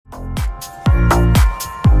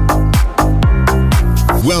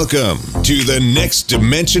Welcome to the Next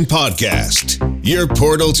Dimension Podcast, your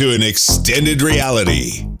portal to an extended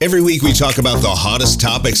reality. Every week we talk about the hottest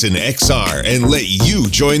topics in XR and let you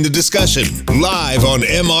join the discussion live on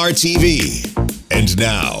MRTV. And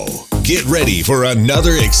now, get ready for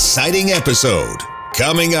another exciting episode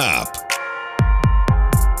coming up.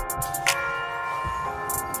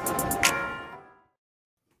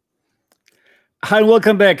 Hi, and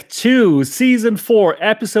welcome back to Season 4,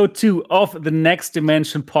 Episode 2 of the Next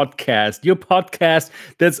Dimension Podcast, your podcast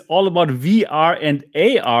that's all about VR and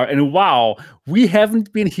AR. And wow, we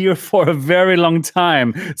haven't been here for a very long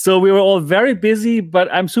time. So we were all very busy,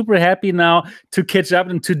 but I'm super happy now to catch up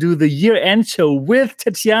and to do the year-end show with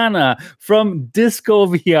Tatiana from Disco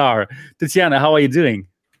VR. Tatiana, how are you doing?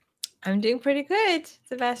 I'm doing pretty good.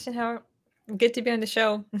 Sebastian, good to be on the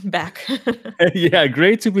show. Back. Yeah,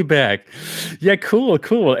 great to be back. Yeah,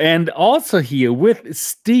 cool. And also here with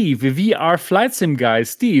Steve, the VR flight sim guy.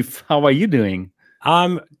 Steve, how are you doing?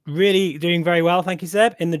 I'm really doing very well, thank you,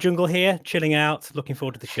 Seb. In the jungle here, chilling out, looking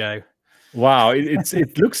forward to the show. Wow,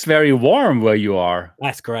 it looks very warm where you are.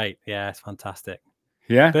 That's great. Yeah, it's fantastic.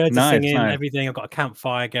 Yeah, birds are singing, nice. everything. I've got a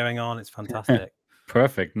campfire going on. It's fantastic.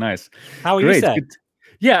 Perfect, nice. How are you, Seb? Good.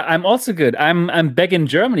 Yeah, I'm also good. I'm back in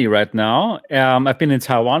Germany right now. I've been in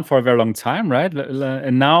Taiwan for a very long time, right?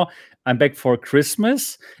 And now I'm back for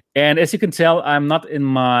Christmas. And as you can tell, I'm not in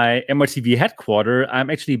my MRTV headquarters.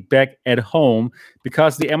 I'm actually back at home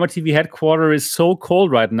because the MRTV headquarters is so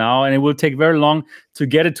cold right now, and it will take very long to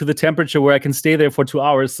get it to the temperature where I can stay there for 2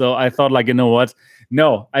 hours. So I thought, you know what?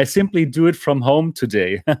 No, I simply do it from home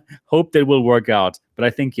today. Hope that will work out. But I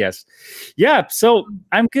think yes. Yeah, so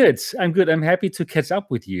I'm good. I'm happy to catch up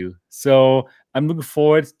with you. So I'm looking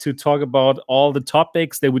forward to talk about all the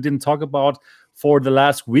topics that we didn't talk about for the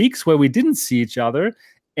last weeks where we didn't see each other,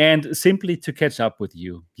 and simply to catch up with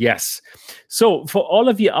you. Yes. So for all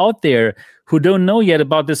of you out there who don't know yet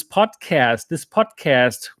about this podcast,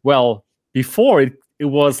 well, before it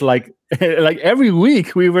was like every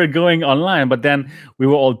week we were going online, but then we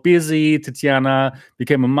were all busy. Tatiana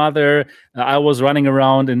became a mother. I was running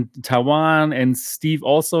around in Taiwan, and Steve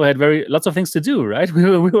also had lots of things to do, right? We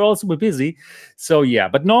were all super busy. So yeah,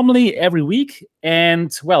 but normally every week.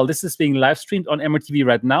 And well, this is being live streamed on MRTV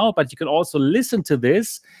right now, but you can also listen to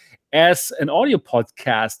this as an audio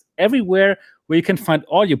podcast everywhere where you can find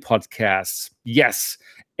audio podcasts. Yes.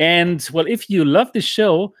 And well, if you love the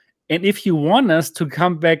show, and if you want us to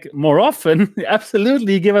come back more often,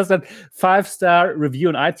 absolutely give us that 5-star review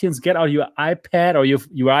on iTunes. Get out your iPad or your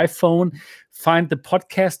iPhone, find the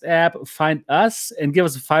podcast app, find us, and give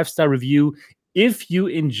us a 5-star review if you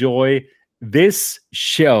enjoy this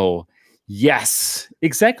show. Yes,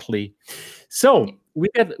 exactly. So we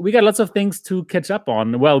got lots of things to catch up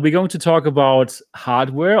on. Well, we're going to talk about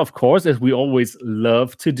hardware, of course, as we always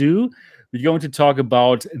love to do. We're going to talk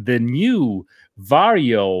about the new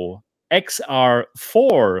Varjo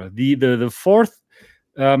XR4, the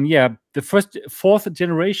fourth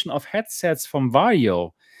generation of headsets from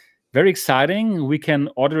Varjo. Very exciting. We can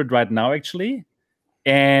order it right now, actually,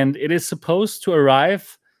 and it is supposed to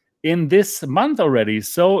arrive in this month already.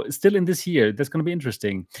 So still in this year. That's going to be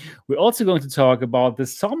interesting. We're also going to talk about the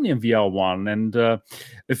Somnium VR1, and a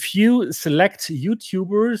few select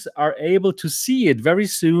YouTubers are able to see it very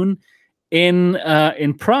soon in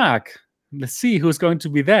Prague. Let's see who's going to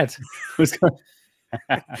be that. Who's going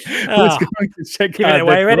to check out it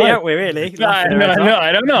away already, aren't we? Really?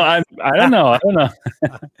 I don't know.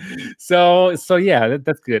 So yeah,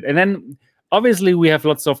 that's good. And then obviously we have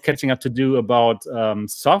lots of catching up to do about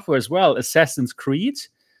software as well. Assassin's Creed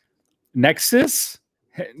Nexus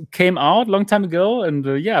came out a long time ago, and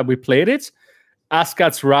we played it.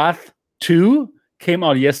 Asgard's Wrath 2 came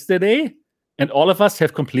out yesterday. And all of us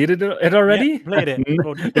have completed it already? Yeah, played it.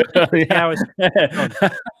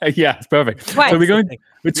 Yeah, it's perfect. Twice. So we're going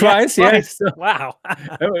twice. So, wow.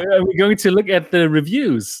 We're going to look at the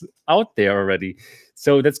reviews out there already.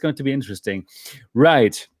 So that's going to be interesting.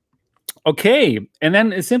 Right. Okay. And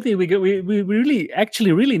then simply we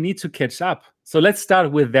really need to catch up. So let's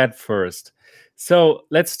start with that first. So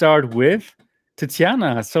let's start with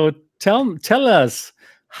Tatiana. So tell us,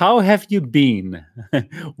 how have you been?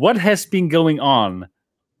 What has been going on?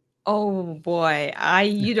 Oh boy,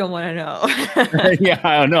 you don't want to know. Yeah,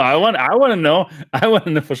 I don't know. I want to know. I want to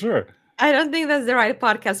know for sure. I don't think that's the right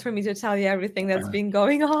podcast for me to tell you everything that's been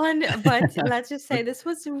going on. But let's just say this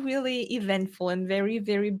was a really eventful and very,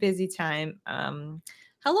 very busy time.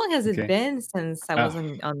 How long has it been since I was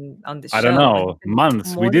on the show? I don't know.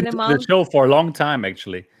 Months. We did the show for a long time,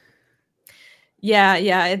 actually.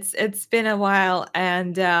 Yeah, it's been a while,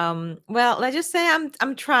 and well, let's just say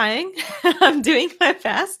I'm trying. I'm doing my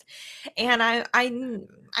best, and I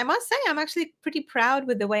must say I'm actually pretty proud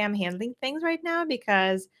with the way I'm handling things right now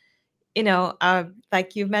because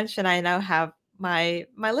like you mentioned, I now have my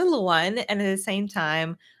little one, and at the same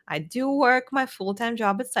time, I do work my full time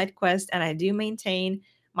job at SideQuest, and I do maintain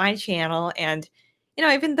my channel. And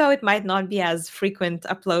even though it might not be as frequent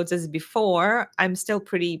uploads as before, I'm still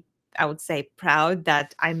pretty, I would say, proud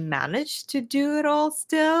that I managed to do it all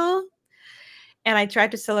still. And I try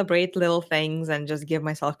to celebrate little things and just give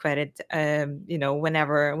myself credit,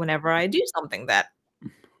 whenever I do something that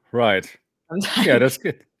Right. Yeah, sometimes. that's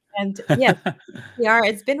good. And yes,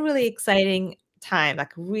 it's been really exciting time,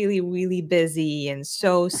 like really, really busy and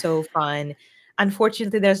so fun.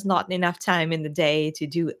 Unfortunately, there's not enough time in the day to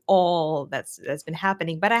do all that's been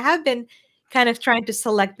happening, but I have been kind of trying to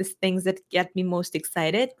select the things that get me most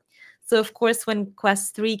excited. So of course, when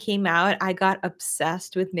Quest 3 came out, I got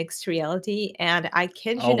obsessed with mixed reality, and I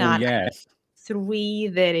kid you Oh, not, I yes. 3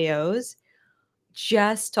 videos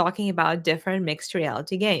just talking about different mixed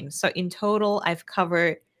reality games. So in total, I've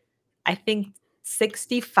covered, I think,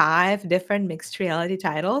 65 different mixed reality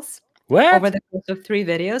titles over What? the course of 3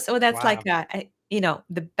 videos. So that's Wow. like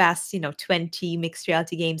the best, 20 mixed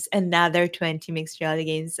reality games, another 20 mixed reality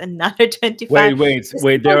games, another 25. Because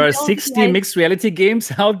Wait. people There are don't 60 realize mixed reality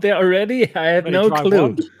games out there already? I had Ready to no drive clue.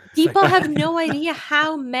 one? It's like, people have no idea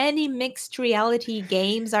how many mixed reality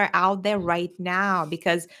games are out there right now,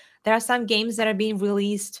 because there are some games that are being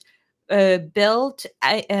released built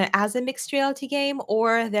as a mixed reality game,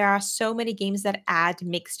 or there are so many games that add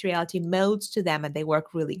mixed reality modes to them and they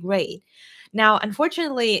work really great. Now,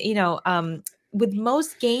 unfortunately, with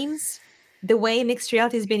most games, the way mixed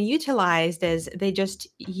reality has been utilized is they just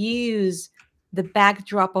use the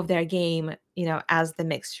backdrop of their game, as the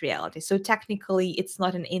mixed reality. So technically, it's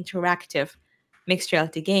not an interactive mixed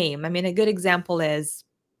reality game. I mean, a good example is,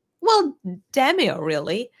 well, Demio,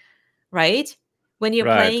 really, right? When you're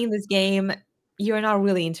Right. playing this game, you're not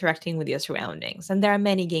really interacting with your surroundings. And there are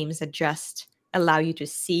many games that just allow you to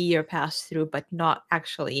see your pass through, but not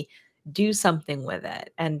actually do something with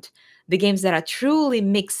it. And the games that are truly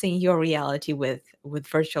mixing your reality with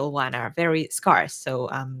virtual one are very scarce. So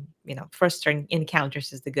First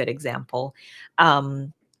Encounters is the good example.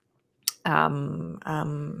 um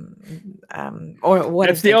or what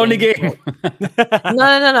That's is the the only game game. called? No.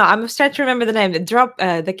 I'm trying to remember the name.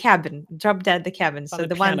 The cabin, Drop Dead the Cabin. like So the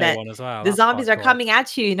the one piano that one as well. the That's quite zombies are cool. coming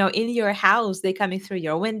at you, in your house. They're coming through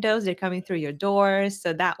your windows. They're coming through your doors.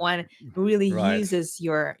 So that one really Right. uses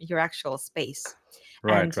your actual space.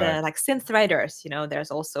 Right. And Right. like Synth Riders,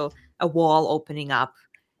 there's also a wall opening up,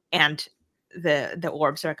 and the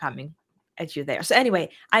orbs are coming at you there. So anyway,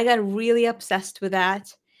 I got really obsessed with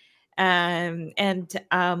that. And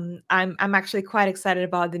I'm actually quite excited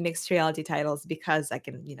about the mixed reality titles because I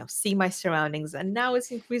can see my surroundings, and now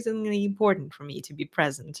it's increasingly important for me to be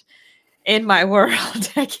present in my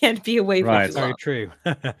world. I can't be away for Right. too Very long. true.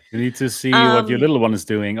 You need to see what your Um, little one is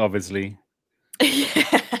doing, obviously.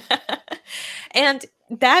 yeah. And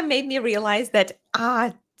that made me realize that,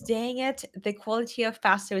 dang it, the quality of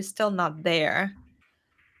Pastor is still not there.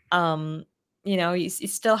 um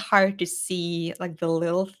it's still hard to see like the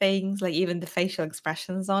little things, like even the facial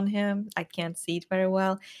expressions on him. I can't see it very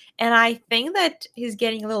well, and I think that he's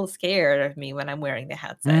getting a little scared of me when I'm wearing the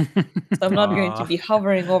headset. So I'm not going to Aw. be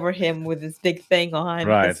hovering over him with this big thing on,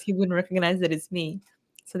 Right. because he wouldn't recognize that it's me.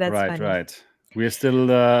 So that's Right. funny. Right. We're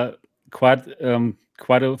still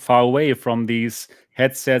quite far away from these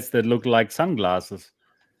headsets that look like sunglasses.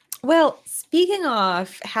 Well, speaking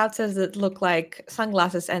of how does it look like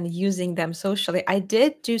sunglasses and using them socially, I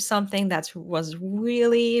did do something that was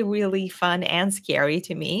really, really fun and scary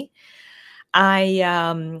to me.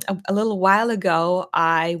 A little while ago,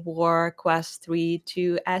 I wore Quest 3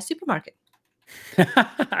 to a supermarket.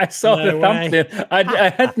 I saw the No way. thumbnail.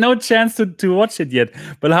 I had no chance to watch it yet.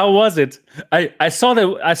 But how was it? I saw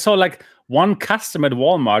like one customer at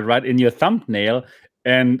Walmart right in your thumbnail,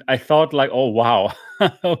 and I thought like, oh wow,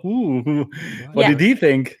 Ooh, what Yeah, did he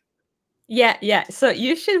think? yeah. So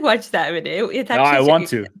you should watch that video. It Oh, I actually want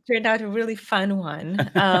to. turned out a really fun one.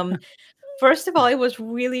 First of all, it was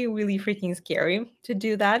really, really freaking scary to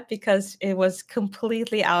do that because it was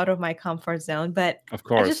completely out of my comfort zone. But Of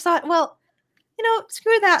I just course. thought, well,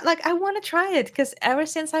 screw that. Like, I want to try it because ever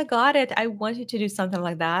since I got it, I wanted to do something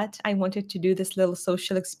like that. I wanted to do this little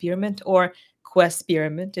social experiment, or quest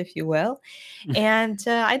experiment, if you will. And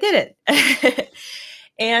I did it.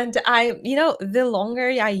 And the longer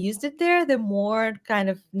I used it there, the more kind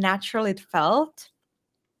of natural it felt.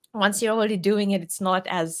 Once you're already doing it, it's not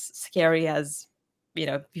as scary as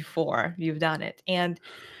before you've done it. And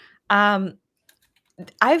um,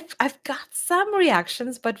 I've got some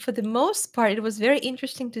reactions, but for the most part, it was very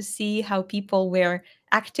interesting to see how people were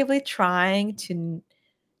actively trying to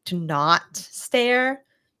not stare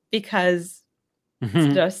because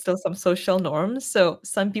there's still some social norms. So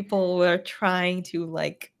some people were trying to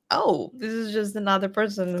like, oh, this is just another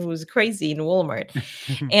person who's crazy in Walmart,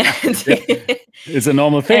 and It's a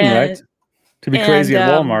normal thing, right? and To be crazy at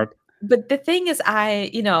Walmart. but the thing is, I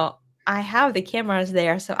have the cameras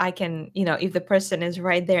there, so I can, if the person is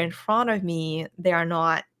right there in front of me, they are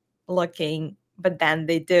not looking, but then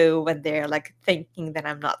they do when they're like thinking that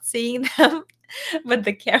I'm not seeing them, but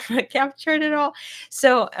the camera captured it all.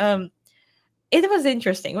 So it was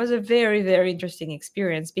interesting. It was a very, very interesting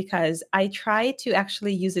experience because I tried to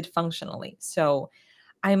actually use it functionally. So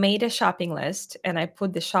I made a shopping list and I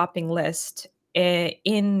put the shopping list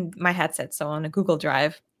in my headset, so on a Google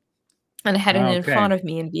Drive, and I had it in front of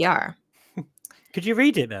me in VR. Could you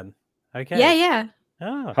read it then? Okay. Yeah.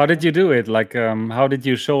 Oh, How did you do it? Like, how did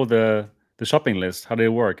you show the shopping list? How did it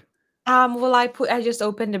work? Well, I just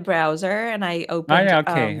opened the browser and I opened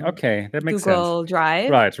Okay, that makes Google sense. Drive.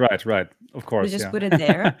 Right. Of We course, just yeah. put it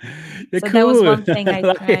there. Yeah, So cool. that was one thing I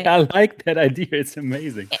tried. I like that idea. It's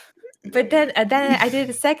amazing. But then I did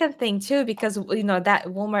a second thing too, because that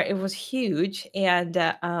Walmart, it was huge, and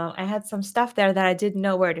I had some stuff there that I didn't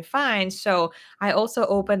know where to find. So I also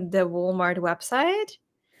opened the Walmart website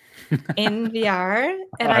in VR,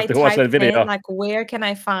 and I I have to watch that typed in video. like, where can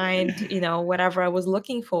I find whatever I was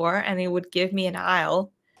looking for, and it would give me an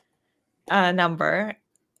aisle number,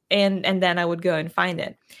 and then I would go and find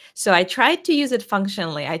it. So I tried to use it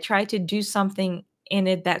functionally. I tried to do something in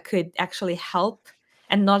it that could actually help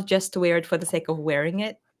and not just wear it for the sake of wearing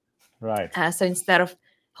it. Right. So instead of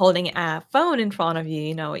holding a phone in front of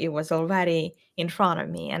you, it was already in front of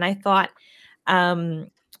me. And I thought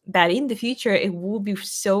that in the future, it would be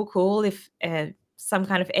so cool if some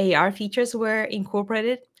kind of AR features were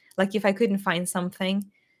incorporated. Like if I couldn't find something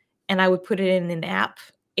and I would put it in an app,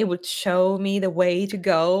 it would show me the way to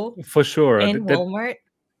go For sure. in Walmart.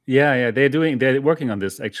 Yeah, they're working on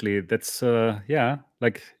this actually. That's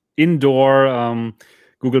like indoor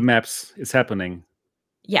Google Maps is happening.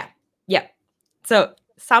 Yeah. So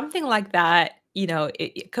something like that,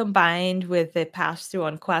 it combined with the pass through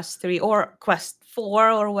on Quest 3 or Quest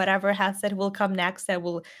 4 or whatever headset will come next that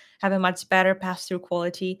will have a much better pass through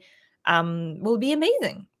quality, will be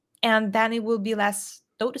amazing. And then it will be less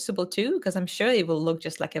noticeable too, because I'm sure it will look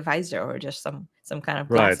just like a visor or just some kind of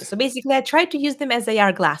glasses. Right. So basically, I tried to use them as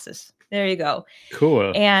AR glasses. There you go.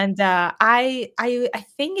 Cool. And I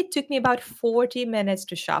think it took me about 40 minutes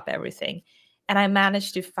to shop everything. And I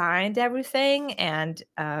managed to find everything and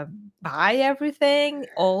buy everything,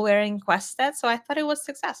 all wearing Quest sets. So I thought it was a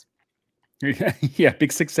success. Yeah,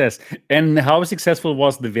 big success. And how successful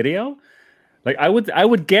was the video? Like I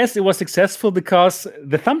would guess it was successful because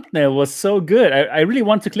the thumbnail was so good. I really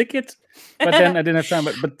want to click it, but then I didn't have time.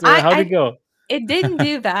 But how did it go? It didn't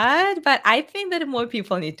do bad, but I think that more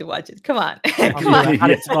people need to watch it. Come on. Come on.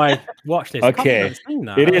 Add it to my watch list. Okay. I haven't seen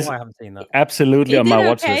that. It is I haven't seen that. absolutely on my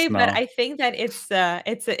watch list now. But I think that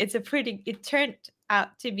it turned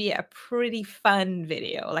out to be a pretty fun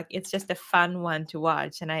video. Like it's just a fun one to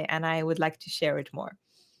watch, and I would like to share it more.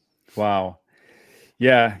 Wow.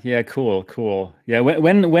 Yeah, cool. Yeah,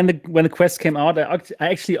 when the Quest came out, I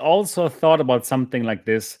actually also thought about something like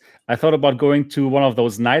this. I thought about going to one of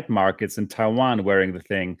those night markets in Taiwan wearing the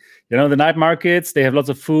thing. The night markets, they have lots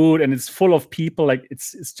of food and it's full of people. Like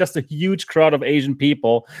it's just a huge crowd of Asian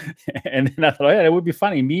people. And then I thought, yeah, it would be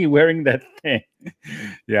funny, me wearing that thing.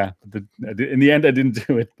 Yeah, in the end, I didn't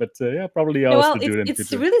do it, but yeah, probably I'll also do it in the It's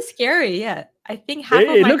future. really scary. Yeah, I think half of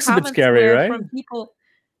It my looks a bit comments scary, were right? from people.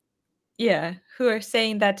 Yeah, who are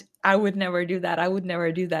saying that I would never do that. I would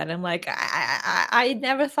never do that. I'm like, I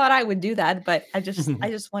never thought I would do that, but I just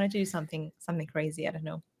wanted to do something crazy. I don't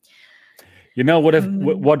know.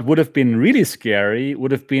 What would have been really scary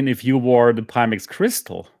would have been if you wore the Pimax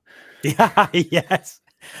crystal. Yeah, yes.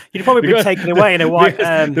 You'd probably be taken away in a while.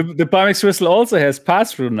 The Pimax crystal also has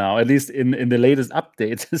pass-through now, at least in the latest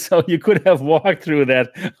update. So you could have walked through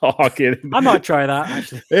that. I might try that,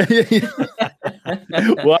 actually.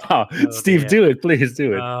 Wow. Steve, do it. Please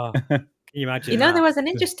do it. Oh, can you imagine that? There was an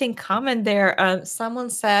interesting comment there.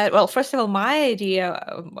 Someone said, well, first of all, my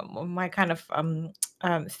idea, my kind of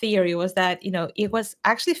theory was that, it was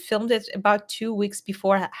actually filmed it about 2 weeks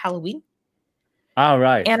before Halloween. Oh,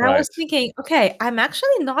 right. And I was thinking, okay, I'm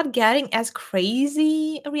actually not getting as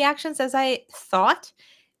crazy reactions as I thought.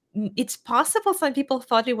 It's possible some people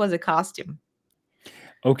thought it was a costume.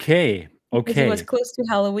 Okay. because it was Okay. close to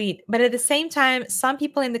Halloween. But at the same time, some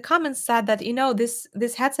people in the comments said that,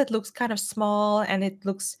 this headset looks kind of small, and it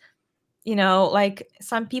looks, like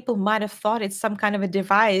some people might have thought it's some kind of a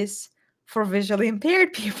device for visually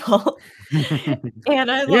impaired people. And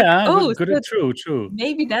I'm like, Yeah, oh, good. so True.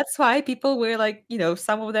 maybe that's why people were like,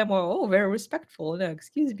 some of them were, oh, very respectful, no,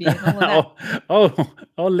 excuse me, and all of that.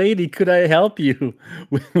 Oh, lady, could I help you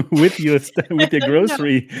with your with your No.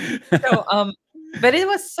 grocery? So, but it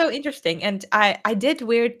was so interesting, and I did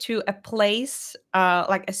wear it to a place,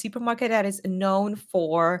 like a supermarket that is known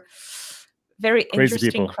for very Crazy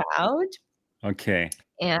interesting people. crowd, Okay.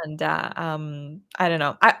 and I don't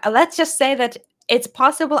know. Let's just say that it's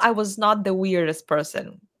possible I was not the weirdest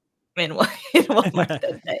person in in Walmart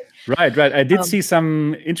that day. Right. I did Um, see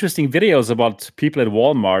some interesting videos about people at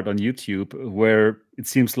Walmart on YouTube where it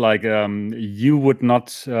seems like you would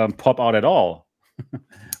not pop out at all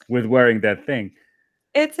with wearing that thing.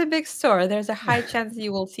 It's a big store. There's a high chance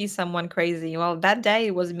you will see someone crazy. Well, that day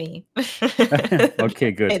it was me.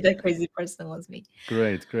 Okay, good. The crazy person was me.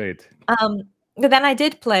 Great. But then I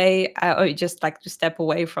did play, just like to step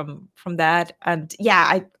away from that, and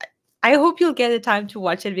yeah, I hope you'll get the time to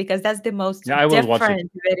watch it, because that's the most Yeah, I will watch it.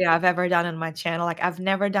 different video I've ever done on my channel. Like, I've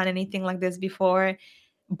never done anything like this before,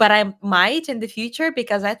 but I might in the future,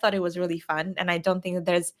 because I thought it was really fun, and I don't think that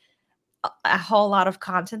there's a whole lot of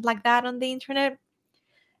content like that on the internet.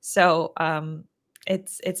 So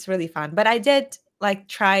it's really fun. But I did like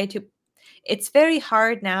try to. It's very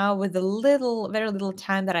hard now with the very little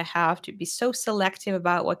time that I have to be so selective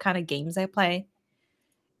about what kind of games I play,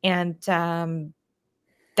 and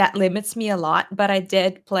that limits me a lot. But I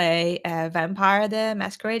did play Vampire: The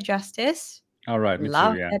Masquerade Justice. All right, me too.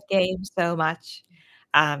 Love Yeah. that game so much.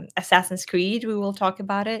 Assassin's Creed, we will talk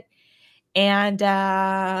about it, and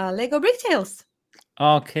Lego Brick Tales.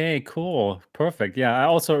 Okay, cool. Perfect. Yeah, I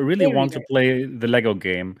also really Very, want to very play the Lego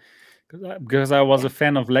game because I was yeah. a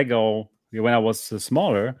fan of Lego when I was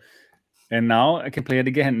smaller, and now I can play it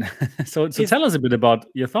again. So tell us a bit about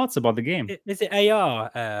your thoughts about the game. Is it AR?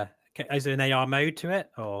 Is there an AR mode to it,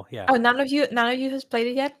 or yeah? Oh, none of you has played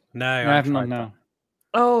it yet? No, I I have haven't not tried that. now.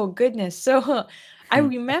 Oh, goodness. So I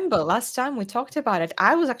remember last time we talked about it,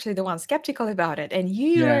 I was actually the one skeptical about it, and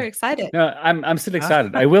you were Yeah. excited. No, I'm still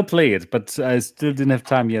excited. I will play it, but I still didn't have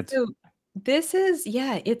time yet. So this is,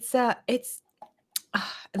 it's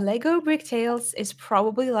Lego Brick Tales is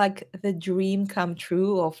probably like the dream come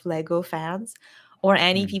true of Lego fans, or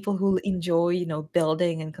any people who enjoy,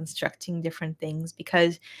 building and constructing different things,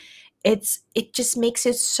 because it just makes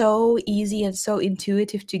it so easy and so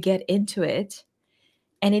intuitive to get into it,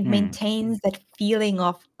 and it maintains that feeling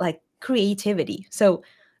of like creativity. So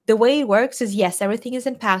the way it works is, yes, everything is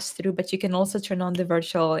in pass through, but you can also turn on the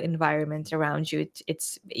virtual environment around you.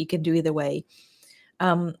 It's you can do either way.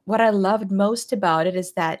 What I loved most about it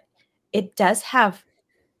is that it does have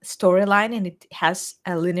storyline, and it has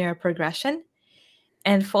a linear progression.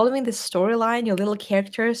 And following the storyline, your little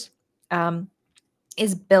characters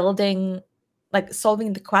is building, like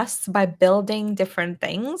solving the quests by building different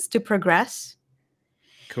things to progress.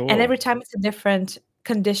 Cool. And every time it's a different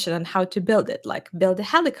condition on how to build it. Like build a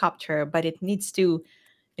helicopter, but it needs to,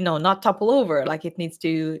 not topple over. Like it needs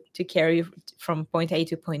to carry you from point A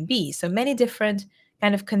to point B. So many different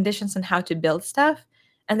kind of conditions on how to build stuff,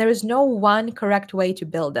 and there is no one correct way to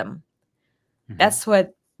build them. That's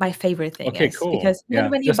what my favorite thing Okay, is, cool. because even Yeah,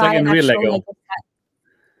 when you just like buy in an real actual Lego. Lego set,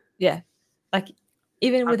 yeah, like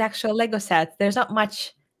even with actual Lego sets, there's not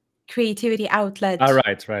much creativity outlet.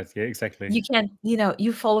 Right. Yeah, exactly. You can,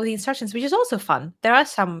 you follow the instructions, which is also fun. There are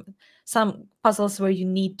some puzzles where you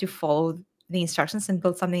need to follow the instructions and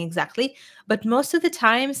build something exactly, but most of the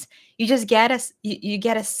times you just get you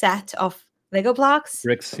get a set of Lego blocks,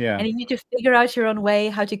 Bricks, yeah. and you need to figure out your own way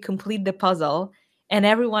how to complete the puzzle, and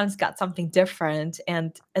everyone's got something different,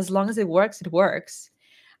 and as long as it works, it works.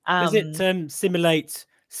 Does it simulate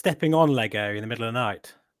stepping on Lego in the middle of the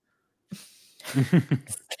night?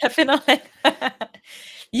 Stepping on it.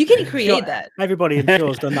 You can create that. Everybody, I'm sure,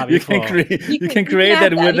 has done that before. You can create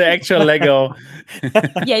that with the actual Lego.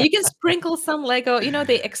 Yeah, you can sprinkle some Lego.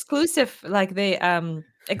 The exclusive, like the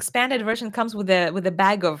expanded version, comes with a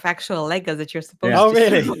bag of actual Legos that you're supposed to. Oh,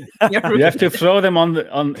 really? You have to throw them on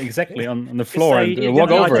the floor So and you walk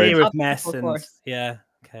get the over idea it. of mess and yeah.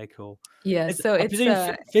 Okay, cool. Yeah, so I it's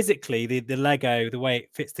presume physically the Lego, the way it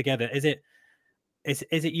fits together, is it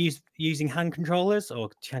using hand controllers, or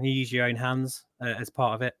can you use your own hands as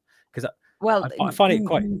part of it? Because I find it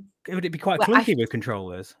quite. Would it be quite clunky with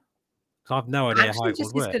controllers? Because I've no idea how it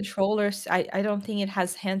just would use work. controllers. I don't think it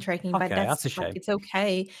has hand tracking, but Okay, that's a like, shame. it's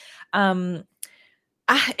okay.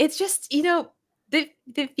 It's just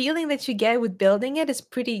the feeling that you get with building it is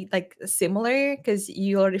pretty like similar because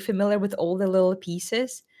you're already familiar with all the little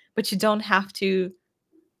pieces, but you don't have to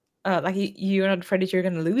like you're not afraid that you're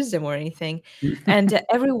going to lose them or anything. And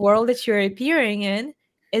every world that you're appearing in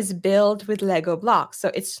is built with Lego blocks,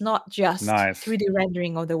 so it's not just 3D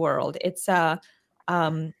rendering of the world. It's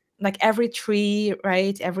like every tree,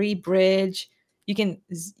 right, every bridge, you can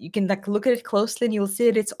like look at it closely and you'll see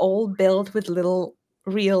that it's all built with little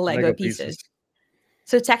real Lego pieces.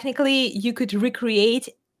 So technically you could recreate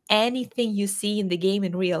anything you see in the game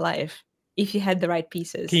in real life if you had the right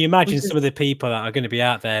pieces. Can you imagine some of the people that are going to be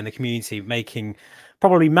out there in the community making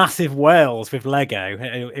probably massive worlds with Lego?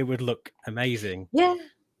 It would look amazing. Yeah.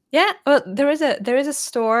 Well, there is a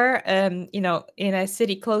store, in a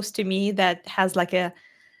city close to me that has like a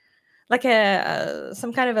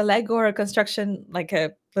some kind of a Lego or a construction, like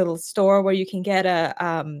a little store where you can get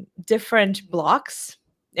different blocks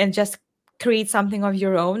and just create something of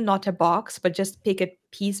your own, not a box, but just pick it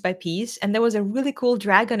piece by piece. And there was a really cool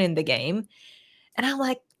dragon in the game. And I'm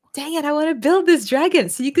like, dang it, I want to build this dragon.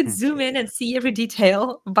 So you could zoom in and see every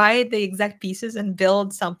detail, buy the exact pieces, and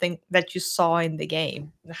build something that you saw in the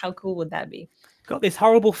game. How cool would that be? Got this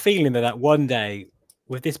horrible feeling that one day,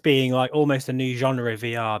 with this being like almost a new genre of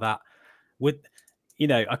VR, that would,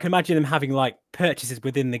 I can imagine them having like purchases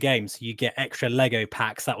within the game. So you get extra Lego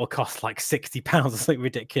packs that will cost like £60 or something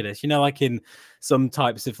ridiculous, like in some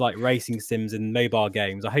types of like racing sims and mobile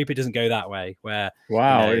games. I hope it doesn't go that way where,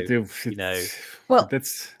 well,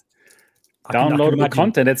 that's downloadable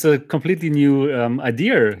content. It's a completely new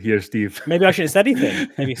idea here, Steve. Maybe I shouldn't say anything.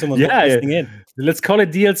 Maybe someone's listening in. Let's call it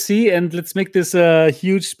DLC and let's make this a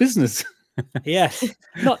huge business. Yes.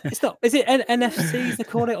 It's not. Is it NFCs they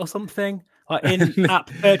call it or something? Like in-app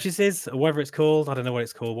purchases or whatever it's called. I don't know what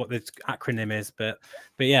it's called, what the acronym is, but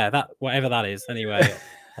yeah, that whatever that is. Anyway,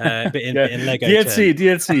 bit in Lego DLC.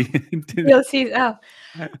 DLC. Oh.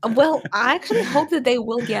 Well, I actually hope that they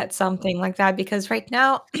will get something like that because right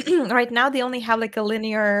now they only have like a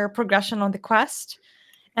linear progression on the quest,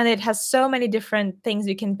 and it has so many different things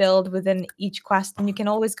you can build within each quest, and you can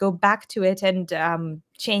always go back to it and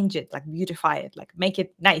change it, like beautify it, like make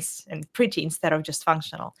it nice and pretty instead of just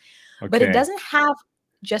functional. Okay. But it doesn't have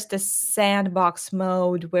just a sandbox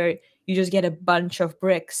mode where you just get a bunch of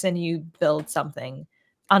bricks and you build something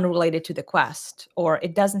unrelated to the quest, or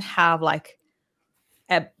it doesn't have like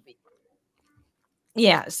so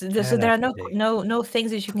there are no things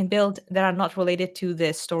that you can build that are not related to the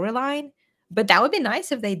storyline. But that would be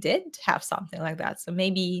nice if they did have something like that. So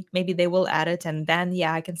maybe they will add it, and then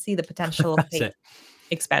I can see the potential of the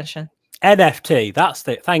expansion. NFT, that's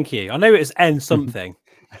it. Thank you. I know it's N something.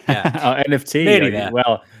 Yeah, NFT. Nearly there.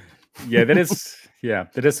 Well, that is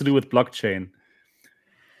that has to do with blockchain.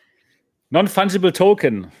 Non-fungible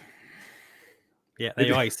token. Yeah, there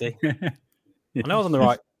you are. You see, I know I was on the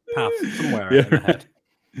right path somewhere in the head.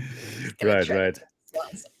 Right.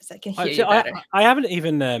 So I can hear you better. I haven't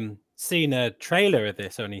even seen a trailer of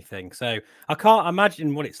this or anything, so I can't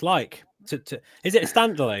imagine what it's like. Is it a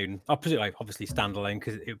standalone? I presume obviously standalone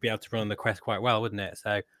because it would be able to run on the Quest quite well, wouldn't it?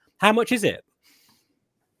 So, how much is it?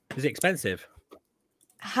 Is it expensive?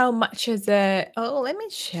 How much is it? Oh, let me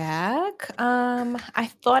check.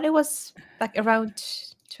 I thought it was like around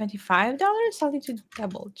 $25. I'll need to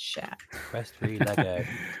double check. Quest 3 Lego.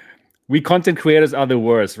 We content creators are the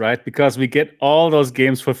worst, right? Because we get all those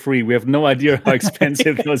games for free. We have no idea how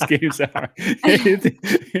expensive those games are.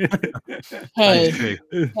 Hey.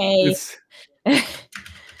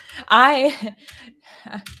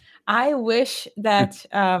 I wish that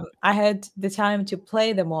I had the time to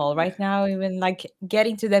play them all. Right now, even like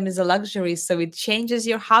getting to them is a luxury. So it changes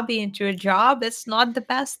your hobby into a job. It's not the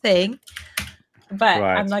best thing. But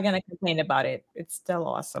I'm not going to complain about it. It's still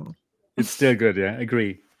awesome. It's still good. Yeah,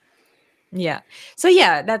 agree. Yeah. So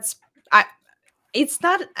it's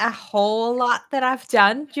not a whole lot that I've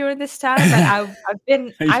done during this time, but I've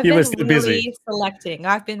been really busy. Selecting.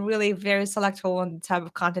 I've been really very selective on the type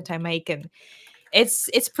of content I make, and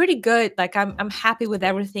it's pretty good. Like I'm happy with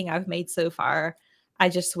everything I've made so far. I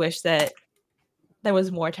just wish that there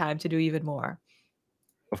was more time to do even more.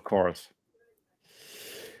 Of course.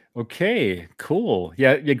 Okay, cool.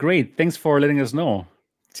 Yeah, great. Thanks for letting us know,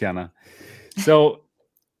 Tiana. So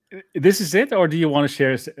this is it, or do you want to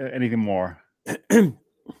share anything more?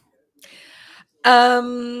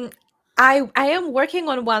 I am working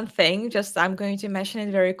on one thing. Just I'm going to mention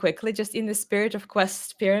it very quickly, just in the spirit of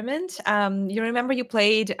Quest Experiment. You remember you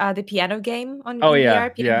played the piano game on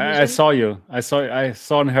VR? Yeah. I saw you. I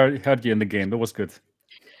saw and heard you in the game. That was good.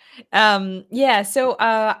 So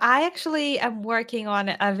I actually am working on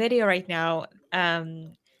a video right now.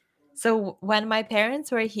 So when my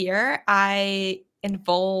parents were here, I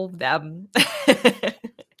involved them.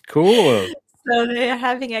 Cool. So they're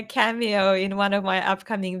having a cameo in one of my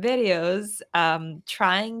upcoming videos,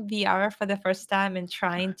 trying VR for the first time and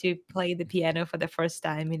trying to play the piano for the first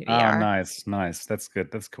time in VR. Nice. That's good.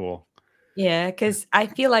 That's cool. Yeah, because I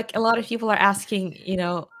feel like a lot of people are asking,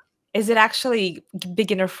 is it actually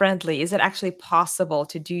beginner friendly? Is it actually possible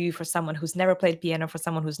to do for someone who's never played piano, for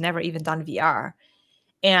someone who's never even done VR?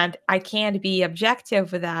 And I can't be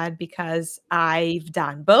objective with that because I've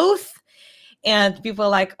done both. And people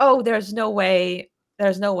are like, oh, there's no way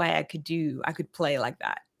I could play like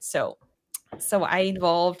that. So I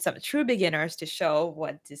involved some true beginners to show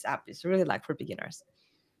what this app is really like for beginners.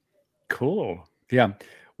 Cool. Yeah.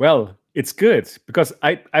 Well, it's good because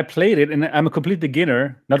I played it and I'm a complete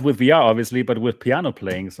beginner, not with VR obviously, but with piano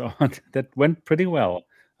playing. So that went pretty well,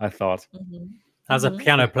 I thought. As a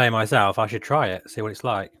piano player myself, I should try it, see what it's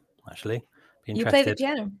like. Actually, be interested. You play the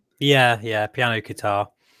piano? Yeah, piano, guitar.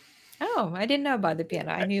 Oh, I didn't know about the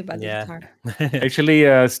piano. I knew about the guitar.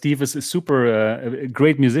 Actually, Steve is a super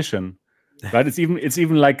great musician, right? It's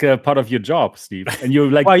even like a part of your job, Steve. And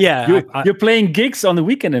you're like, you're playing gigs on the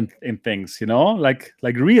weekend and things, like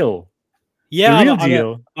real. Yeah, real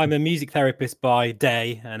deal. I'm a music therapist by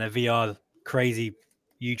day and a VR crazy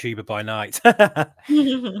YouTuber by night,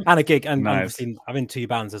 and a gig. And nice. I'm in 2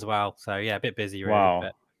 bands as well, so yeah, a bit busy. Really, wow,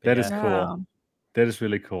 but that is cool. That is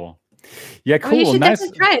really cool. Yeah, cool. You should nice.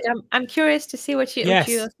 definitely try it. I'm curious to see what you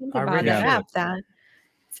think about that app.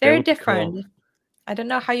 It's very different. Cool. I don't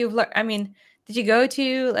know how you've learned. I mean, did you go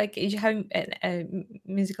to did you have a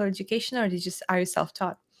musical education or are you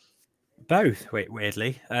self-taught? Both,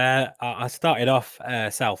 weirdly. I started off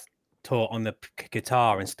self-taught on the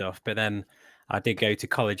guitar and stuff, but then I did go to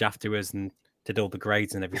college afterwards and did all the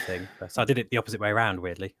grades and everything. So I did it the opposite way around,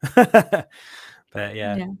 weirdly. But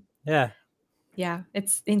yeah,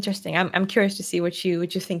 it's interesting. I'm curious to see what you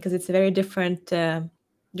think because it's a very different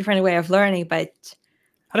way of learning. But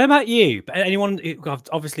I don't know about you, but anyone who's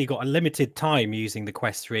obviously got a limited time using the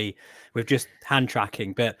Quest 3 with just hand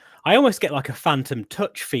tracking, but I almost get like a phantom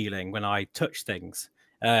touch feeling when I touch things.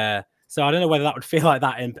 So I don't know whether that would feel like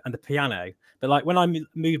that in the piano, but like when I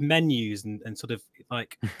move menus and sort of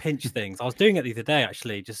like pinch things, I was doing it the other day,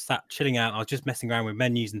 actually, just sat chilling out. I was just messing around with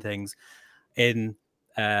menus and things in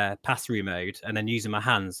pass-through mode and then using my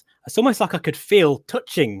hands. It's almost like I could feel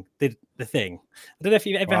touching the thing. I don't know if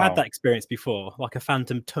you've ever had that experience before, like a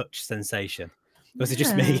phantom touch sensation. Was it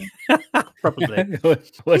just me? Probably.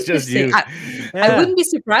 It was just you. I wouldn't be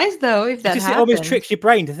surprised though if that happened. It almost tricks your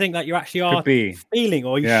brain to think that you actually are feeling,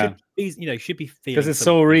 or you should be feeling. Because it's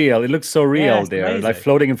so real. It looks so real there, amazing. Like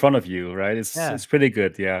floating in front of you, right? It's pretty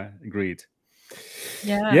good. Yeah, agreed.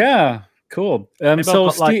 Yeah. Cool. So I've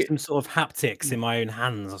got like some sort of haptics in my own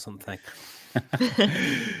hands or something.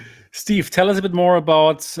 Steve, tell us a bit more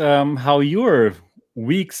about how your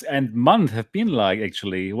weeks and month have been like.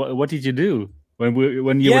 Actually, what did you do when you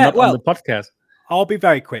were not on the podcast? I'll be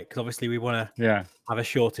very quick because obviously we want to have a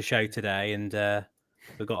shorter show today, and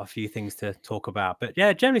we've got a few things to talk about. But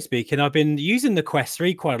yeah, generally speaking, I've been using the Quest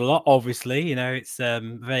 3 quite a lot. Obviously, it's a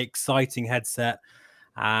very exciting headset,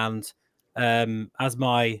 and as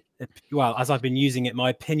I've been using it,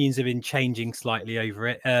 my opinions have been changing slightly over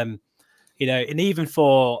it. And even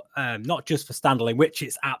for not just for standalone, which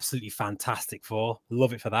it's absolutely fantastic for,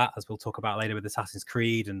 love it for that, as we'll talk about later with Assassin's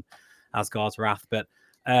Creed and Asgard's Wrath. But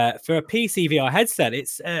for a PC VR headset,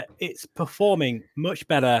 it's performing much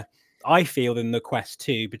better, I feel, than the Quest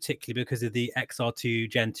 2, particularly because of the XR2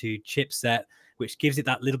 Gen 2 chipset, which gives it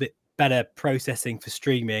that little bit better processing for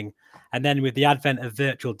streaming. And then with the advent of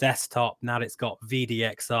virtual desktop, now it's got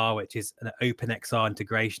VDXR, which is an open XR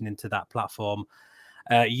integration into that platform.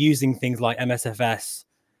 Using things like MSFS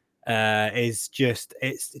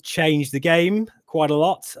it's changed the game quite a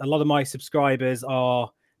lot. A lot of my subscribers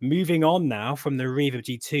are moving on now from the Reverb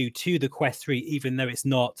G2 to the Quest 3, even though it's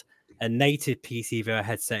not a native PC VR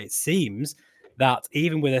headset. It seems that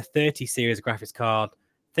even with a 30 series graphics card,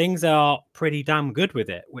 things are pretty damn good with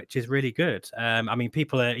it, which is really good. I mean,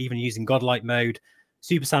 people are even using godlike mode,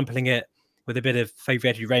 super sampling it with a bit of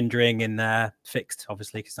favorited rendering in there, fixed,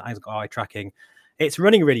 obviously, because it hasn't got eye tracking. It's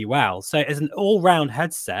running really well. So as an all-round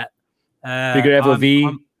headset, bigger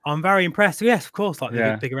FOV. I'm very impressed. Yes, of course, like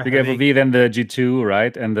the bigger FOV than the G2,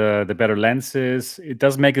 right? And the better lenses. It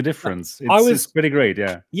does make a difference. It's pretty great,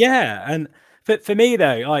 yeah. Yeah, and for me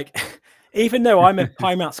though, like even though I'm a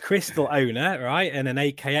Pimax Crystal owner, right, and an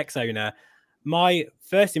AKX owner, my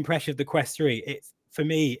first impression of the Quest 3, for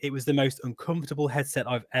me, it was the most uncomfortable headset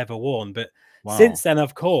I've ever worn. But since then,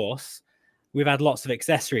 of course, we've had lots of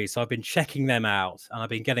accessories, so I've been checking them out, and I've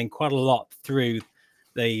been getting quite a lot through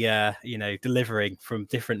the delivering from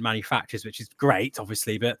different manufacturers, which is great,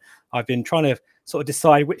 obviously. But I've been trying to sort of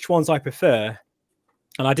decide which ones I prefer,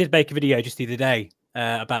 and I did make a video just the other day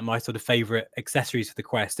about my sort of favorite accessories for the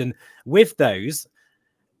Quest, and with those,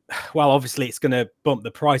 well, obviously it's going to bump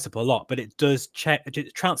the price up a lot, but it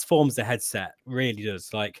transforms the headset, really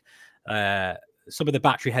does. Like some of the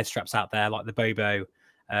battery head straps out there, like the Bobo,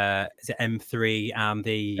 is it M3 and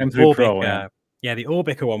the M3 Orbica, Pro, yeah, the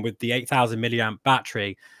Orbica one with the 8,000 milliamp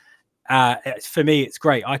battery. For me, it's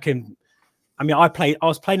great. I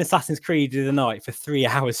was playing Assassin's Creed the other night for 3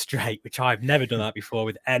 hours straight, which I've never done that before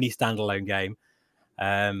with any standalone game.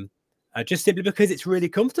 Just simply because it's really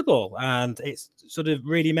comfortable and it's sort of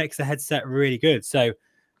really makes the headset really good. So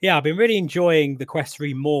yeah, I've been really enjoying the Quest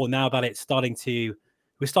 3 more now that we're starting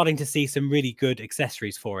to see some really good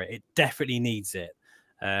accessories for it. It definitely needs it,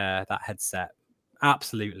 that headset.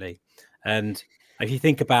 Absolutely. And if you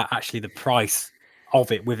think about actually the price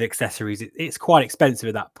of it with accessories, it's quite expensive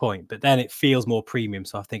at that point, but then it feels more premium.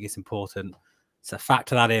 So I think it's important to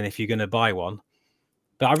factor that in if you're going to buy one.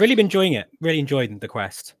 But I've really been enjoying it. Really enjoyed the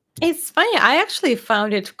Quest. It's funny. I actually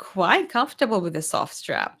found it quite comfortable with the soft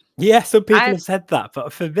strap. Yeah, some people have said that,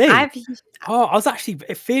 but for me, I was actually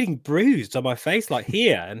feeling bruised on my face, like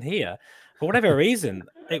here and here, for whatever reason.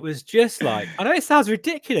 It was just like, I know it sounds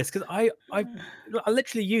ridiculous because I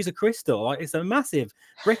literally use a crystal, like it's a massive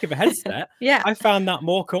brick of a headset. Yeah, I found that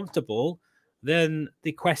more comfortable than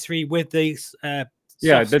the Quest 3 with these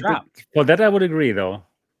strap. For that I would agree, though.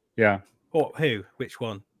 Yeah. Or who? Which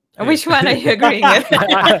one? Which one are you agreeing with?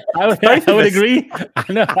 I would agree.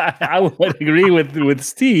 I would agree with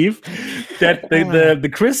Steve that the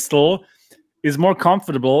crystal is more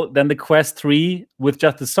comfortable than the Quest 3 with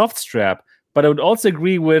just the soft strap. But I would also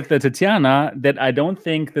agree with Tatiana that I don't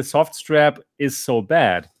think the soft strap is so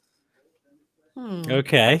bad.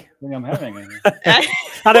 Okay. I think I'm having it.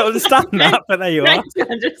 I don't understand that, but there you are.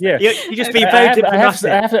 Yeah, you just be very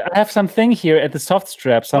diplomatic. I have something here at the soft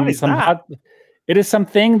strap. It is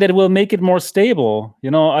something that will make it more stable.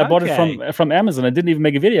 I bought it from Amazon. I didn't even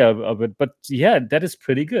make a video of it, but yeah, that is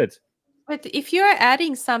pretty good. But if you're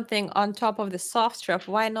adding something on top of the soft strap,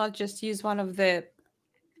 why not just use one of the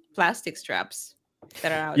plastic straps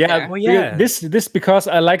that are out there? Well, yeah. This because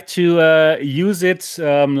I like to use it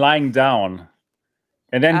lying down,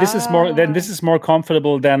 and then this is more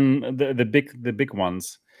comfortable than the big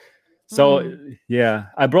ones. So yeah,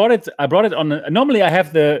 I brought it on. Normally I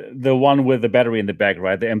have the one with the battery in the back,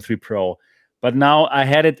 right? The M3 Pro, but now I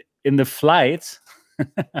had it in the flight.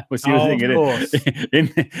 I was using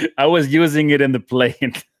I was using it in the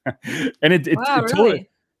plane, and it really?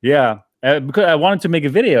 Yeah. Because I wanted to make a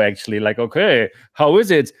video actually, like, okay, how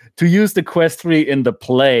is it to use the Quest 3 in the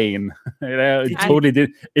plane?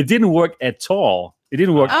 It didn't work at all. It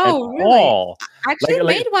didn't work at all. I actually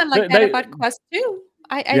made one like that about Quest 2.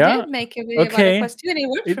 I did make a video about the Quest 2 and it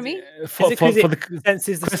worked for me. For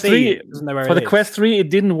the Quest 3, it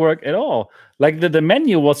didn't work at all. Like the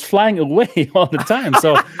menu was flying away all the time.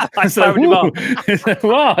 So I was like,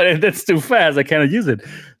 wow, that's too fast. I cannot use it.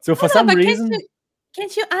 So for some reason...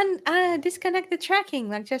 Can't you disconnect the tracking?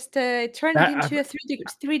 Like just turn it into a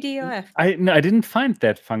 3D OF? I didn't find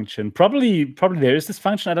that function. Probably there is this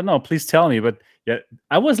function. I don't know. Please tell me. But yeah,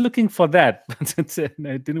 I was looking for that, but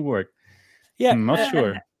it didn't work. Yeah, I'm not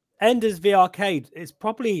sure. Ender's VRcade, it's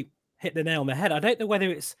probably hit the nail on the head. I don't know whether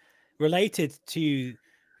it's related to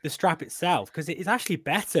the strap itself, because it is actually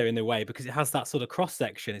better in a way because it has that sort of cross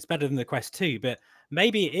section. It's better than the Quest 2, but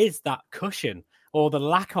maybe it is that cushion or the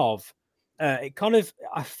lack of.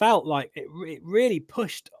 I felt like it really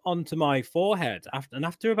pushed onto my forehead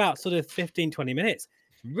after about sort of 15-20 minutes,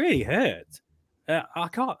 it really hurt. I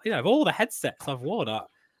can't, of all the headsets I've worn, I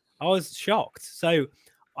was shocked. So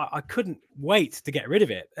I couldn't wait to get rid of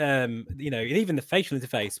it. Even the facial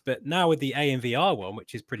interface, but now with the AMVR one,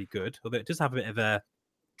 which is pretty good, although it does have a bit of a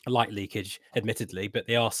light leakage, admittedly, but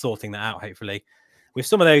they are sorting that out, hopefully. With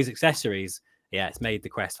some of those accessories, yeah, it's made the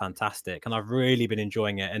Quest fantastic, and I've really been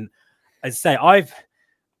enjoying it. And as I say,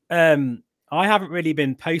 I haven't really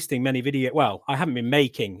been posting many videos. Well, I haven't been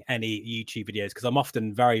making any YouTube videos because I'm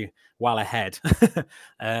often very well ahead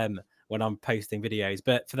when I'm posting videos.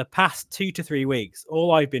 But for the past 2 to 3 weeks,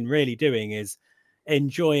 all I've been really doing is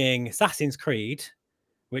enjoying Assassin's Creed,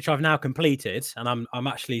 which I've now completed, and I'm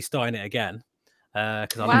actually starting it again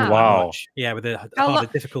because I love it that much. Yeah, with the harder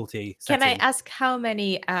difficulty setting. Can I ask how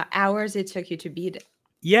many hours it took you to beat it?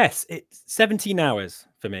 Yes, it's 17 hours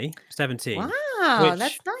for me. 17. Wow,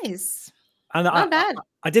 that's nice. And not bad.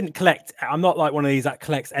 I didn't collect. I'm not like one of these that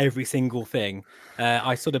collects every single thing.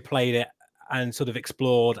 I sort of played it and sort of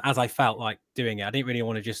explored as I felt like doing it. I didn't really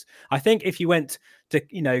want to just. I think if you went to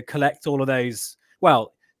collect all of those,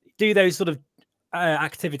 well, do those sort of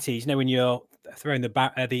activities, when you're throwing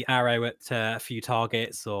the arrow at a few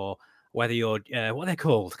targets, or whether you're what they're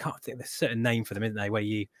called. I can't think. There's a certain name for them, isn't there? Where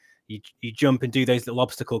you jump and do those little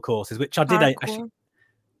obstacle courses, which I did actually.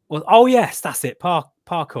 Well, oh yes, that's it.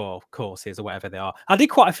 Parkour courses or whatever they are. I did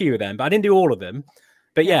quite a few of them, but I didn't do all of them.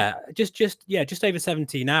 But just over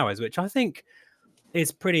 17 hours, which I think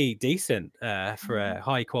is pretty decent for a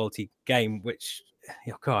high quality game. Which,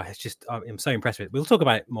 God, it's just I'm so impressed with it. We'll talk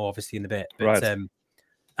about it more obviously in a bit. But, right.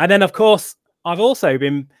 And then of course I've also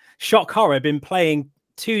been been playing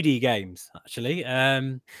 2D games actually.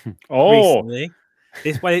 Recently.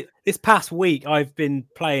 This past week, I've been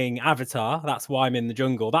playing Avatar. That's why I'm in the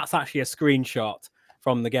jungle. That's actually a screenshot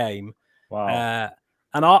from the game. Wow.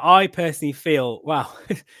 And I personally feel, well,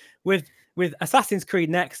 with Assassin's Creed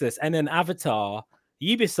Nexus and then Avatar,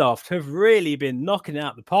 Ubisoft have really been knocking it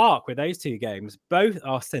out the park with those two games. Both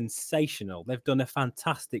are sensational. They've done a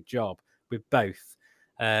fantastic job with both.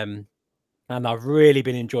 And I've really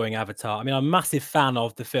been enjoying Avatar. I mean, I'm a massive fan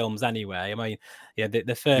of the films anyway. I mean,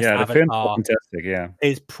 the first Avatar fantastic,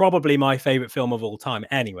 is probably my favorite film of all time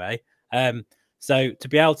anyway. So to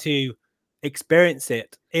be able to experience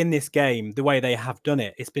it in this game the way they have done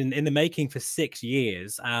it, it's been in the making for 6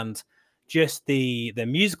 years, and just the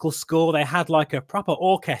musical score, they had like a proper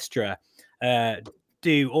orchestra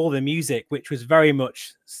do all the music, which was very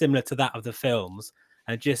much similar to that of the films,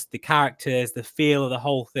 and just the characters, the feel of the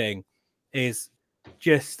whole thing is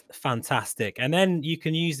just fantastic. And then you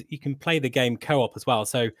can play the game co-op as well.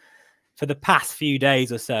 So for the past few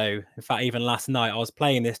days or so, in fact, even last night, I was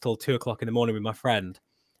playing this till 2:00 in the morning with my friend.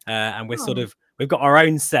 And we've got our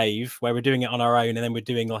own save where we're doing it on our own, and then we're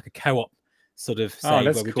doing like a co-op sort of save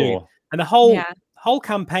that's where we're cool. doing, and the whole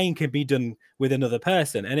campaign can be done with another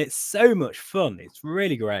person, and it's so much fun. It's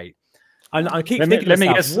really great. And I keep thinking to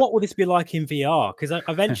myself, what will this be like in VR? Because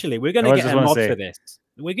eventually we're going to get a mod for this.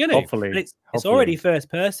 We're going to. Hopefully. It's already first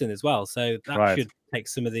person as well, so that should take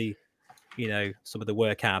some of the, some of the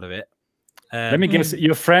work out of it. Let me guess,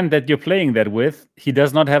 your friend that you're playing that with, he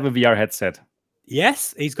does not have a VR headset.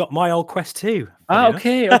 Yes, he's got my old Quest 2.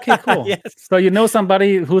 Okay, cool. Yes. So you know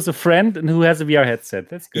somebody who's a friend and who has a VR headset.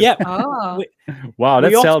 That's good. Yeah. Wow,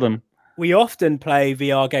 that's seldom. We often play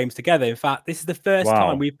VR games together. In fact, this is the first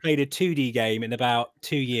time we've played a 2D game in about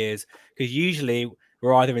 2 years, because usually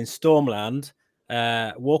we're either in Stormland,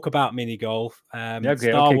 Walkabout Mini Golf,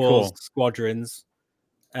 Star Wars Squadrons,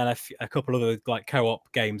 and a couple other like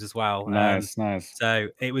co-op games as well. Nice. So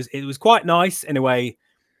it was quite nice in a way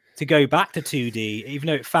to go back to 2D, even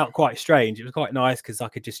though it felt quite strange. It was quite nice because I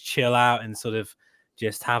could just chill out and sort of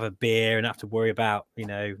just have a beer and have to worry about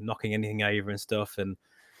knocking anything over and stuff. And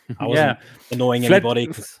I wasn't annoying anybody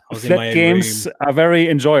because I was in my own games room. Are very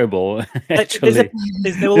enjoyable, actually.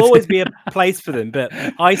 There will always be a place for them, but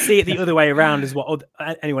I see it the other way around as what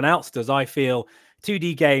anyone else does. I feel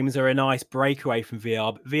 2D games are a nice breakaway from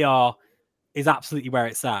VR, but VR is absolutely where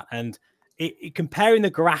it's at. And comparing the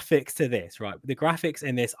graphics to this, right? The graphics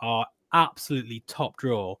in this are absolutely top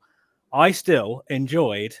drawer. I still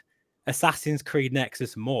enjoyed Assassin's Creed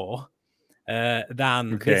Nexus more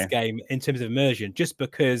than this game in terms of immersion, just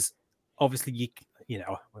because obviously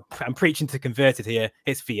I'm preaching to converted here.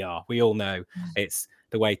 It's VR. We all know it's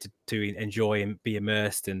the way to enjoy and be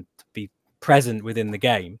immersed and to be present within the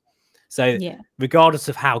game. So regardless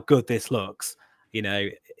of how good this looks,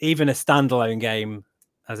 even a standalone game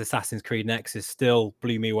as Assassin's Creed Nexus still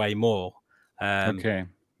blew me away more. But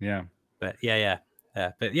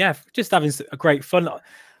just having a great fun.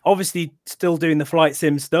 Obviously, still doing the flight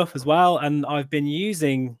sim stuff as well, and I've been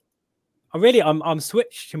using. I'm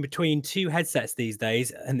switching between 2 headsets these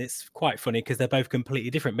days, and it's quite funny because they're both completely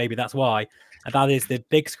different. Maybe that's why. And that is the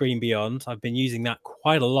Big Screen Beyond. I've been using that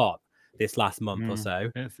quite a lot this last month or so.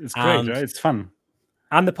 It's great, right? It's fun.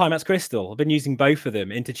 And the Pimax Crystal. I've been using both of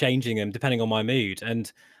them, interchanging them depending on my mood,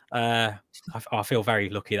 and I feel very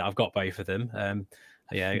lucky that I've got both of them.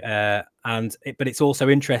 But it's also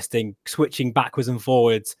interesting switching backwards and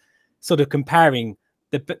forwards, sort of comparing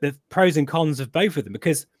the pros and cons of both of them,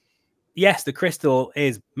 because yes, the Crystal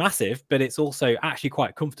is massive, but it's also actually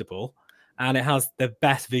quite comfortable, and it has the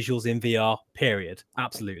best visuals in VR, period.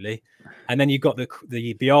 Absolutely. And then you've got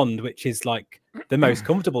the Beyond, which is like the most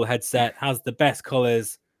comfortable headset, has the best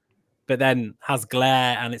colors, but then has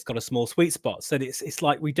glare, and it's got a small sweet spot. So it's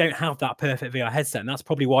like we don't have that perfect VR headset, and that's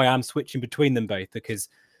probably why I'm switching between them both, because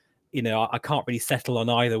I can't really settle on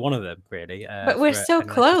either one of them really. But we're so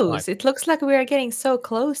close. It looks like we are getting so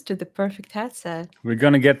close to the perfect headset. We're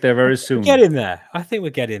gonna get there very soon. We're getting there. I think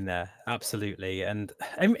we're getting there. Absolutely. And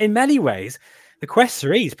in many ways, the Quest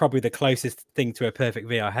 3 is probably the closest thing to a perfect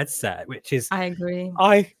VR headset, which is. I agree.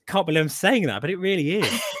 I can't believe I'm saying that, but it really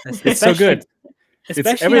is. It's so good.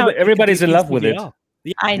 Especially everybody's in love with it.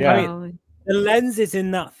 Yeah, I know. The lenses in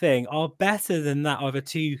that thing are better than that of a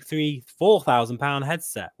 £2,000, £3,000, £4,000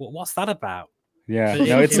 headset. What's that about? Yeah,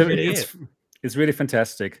 no, it's really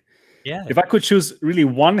fantastic. Yeah. If I could choose really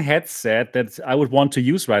one headset that I would want to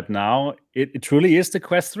use right now, it truly is the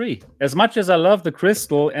Quest 3. As much as I love the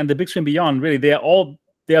Crystal and the Big Screen Beyond, really, they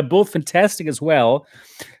are both fantastic as well.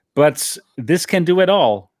 But this can do it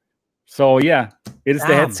all. So yeah, it is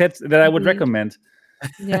the headset that I would recommend.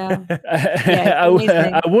 Yeah.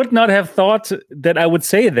 I would not have thought that I would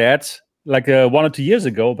say that like 1 or 2 years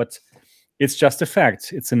ago, but it's just a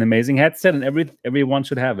fact. It's an amazing headset, and everyone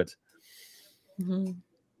should have it. Mm-hmm.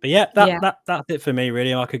 But yeah, that's it for me,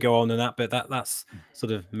 really. I could go on and that, but that's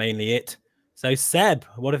sort of mainly it. So Seb,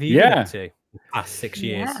 what have you been up to the past 6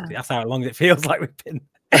 years? That's how long it feels like we've been.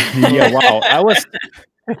 Yeah, wow.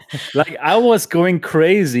 I was going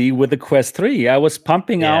crazy with the Quest 3. I was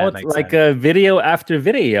pumping out like a video after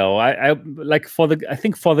video. I like for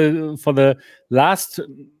the last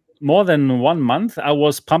more than 1 month, I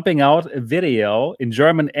was pumping out a video in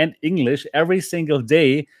German and English every single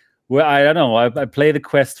day where I play the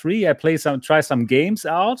Quest 3, try some games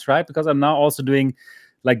out, right? Because I'm now also doing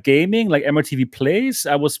like gaming, like MRTV Plays.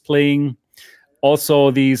 I was playing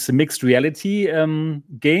also these mixed reality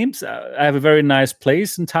games. I have a very nice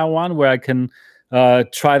place in Taiwan where I can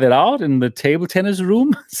try that out in the table tennis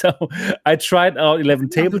room. So I tried out 11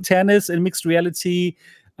 table tennis in mixed reality.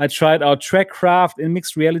 I tried out Trackcraft in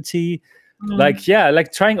mixed reality. Like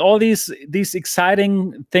trying all these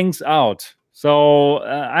exciting things out. So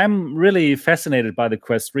I'm really fascinated by the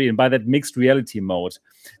Quest 3 and by that mixed reality mode.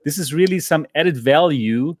 This is really some added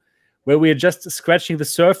value where we are just scratching the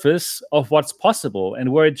surface of what's possible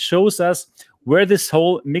and where it shows us where this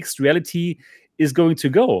whole mixed reality is going to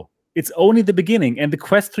go. It's only the beginning. And the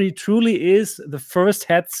Quest 3 truly is the first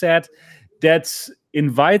headset that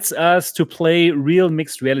invites us to play real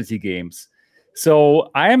mixed reality games. So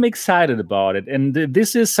I am excited about it. And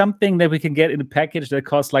this is something that we can get in a package that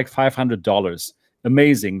costs like $500.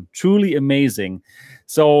 Amazing, truly amazing.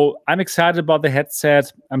 So I'm excited about the headset.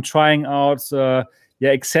 I'm trying out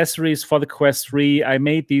accessories for the Quest 3. I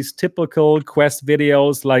made these typical Quest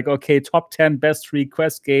videos like, top 10 best 3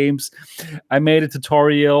 Quest games. I made a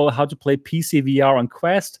tutorial how to play PC VR on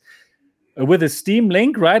Quest with a Steam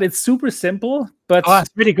Link, right? It's super simple, but it's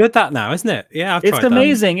really good that now, isn't it? Yeah, it's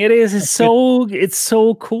amazing. It is. It's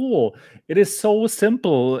so cool. It is so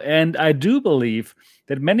simple, and I do believe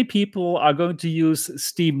that many people are going to use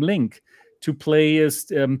Steam Link to play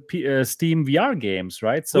Steam VR games,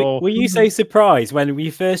 right? So were you so surprised when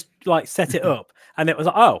we first set it up and it was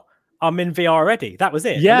like, oh, I'm in VR already? That was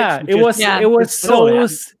it. Yeah, it was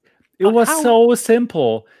so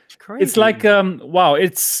simple. It's like wow,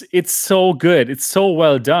 it's so good. It's so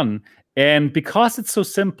well done. And because it's so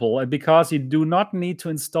simple, and because you do not need to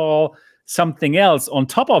install something else on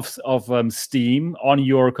top of Steam on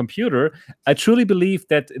your computer, I truly believe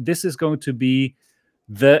that this is going to be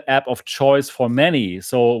the app of choice for many.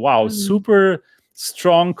 So wow, super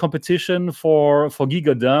strong competition for Guy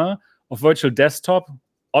Godin of Virtual Desktop.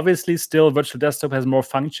 Obviously, still Virtual Desktop has more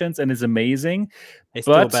functions and is amazing. It's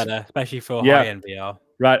still better, especially for high-end VR.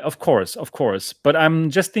 Right, of course. But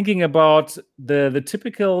I'm just thinking about the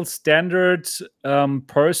typical standard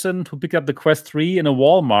person who picked up the Quest 3 in a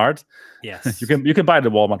Walmart. Yes, you can buy it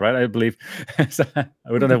at Walmart, right? I believe.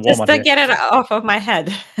 We don't have Walmart. Just to get it off of my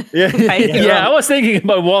head. Yeah. I was thinking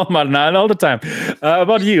about Walmart now all the time.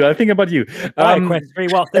 About you, I think about you. Quest 3.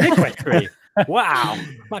 Well, the Quest 3. Wow.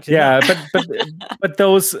 But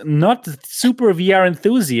those not super VR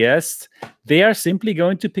enthusiasts, they are simply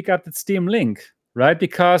going to pick up the Steam Link. Right,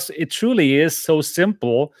 because it truly is so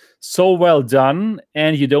simple, so well done,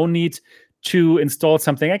 and you don't need to install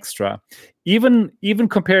something extra. Even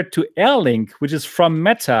compared to AirLink, which is from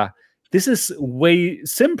Meta, this is way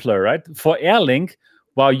simpler, right? For AirLink,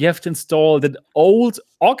 you have to install that old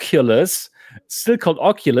Oculus, still called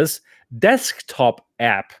Oculus, desktop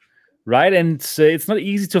app, right? And it's not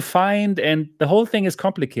easy to find, and the whole thing is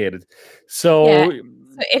complicated. So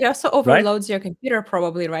it also overloads your computer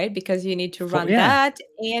probably, right? Because you need to run that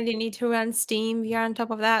and you need to run Steam VR on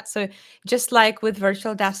top of that. So just like with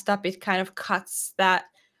Virtual Desktop, it kind of cuts that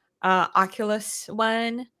Oculus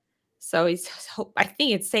one. So I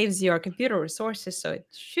think it saves your computer resources, so it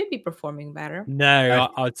should be performing better. No,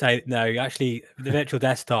 I would say no. Actually, the virtual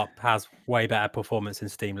desktop has way better performance than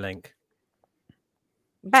Steam Link.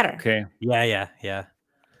 Better. Okay. Yeah.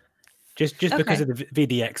 Just because of the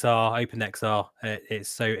VDXR, OpenXR,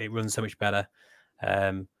 it runs so much better.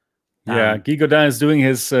 Gigodin is doing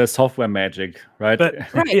his software magic, right? But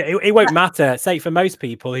it won't matter. Say for most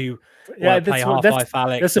people who play Half-Life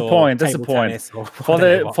Alyx, that's the point. That's the point.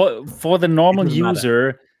 For the normal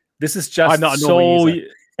user, this is just I'm not a normal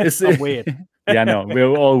user. I'm weird. Yeah, no, we're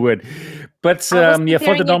all weird. But for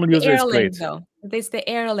the normal user, it's great. Though. It's the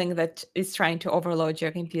Airlink that is trying to overload your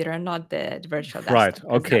computer, not the virtual desktop. Right.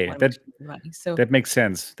 Okay. That makes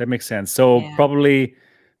sense. So probably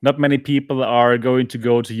not many people are going to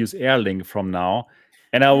go to use Airlink from now.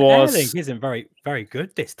 And Airlink isn't very, very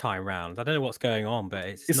good this time round. I don't know what's going on, but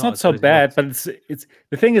it's not so bad. But it's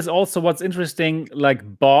the thing is also what's interesting. Like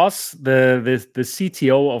Boss, the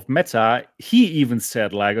CTO of Meta, he even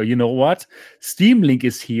said like, oh, you know what, Steam Link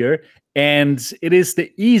is here, and it is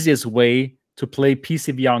the easiest way to play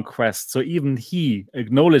PCVR on Quest. So even he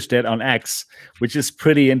acknowledged that on X, which is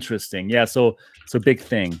pretty interesting. Yeah. So big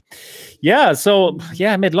thing. Yeah. So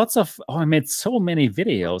I made I made so many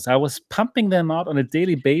videos. I was pumping them out on a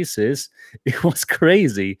daily basis. It was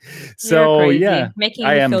crazy. So you're crazy. Making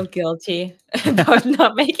me feel guilty about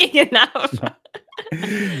not making enough.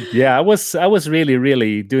 Yeah, I was really,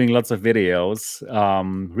 really doing lots of videos.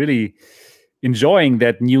 Really enjoying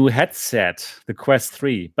that new headset, the Quest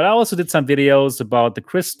 3. But I also did some videos about the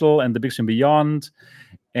Crystal and the Big Swing Beyond.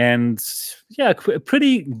 And a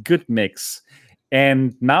pretty good mix.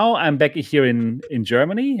 And now I'm back here in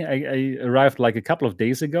Germany. I arrived like a couple of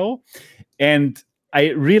days ago. And I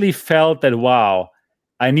really felt that, wow,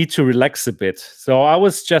 I need to relax a bit. So I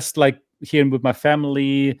was just like here with my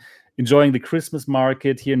family, enjoying the Christmas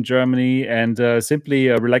market here in Germany, and simply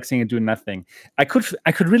relaxing and doing nothing. I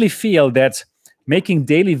could really feel that making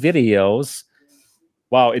daily videos,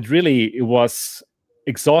 wow, it was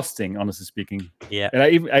exhausting, honestly speaking. Yeah. And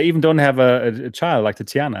I even don't have a child like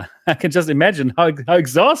Tatiana. I can just imagine how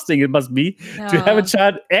exhausting it must be to have a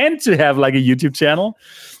child and to have like a YouTube channel.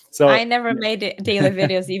 So I never made daily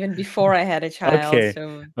videos even before I had a child. Okay.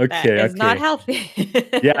 So that is not healthy.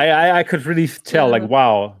 I could really tell, like,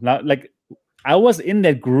 wow, now, like, I was in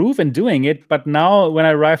that groove and doing it, but now when I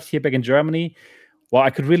arrived here back in Germany, well, I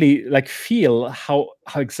could really like feel how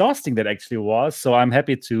exhausting that actually was. So I'm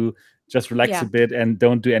happy to just relax a bit and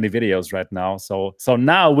don't do any videos right now. So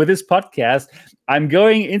now with this podcast, I'm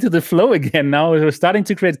going into the flow again. Now we're starting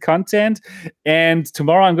to create content, and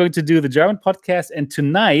tomorrow I'm going to do the German podcast, and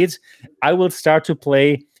tonight I will start to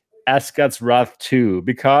play Asgard's Wrath 2,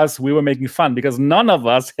 because we were making fun because none of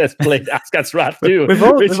us has played Asgard's Wrath 2. We've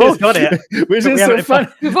all got it. Which is so funny.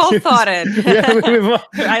 We've all thought it.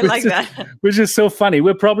 I like that. Which is so funny.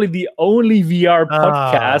 We're probably the only VR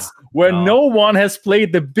podcast where no one has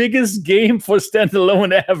played the biggest game for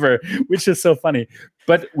standalone ever, which is so funny.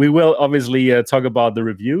 But we will obviously talk about the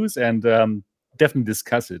reviews and definitely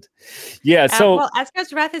discuss it. Yeah. So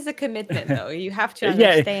Asgard's Wrath is a commitment, though. You have to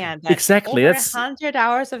understand that exactly. Over 100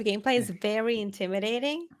 hours of gameplay is very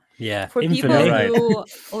intimidating. Yeah. For people who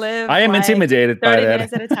live I am intimidated 30 by that.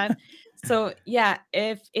 minutes at a time. So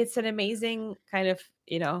if it's an amazing kind of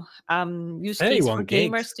use case for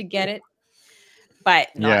gamers to get it, but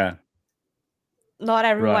not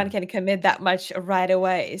everyone can commit that much right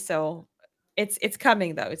away. So it's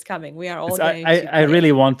coming, though. It's coming. We are all going to I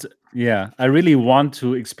really want I really want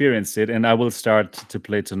to experience it, and I will start to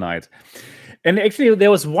play tonight. And actually, there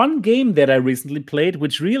was one game that I recently played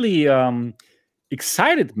which really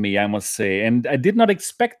excited me, I must say, and I did not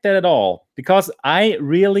expect that at all, because I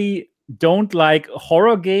really don't like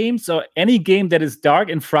horror games or any game that is dark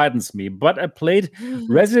and frightens me. But I played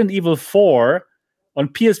Resident Evil 4 on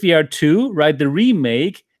PSVR 2, right, the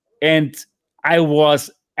remake, and I was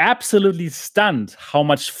absolutely stunned how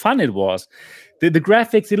much fun it was. The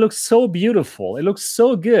graphics, it looks so beautiful. It looks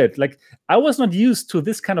so good. Like, I was not used to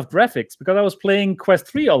this kind of graphics because I was playing Quest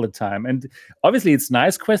 3 all the time. And obviously it's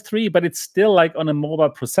nice, Quest 3, but it's still like on a mobile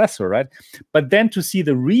processor, right? But then to see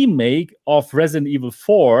the remake of Resident Evil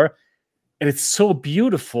 4, and it's so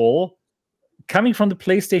beautiful, coming from the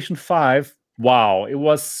PlayStation 5, wow, it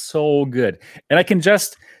was so good. And I can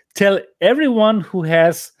just tell everyone who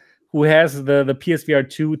has the PSVR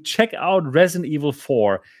 2, check out Resident Evil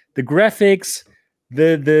 4. The graphics,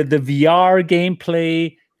 the VR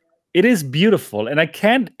gameplay, it is beautiful. And I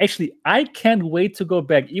can't wait to go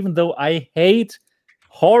back, even though I hate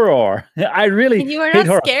horror. I really and you are hate not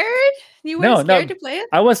horror. scared? You weren't scared to play it?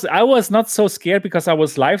 I was not so scared because I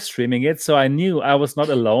was live streaming it, so I knew I was not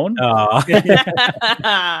alone. Oh.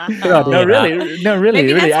 No, really.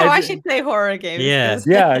 Maybe that's how I should play horror games.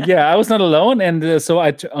 Yeah. I was not alone, and so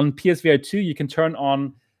on PSVR2 you can turn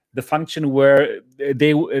on the function where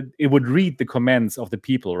it would read the comments of the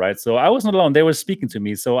people, right? So I was not alone; they were speaking to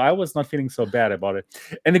me, so I was not feeling so bad about it.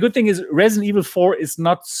 And the good thing is, Resident Evil 4 is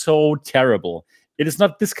not so terrible. It is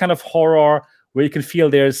not this kind of horror where you can feel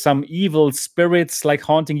there's some evil spirits like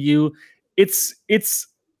haunting you. It's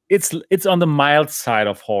on the mild side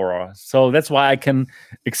of horror, so that's why I can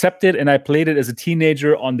accept it. And I played it as a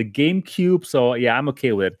teenager on the GameCube, so yeah, I'm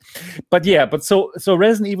okay with it. But so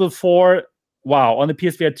Resident Evil 4, wow, on the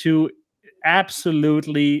PSVR 2,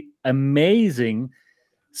 absolutely amazing,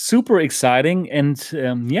 super exciting, and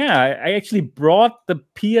I actually brought the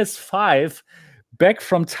PS5 back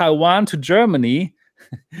from Taiwan to Germany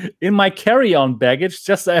in my carry-on baggage,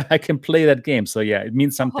 just so I can play that game. So yeah, it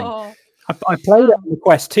means something. I played it on the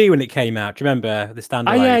Quest 2 when it came out. Do you remember the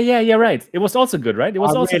standalone? Yeah, right. It was also good, right? It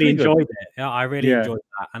was also really enjoyed good. it. Yeah, I really enjoyed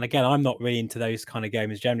that. And again, I'm not really into those kind of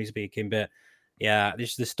games, generally speaking, but yeah,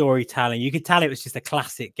 this is the storytelling. You could tell it was just a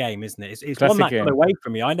classic game, isn't it? It's one that got away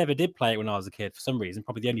from me. I never did play it when I was a kid for some reason,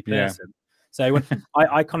 probably the only person. Yeah. So when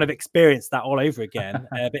I kind of experienced that all over again,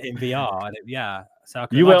 but in VR. And so I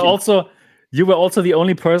can imagine. You were also the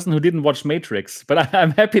only person who didn't watch Matrix, but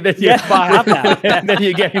I'm happy that I have that. that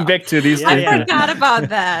you're getting back to these things. I forgot about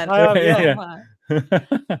that. Amazing.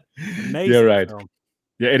 You're right. Film.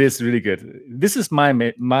 Yeah, it is really good. This is my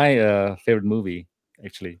favorite movie,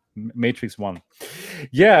 actually, Matrix 1.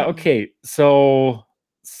 Yeah. Okay. So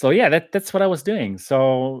yeah, that's what I was doing.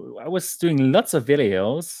 So I was doing lots of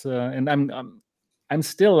videos, and I'm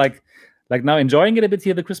still like now enjoying it a bit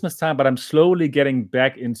here the Christmas time, but I'm slowly getting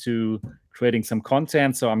back into creating some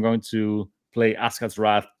content. So I'm going to play Asgard's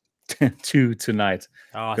Wrath 2 tonight.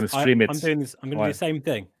 I'm going to stream it. I'm doing this. I'm going to do the same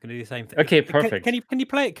thing. Okay, perfect. Can you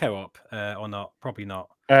play it co-op or not? Probably not.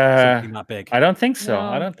 Something that big. I don't think so.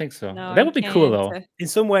 No, that would be cool though. In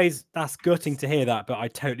some ways, that's gutting to hear that, but I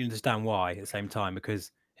totally understand why at the same time,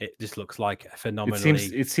 because it just looks like a phenomenally.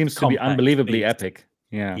 It seems to be unbelievably epic.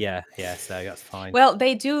 Yeah. So that's fine. Well,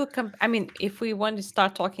 they do. I mean, if we want to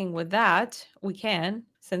start talking with that, we can,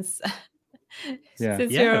 since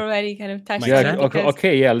you're already kind of touched. Yeah.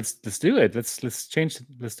 Okay. Yeah. Let's do it. Let's change.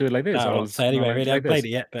 Let's do it like this. So anyway, really, I haven't played it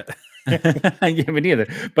yet, but. Yeah, me neither.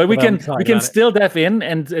 But we can still dive in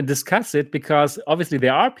and discuss it, because obviously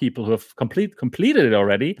there are people who have completed it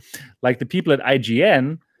already, like the people at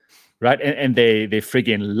IGN, right? And they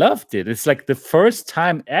friggin' loved it. It's like the first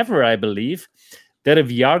time ever, I believe, that a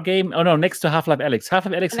VR game. Oh no, next to Half-Life Alyx.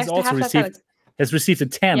 Half-Life Alyx has also received a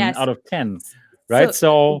 10 out of 10, right?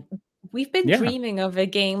 So we've been dreaming of a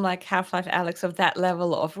game like Half-Life Alyx, of that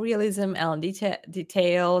level of realism and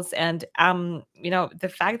details, and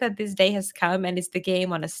the fact that this day has come and it's the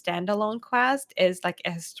game on a standalone Quest is like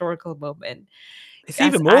a historical moment. It's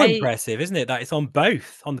even more impressive, isn't it, that it's on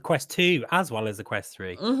both, on the Quest 2 as well as the Quest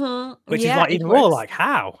 3, which is like even more like,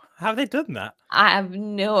 how have they done that? I have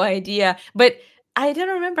no idea, but I don't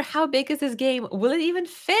remember how big is this game. Will it even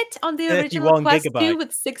fit on the original Quest 2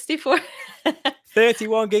 with 64?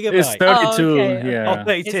 31 gigabytes. It's 32. Oh,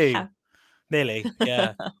 32. Nearly.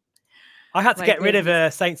 Yeah. I had to get rid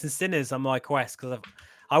of Saints and Sinners on my Quest because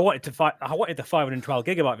I wanted the 512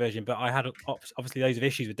 gigabyte version, but I had obviously loads of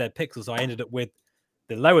issues with dead pixels, so I ended up with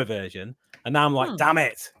the lower version. And now I'm like, damn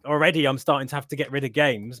it! Already, I'm starting to have to get rid of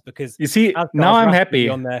games because you see, now I'm happy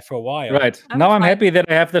on there for a while. Right now, I'm happy that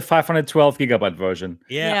I have the 512 gigabyte version.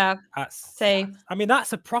 Yeah. I mean,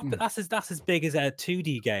 that's a proper. That's as big as a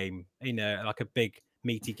 2D game. Like a big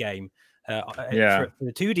meaty game. For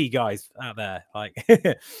the 2D guys out there, like.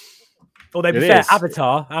 Although, to be fair,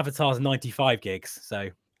 Avatar's 95 gigs. So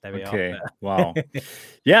there we are. Okay. Wow.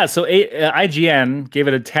 Yeah. So IGN gave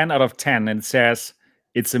it a 10 out of 10 and says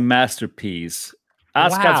it's a masterpiece.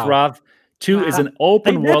 Asgard's Wrath 2 is an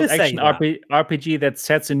open world action RPG that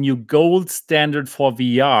sets a new gold standard for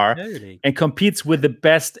VR and competes with the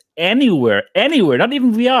best anywhere, not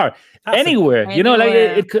even VR, anywhere.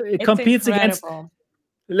 It competes against.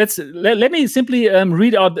 Let me simply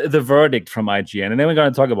read out the verdict from IGN, and then we're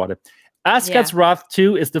going to talk about it. Asgard's Wrath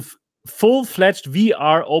 2 is the full-fledged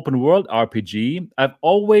VR open world RPG I've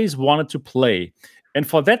always wanted to play. And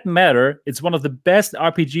for that matter, it's one of the best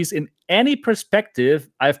RPGs in any perspective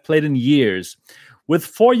I've played in years. With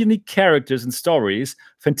 4 unique characters and stories,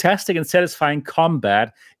 fantastic and satisfying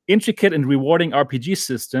combat, intricate and rewarding RPG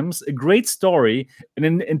systems, a great story, and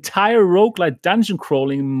an entire roguelike dungeon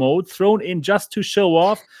crawling mode thrown in just to show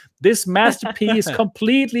off, this masterpiece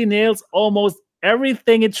completely nails almost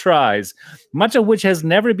everything it tries, much of which has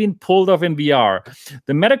never been pulled off in VR.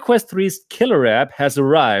 The MetaQuest 3's killer app has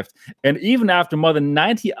arrived, and even after more than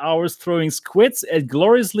 90 hours throwing squids at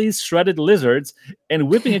gloriously shredded lizards and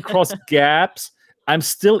whipping across gaps, I'm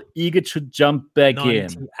still eager to jump back 90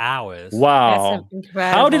 in. hours. Wow.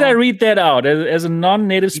 How did I read that out as a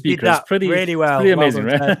non-native speaker? It's pretty really well. Pretty amazing,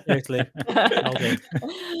 well done, right? Seriously. Well done.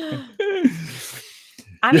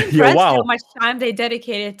 I'm impressed how much time they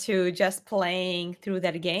dedicated to just playing through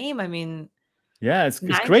that game. I mean, yeah, it's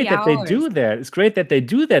great that they do that. It's great that they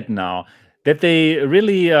do that now. That they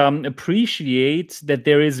really appreciate that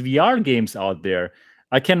there is VR games out there.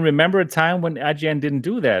 I can remember a time when IGN didn't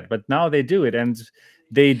do that, but now they do it, and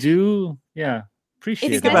they do,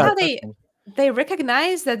 appreciate it. It's nice how they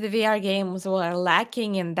recognize that the VR games were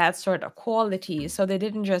lacking in that sort of quality, so they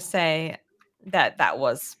didn't just say that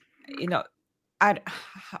was,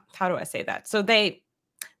 how do I say that? So they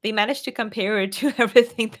managed to compare it to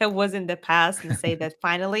everything that was in the past and say that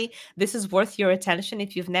finally, this is worth your attention.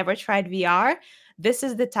 If you've never tried VR, this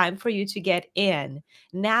is the time for you to get in.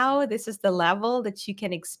 Now, this is the level that you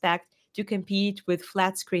can expect to compete with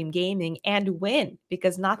flat screen gaming and win,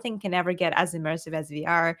 because nothing can ever get as immersive as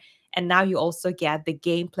VR. And now you also get the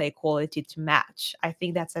gameplay quality to match. I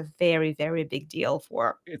think that's a very, very big deal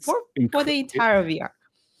for the entire VR.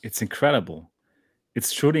 It's incredible.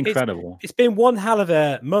 It's truly incredible. It's been one hell of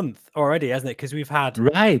a month already, hasn't it? Because we've had 2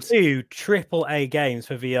 AAA games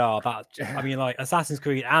for VR. Like Assassin's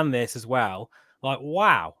Creed and this as well. Like,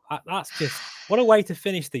 wow, that's just what a way to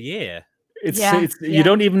finish the year. You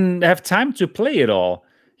don't even have time to play it all.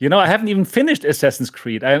 I haven't even finished Assassin's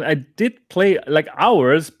Creed. I did play like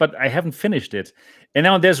hours, but I haven't finished it. And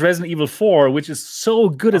now there's Resident Evil 4, which is so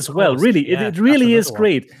good as well. Really, it really is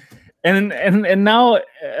great. And now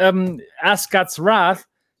Asgard's Wrath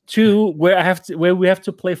 2, where we have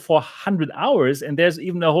to play for 100 hours, and there's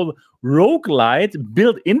even a whole roguelite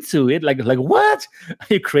built into it. Like what? Are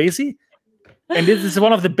you crazy? And this is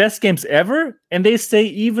one of the best games ever. And they say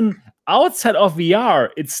even outside of VR,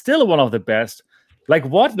 it's still one of the best. Like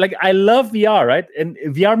what? Like I love VR, right? And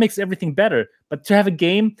VR makes everything better. But to have a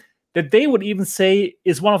game that they would even say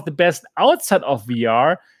is one of the best outside of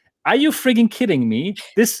VR. Are you frigging kidding me?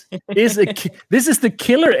 This is the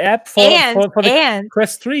killer app for the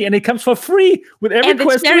Quest 3, and it comes for free with every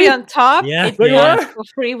Quest 3. And the cherry on top, it comes for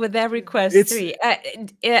free with every Quest 3.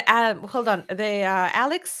 Hold on, the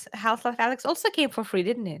Half-Life Alyx also came for free,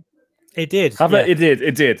 didn't it? It did.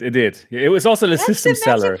 It did. It was also the system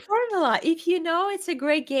seller. That's the magic formula. If you know it's a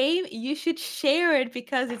great game, you should share it,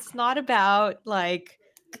 because it's not about like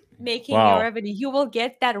making your revenue. You will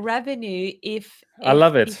get that revenue if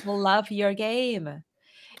people love your game.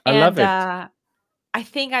 I love it. I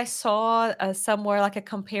think I saw somewhere like a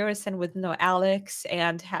comparison with Alyx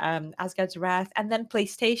and Asgard's Wrath, and then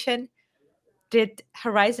PlayStation did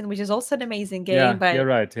Horizon, which is also an amazing game. Yeah, but you're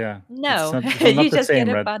right. Yeah, no, you just get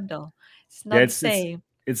a bundle. It's not the same.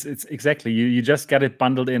 It's exactly you just get it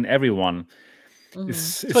bundled in everyone.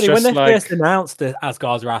 It's funny when they first announced the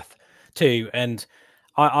Asgard's Wrath 2, and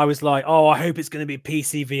I was like, oh, I hope it's going to be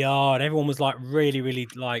PC VR, and everyone was like really, really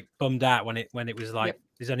like bummed out when it was like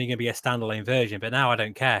there's only going to be a standalone version. But now I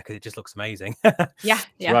don't care because it just looks amazing. Right. Yeah.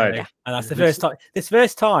 And that's the first time. This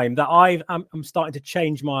first time that I'm starting to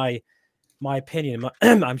change my opinion.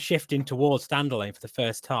 I'm shifting towards standalone for the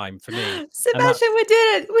first time for me. Sebastian, we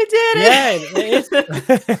did it. Yeah,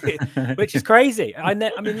 it is. Which is crazy. I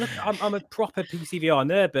mean, look, I'm a proper PC VR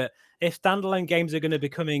nerd, but if standalone games are going to be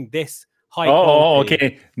becoming this high quality,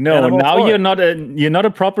 okay. No, now you're not a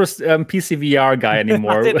proper PC VR guy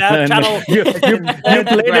anymore. You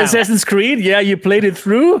played Assassin's Creed, you played it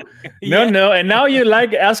through. No, and now you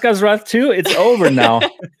like Asgard's Wrath 2. It's over now.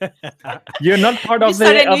 You're not part of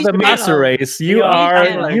the master race. You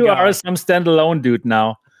are some standalone dude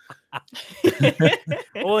now.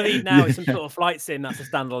 All I need now is some sort of flight sim that's a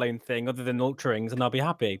standalone thing, other than Ultra Rings, and I'll be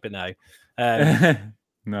happy. But no,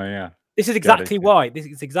 This is exactly why. This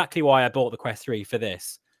is exactly why I bought the Quest 3 for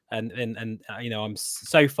this, and I'm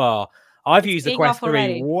so far. I've used the Quest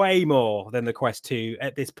 3 way more than the Quest 2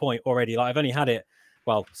 at this point already. Like I've only had it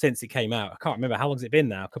since it came out. I can't remember how long has it been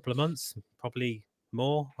now. A couple of months, probably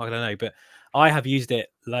more. I don't know, but I have used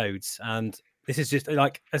it loads, and this is just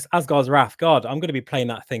like Asgard's Wrath. God, I'm going to be playing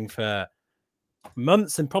that thing for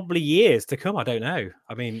months and probably years to come. I don't know.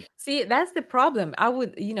 I mean, see, that's the problem.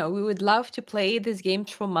 We would love to play this game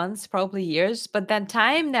for months, probably years, but then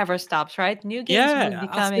time never stops, right? New games will be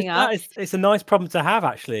coming up. It's a nice problem to have,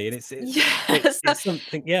 actually, and it's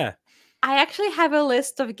something. Yeah, I actually have a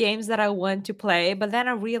list of games that I want to play, but then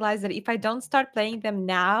I realized that if I don't start playing them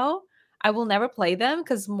now, I will never play them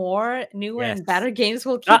because more newer and better games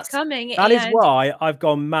will keep coming. That is why I've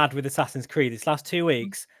gone mad with Assassin's Creed. This last 2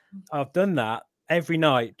 weeks, I've done that every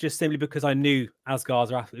night just simply because I knew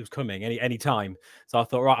Asgard's Wrath was coming any time. So I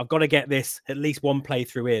thought, right, I've got to get this at least one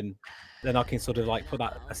playthrough in. Then I can sort of like put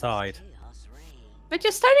that aside. But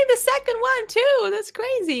you're starting the second one too. That's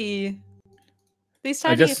crazy. They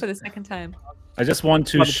started it for the second time. I just want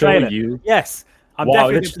to show you. Yes, I'm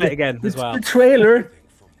definitely going to play it again as well.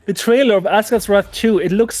 The trailer of Asgard's Wrath 2.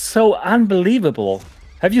 It looks so unbelievable.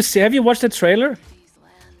 Have you watched the trailer?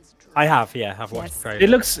 I have, yeah. I've watched the trailer. It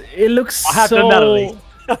looks I have so...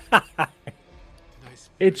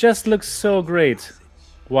 It just looks so great.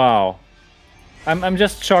 Wow. I'm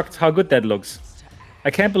just shocked how good that looks. I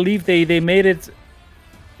can't believe they made it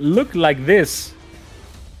look like this.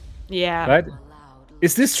 Yeah. Right?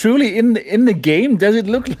 Is this truly in the game? Does it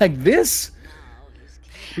look like this?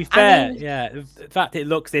 To be fair, yeah. The fact it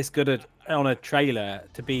looks this good on a trailer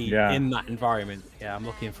to be in that environment, yeah, I'm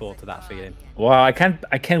looking forward to that feeling. Wow, I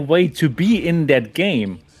can't wait to be in that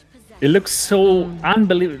game. It looks so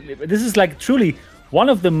unbelievable. This is like truly one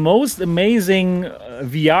of the most amazing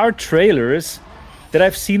VR trailers that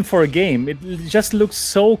I've seen for a game. It just looks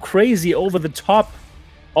so crazy over the top.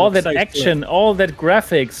 All that action, all that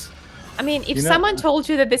graphics. I mean, if someone told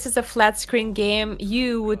you that this is a flat screen game,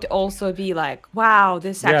 you would also be like, wow,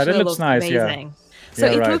 this actually looks nice, amazing. Yeah. So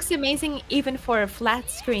it looks amazing even for a flat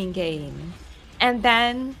screen game. And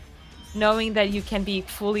then knowing that you can be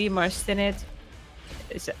fully immersed in it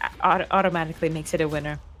automatically makes it a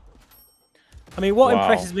winner. I mean, what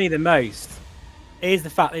impresses me the most is the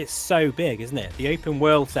fact that it's so big, isn't it? The open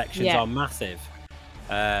world sections are massive.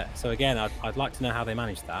 So again, I'd like to know how they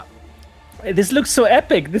managed that. This looks so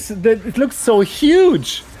epic. It looks so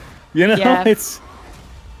huge. You know, it's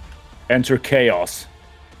enter chaos.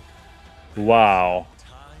 Wow,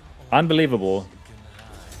 unbelievable.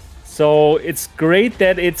 So it's great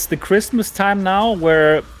that it's the Christmas time now,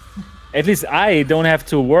 where at least I don't have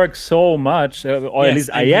to work so much, or at least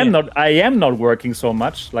I am not working so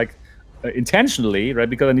much, like intentionally, right?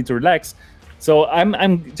 Because I need to relax. So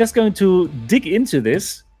I'm just going to dig into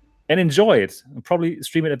this and enjoy it. I'll probably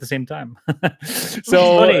stream it at the same time.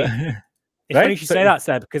 So it's funny you should say that,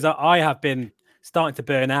 Seb, because I have been starting to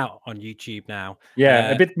burn out on YouTube now.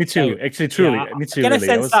 Yeah, a bit. Me too. Actually, truly, me too. I get a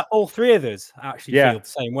sense that all three of us actually feel the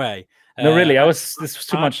same way. No, really, this was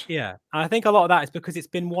too much. Yeah, I think a lot of that is because it's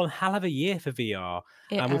been one hell of a year for VR,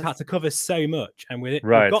 and we've had to cover so much. And we've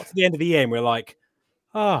got to the end of the year, and we're like,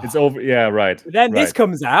 oh, it's over. Yeah, right. Then this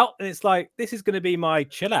comes out, and it's like, this is going to be my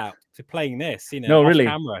chill out to playing this. You know, off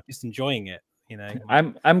camera, just enjoying it. You know,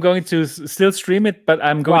 I'm going to still stream it, but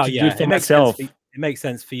I'm going to do it for myself. It makes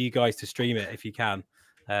sense for you guys to stream it if you can.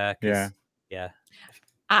 Yeah.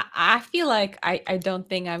 I feel like I don't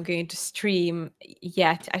think I'm going to stream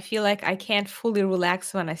yet. I feel like I can't fully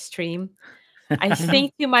relax when I stream. I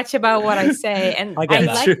think too much about what I say, and I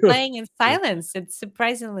like playing in silence. It's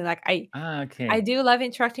surprisingly like I do love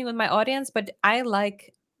interacting with my audience, but I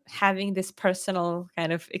like having this personal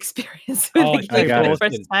kind of experience with the game for the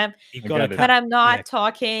first time. But I'm not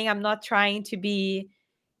talking. I'm not trying to be,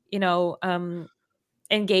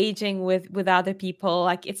 engaging with other people.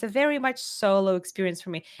 Like, it's a very much solo experience for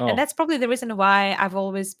me, and that's probably the reason why I've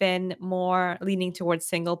always been more leaning towards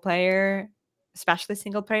single player, especially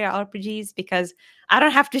single player RPGs, because I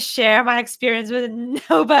don't have to share my experience with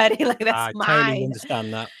nobody. Like, that's mine. I totally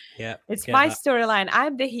understand that. Yeah, it's my storyline.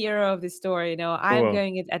 I'm the hero of the story. I'm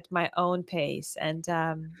going it at my own pace, and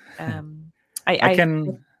I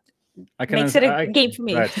can makes it a game for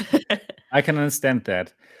me. Right. I can understand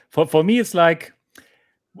that. For me, it's like,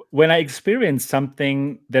 when I experience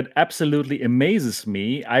something that absolutely amazes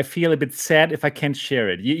me, I feel a bit sad if I can't share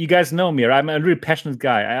it. You guys know me. I'm a really passionate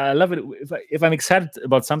guy. I love it. If I'm excited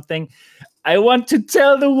about something, I want to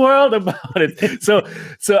tell the world about it. So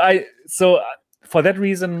for that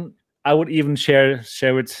reason, I would even share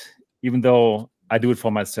it, even though I do it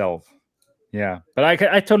for myself. Yeah, but I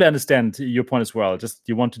totally understand your point as well.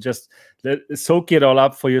 You want to soak it all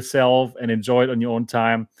up for yourself and enjoy it on your own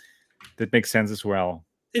time. That makes sense as well.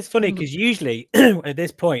 It's funny because usually at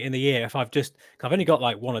this point in the year, if I've only got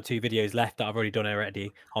like 1 or 2 videos left that I've already done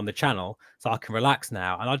on the channel, so I can relax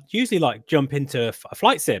now. And I'd usually like jump into a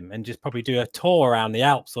flight sim and just probably do a tour around the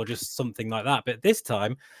Alps or just something like that. But this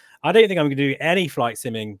time, I don't think I'm going to do any flight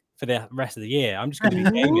simming for the rest of the year. I'm just going to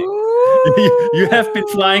be gaming. You have been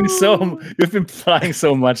flying You've been flying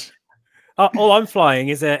so much. All I'm flying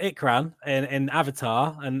is Ikran in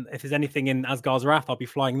Avatar, and if there's anything in Asgard's Wrath, I'll be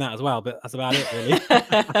flying that as well. But that's about it, really.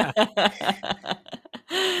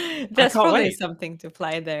 There's probably something to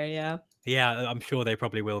fly there, yeah. Yeah, I'm sure they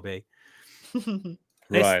probably will be.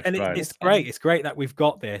 It's great. It's great that we've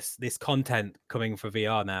got this content coming for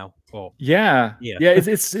VR now.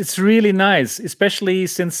 It's really nice, especially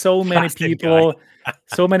since so many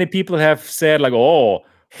people have said like, oh,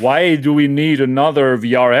 why do we need another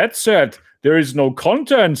VR headset? There is no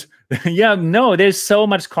content. No, there's so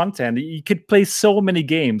much content. You could play so many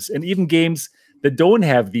games, and even games that don't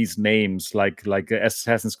have these names, like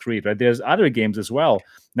Assassin's Creed, right? There's other games as well.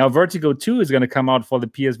 Now, Vertigo 2 is going to come out for the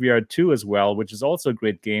PSVR 2 as well, which is also a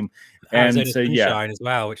great game. Arizona Sunshine as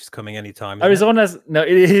well, which is coming anytime. Arizona's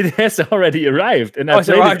it has already arrived, and it's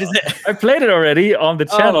arrived, is it? I played it already on the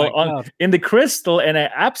channel in the Crystal, and I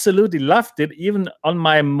absolutely loved it, even on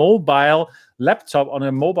my mobile laptop on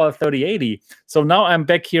a mobile 3080. So now I'm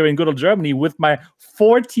back here in good old Germany with my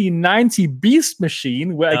 4090 Beast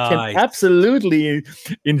machine, where I can absolutely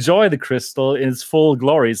enjoy the Crystal in its full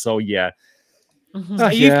glory. So yeah. So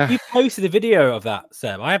you posted a video of that,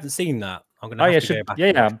 Seb. I haven't seen that. I'm gonna have to go back.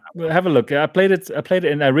 Have a look. I played it,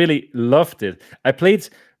 and I really loved it. I played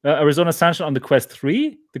Arizona Sunshine on the Quest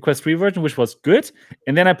 3, version, which was good,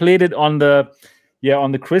 and then I played it on the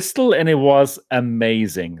Crystal, and it was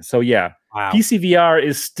amazing. So yeah, wow. PC VR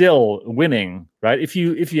is still winning, right? If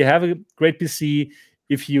you have a great PC,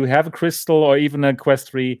 if you have a Crystal or even a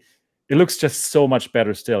Quest 3, it looks just so much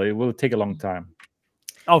better still. It will take a long time.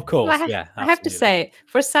 Of course, well, I have to say,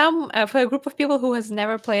 for a group of people who has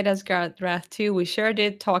never played Asgard's Wrath 2, we sure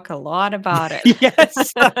did talk a lot about it.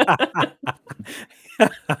 Yes.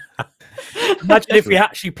 Imagine if we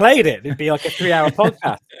actually played it; it'd be like a 3-hour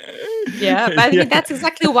podcast. Yeah, but I mean, that's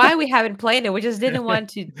exactly why we haven't played it. We just didn't want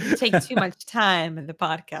to take too much time in the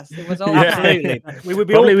podcast. It was all absolutely. We would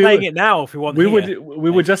be all playing it now if we want. We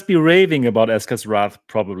would just be raving about Asgard's Wrath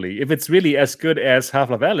probably. If it's really as good as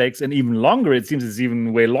Half-Life Alyx and even longer, it seems it's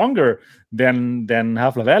even way longer than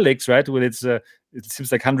Half-Life Alyx, right? With its it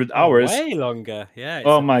seems like 100 hours. Way longer, yeah.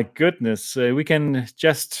 Oh my goodness, we can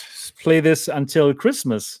just play this until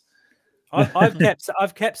Christmas.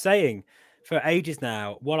 I've kept saying for ages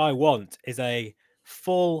now, what I want is a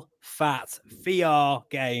full fat VR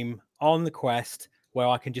game on the Quest where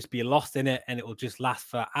I can just be lost in it and it will just last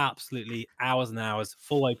for absolutely hours and hours,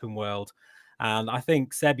 full open world. And I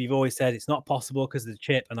think, Seb, you've always said it's not possible because of the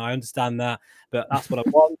chip, and I understand that, but that's what I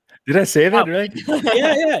want. Did I say that right?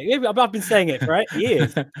 Yeah. I've been saying it for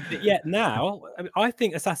years. But yet now, I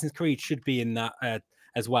think Assassin's Creed should be in that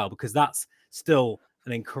as well, because that's still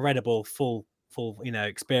an incredible full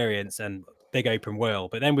experience and big open world.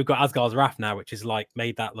 But then we've got Asgard's Wrath now, which is like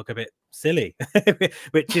made that look a bit silly,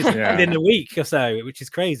 which is within a week or so, which is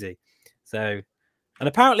crazy. So, and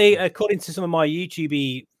apparently, according to some of my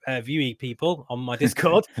YouTube viewing people on my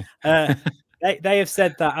Discord, they have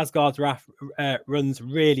said that Asgard's Wrath runs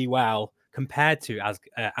really well compared to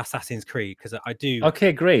Assassin's Creed, because I do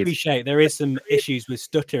appreciate there is some issues with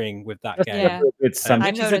stuttering with that game, which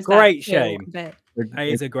is a great shame.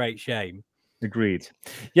 It is a great shame. Agreed.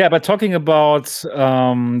 Yeah, but talking about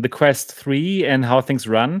the Quest 3 and how things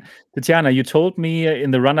run, Tatiana, you told me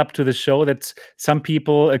in the run-up to the show that some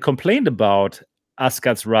people complained about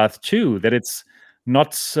Asgard's Wrath 2, that it's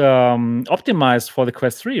not optimized for the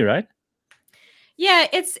Quest 3, right? Yeah,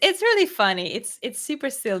 it's really funny. It's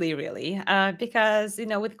super silly, really, because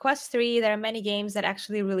with Quest 3, there are many games that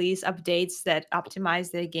actually release updates that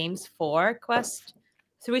optimize their games for Quest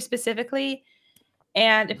 3 specifically.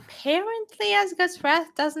 And apparently Asgard's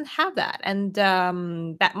Wrath doesn't have that. And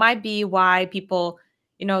that might be why people,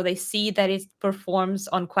 they see that it performs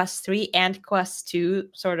on Quest 3 and Quest 2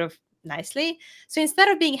 sort of nicely. So instead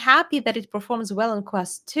of being happy that it performs well on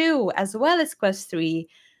Quest 2 as well as Quest 3,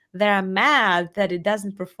 they're mad that it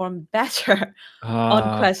doesn't perform better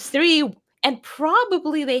on Quest 3. And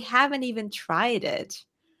probably they haven't even tried it.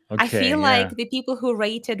 I feel like the people who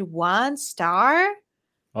rated 1 star...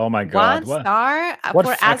 Oh my God! 1 star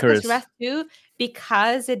for Asgard's Wrath 2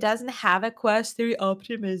 because it doesn't have a Quest 3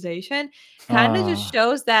 optimization. Kind of just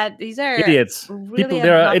shows that these are idiots. Really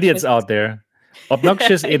there are idiots out there,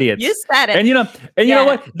 obnoxious idiots. You said it. And you know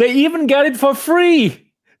what? They even got it for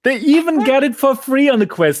free. They even got it for free on the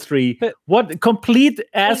Quest 3. What complete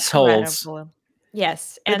assholes! Incredible.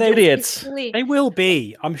 Yes, and idiots. They will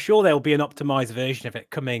be. I'm sure there'll be an optimized version of it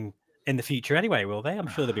coming in the future. Anyway, will they? I'm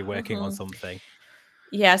sure they'll be working on something.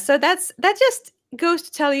 Yeah, so that just goes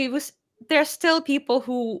to tell you there are still people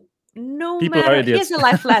who here's a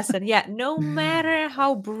life lesson. Yeah, no matter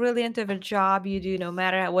how brilliant of a job you do, no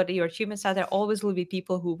matter what your achievements are, there always will be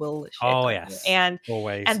people who will shit on you. And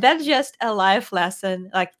always. And that's just a life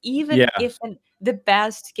lesson. Like even if the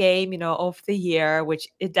best game, of the year, which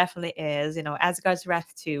it definitely is, Asgard's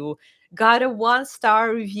Wrath 2, got a 1-star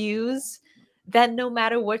reviews, then no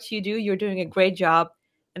matter what you do, you're doing a great job.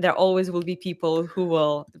 And there always will be people who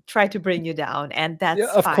will try to bring you down. And that's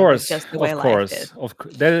of fine. course, That's just the of way life course, is.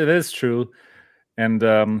 that is true. And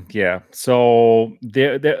so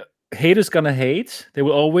the haters gonna hate. There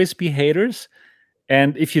will always be haters.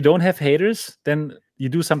 And if you don't have haters, then you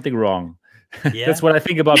do something wrong. Yeah. That's what I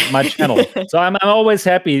think about my channel. So I'm always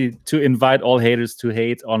happy to invite all haters to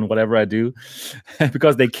hate on whatever I do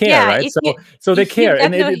because they care, right? So they care,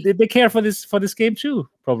 and they care for this game too,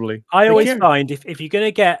 probably. I always find if you're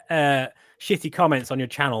gonna get shitty comments on your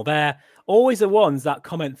channel, they're always the ones that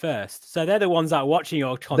comment first. So they're the ones that are watching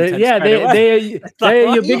your content. They're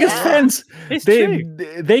your biggest fans. It's true.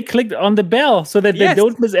 They clicked on the bell so that they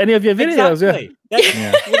don't miss any of your videos. Exactly.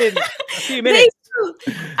 Within a few minutes.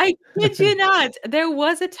 I kid you not. There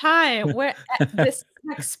was a time where at this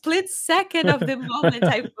split second of the moment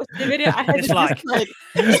I posted the video, I had It's like,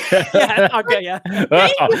 okay, yeah.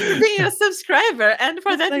 Thank you for being a subscriber and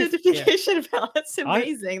for that notification bell. That's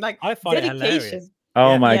amazing. I find dedication. It hilarious.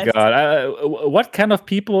 Oh my God! What kind of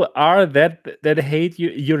people are that hate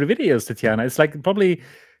your videos, Tatiana? It's like probably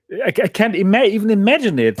I can't even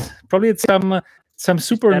imagine it. Probably it's some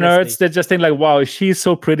super nerds that just think like, "Wow, she's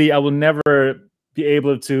so pretty. I will never be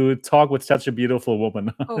able to talk with such a beautiful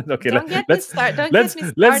woman." Oh, okay, don't get me started. Let's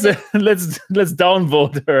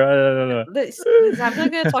downvote her. I don't know. I'm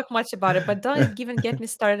not going to talk much about it, but don't even get me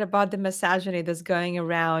started about the misogyny that's going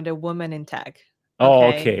around a woman in tech.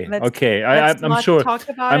 Okay. I'm sure.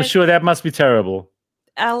 I'm sure that must be terrible.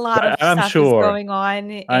 A lot of stuff is going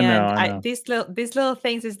on, and I know. These little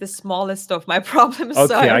things is the smallest of my problems. Okay,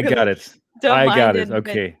 so I got it. I got it.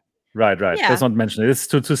 Okay, right. Yeah. Let's not mention it. It's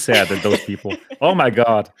too sad that those people. Oh my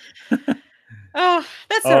God. Oh,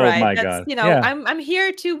 that's all right. My God. I'm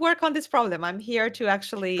here to work on this problem. I'm here to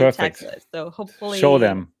actually tackle it. So hopefully, show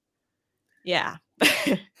them. Yeah,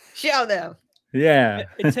 show them. Yeah.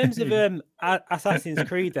 In terms of Assassin's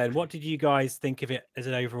Creed, then, what did you guys think of it as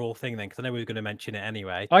an overall thing? Then, because I know we were going to mention it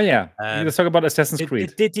anyway. Oh yeah, let's talk about Assassin's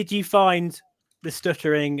Creed. Did you find the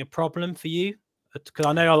stuttering a problem for you? Because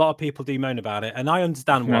I know a lot of people do moan about it, and I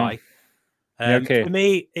understand why. For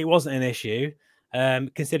me, it wasn't an issue,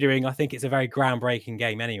 considering I think it's a very groundbreaking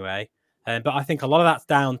game anyway. But I think a lot of that's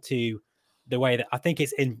down to the way that I think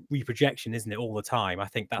it's in reprojection, isn't it, all the time? I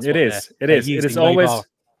think that's it is. It is always.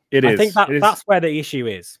 I think that's where the issue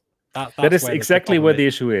is. That is exactly where the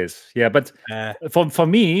issue is. Yeah, but for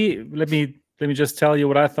me, let me just tell you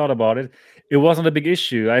what I thought about it. It wasn't a big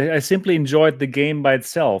issue. I simply enjoyed the game by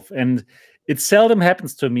itself, and it seldom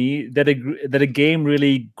happens to me that a game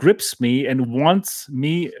really grips me and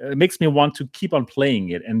makes me want to keep on playing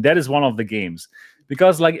it. And that is one of the games,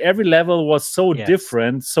 because like every level was so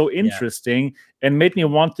different, so interesting, and made me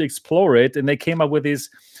want to explore it. And they came up with these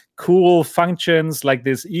cool functions like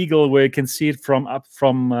this eagle where you can see it from up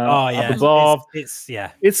above.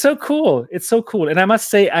 It's so cool. It's so cool. And I must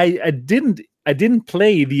say, I didn't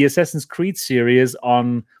play the Assassin's Creed series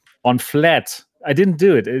on flat. I didn't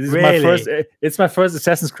do it. It's my first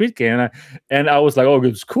Assassin's Creed game, and I was like, "Oh,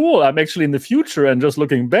 it's cool. I'm actually in the future and just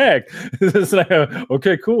looking back." It's like,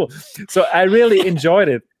 okay, cool. So I really enjoyed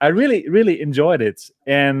it. I really enjoyed it,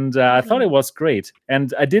 and I thought it was great.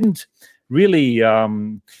 And I didn't really,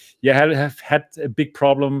 have had a big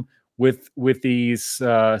problem with these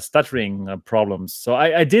stuttering problems. So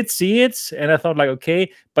I did see it, and I thought like,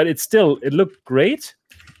 okay, but it looked great.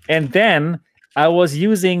 And then I was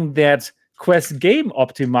using that Quest game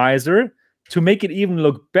optimizer to make it even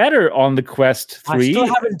look better on the Quest 3. I still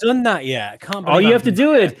haven't done that yet. You have to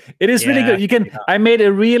do it. It is really good. I made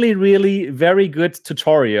a really, really very good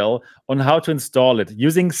tutorial on how to install it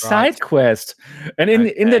using SideQuest. And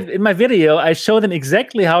in my video, I show them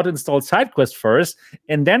exactly how to install SideQuest first,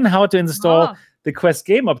 and then how to install the Quest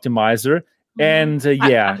game optimizer. And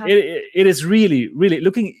it is really, really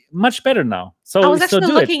looking much better now. So I was actually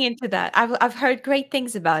looking into that. I've heard great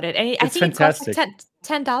things about it, and I think fantastic. It costs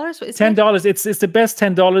 $10. $10. It's the best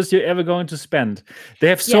 $10 you're ever going to spend. They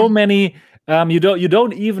have so many. You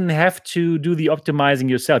don't even have to do the optimizing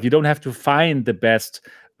yourself. You don't have to find the best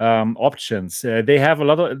options. They have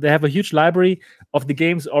a huge library of the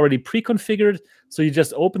games already pre-configured. So you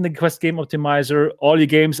just open the Quest game optimizer. All your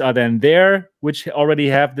games are then there, which already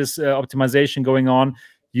have this optimization going on.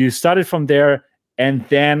 You start it from there, and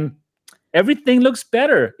then everything looks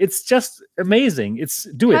better. It's just amazing.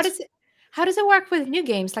 How does it work with new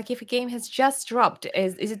games? Like if a game has just dropped,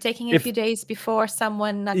 is it taking a few days before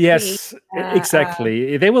someone creates?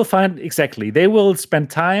 Exactly. They will They will spend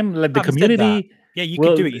time. Like the community. Yeah, you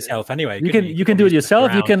can do it yourself anyway. You can do it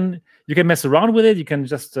yourself. You can mess around with it. You can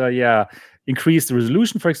just increase the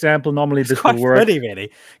resolution, for example. Normally, this quite will work. funny,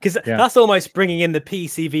 really, because that's almost bringing in the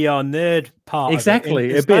PC VR nerd part.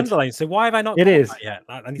 Exactly, of it in standalone. So why have I not got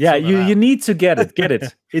that yet? You need to get it. Get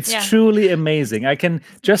it. It's truly amazing. I can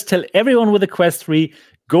just tell everyone with a Quest 3,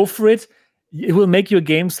 go for it. It will make your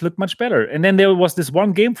games look much better. And then there was this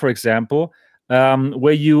one game, for example,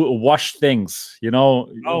 where you wash things.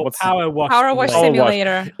 Power wash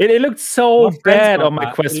simulator. It looked so bad on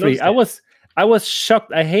my Quest 3. I was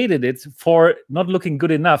shocked. I hated it for not looking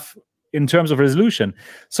good enough in terms of resolution.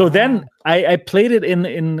 So then I played it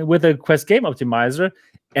in with a Quest Game Optimizer,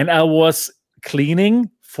 and I was cleaning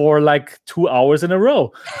for like 2 hours in a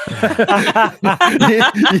row.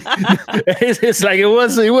 It's like it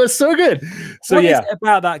was so good. So what is it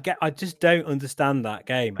about that game? I just don't understand that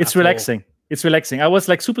game. It's relaxing. It's relaxing. I was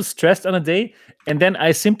like super stressed on a day, and then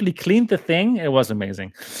I simply cleaned the thing. It was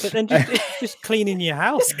amazing. But then just cleaning your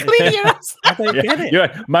house. Just clean your house. I don't get it.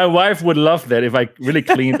 Yeah, my wife would love that if I really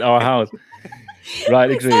cleaned our house. Right,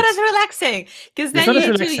 it's not as relaxing because then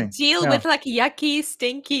you need to deal with like yucky,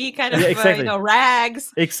 stinky kind of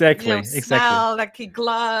rags. Exactly. Smell like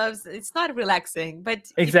gloves. It's not relaxing,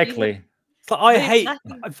 but exactly. I hate.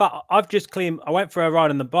 In fact, I've just cleaned. I went for a ride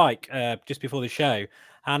on the bike just before the show,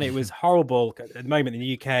 and it was horrible. At the moment in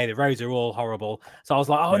the UK, the roads are all horrible. So I was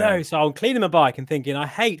like, oh no. So I'm cleaning my bike and thinking, I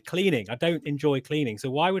hate cleaning. I don't enjoy cleaning. So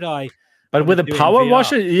why would I? But with a power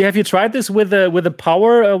washer, have you tried this with a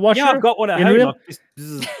power washer? Yeah, I've got one at home.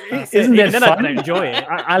 Isn't that fun? I don't enjoy it.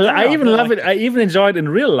 I even love it. I even enjoy it in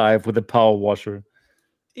real life with a power washer.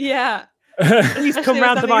 Yeah. Please come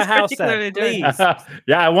round to my house, please.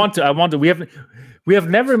 Yeah, I want to. We have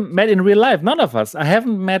never met in real life. None of us. I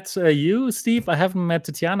haven't met you, Steve. I haven't met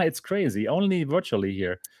Tatiana. It's crazy. Only virtually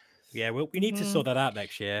here. Yeah, well, we need to sort that out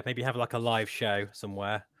next year. Maybe have like a live show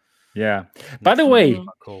somewhere. Yeah. By the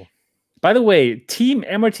way, Team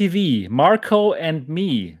MRTV, Marco and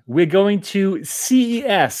me, we're going to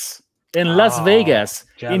CES in Las Vegas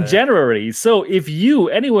in January. So if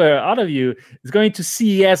anywhere out of you is going to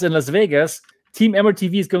CES in Las Vegas, Team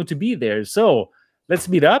MRTV is going to be there. So let's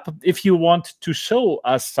meet up. If you want to show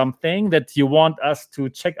us something that you want us to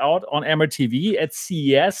check out on MRTV at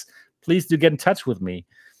CES, please do get in touch with me.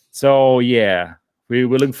 So yeah, we're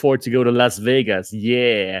looking forward to go to Las Vegas.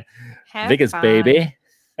 Yeah, Vegas, baby.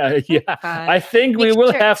 I think we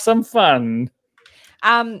will have some fun.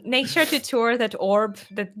 Make sure to tour that orb,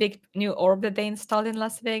 that big new orb that they installed in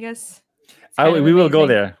Las Vegas. We will go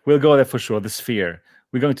there. We'll go there for sure. The Sphere.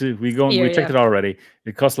 We checked it already.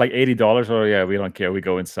 It costs like $80. We don't care. We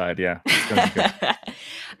go inside. Yeah.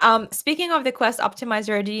 Speaking of the Quest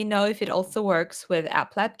Optimizer, do you know if it also works with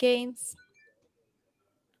App Lab games?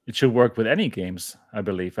 It should work with any games, I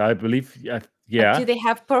believe. Yeah. Do they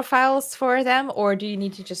have profiles for them, or do you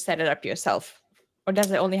need to just set it up yourself? Or does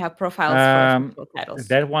it only have profiles for titles?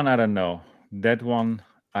 That one, I don't know. That one,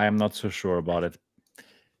 I am not so sure about it.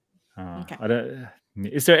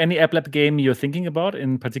 Is there any App Lab game you're thinking about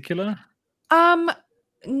in particular?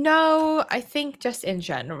 No, I think just in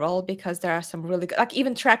general, because there are some really good, like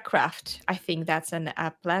even TrackCraft. I think that's an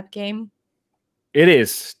App Lab game. It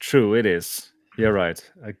is true. It is. You're right.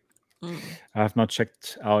 I have not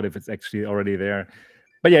checked out if it's actually already there.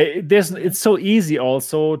 But yeah, it's so easy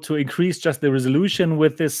also to increase just the resolution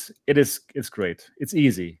with this. It's great. It's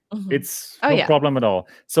easy. It's no problem at all.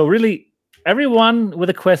 So really, everyone with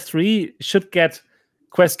a Quest 3 should get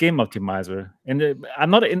Quest Game Optimizer. And I'm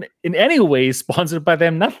not in any way sponsored by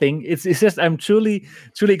them. Nothing. It's just I'm truly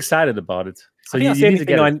excited about it. So you need to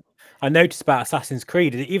get it. I noticed about Assassin's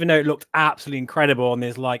Creed, even though it looked absolutely incredible, and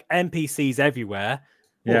there's like NPCs everywhere.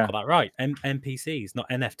 Yeah, got that right. NPCs, not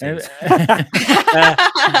NFTs.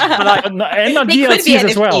 And not DLCs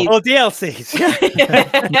as well. Or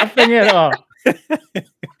DLCs. Nothing at all.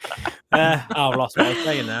 I lost what I was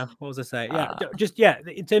saying now. What was I saying?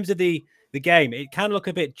 In terms of the game, it can look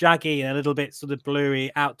a bit jaggy and a little bit sort of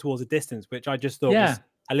blurry out towards a distance, which I just thought was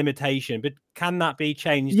a limitation. But can that be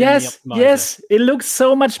changed? Yes, it looks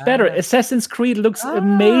so much better. Assassin's Creed looks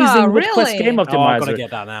amazing with Quest Game Optimizer. Oh, I've got to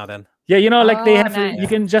get that now then. Yeah, they have you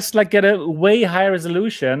can just like get a way higher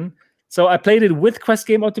resolution. So I played it with Quest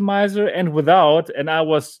Game Optimizer and without, and I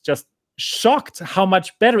was just shocked how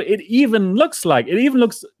much better it even looks like. It even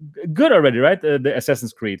looks good already, right? The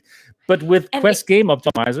Assassin's Creed. But with Quest Game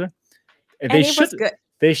Optimizer,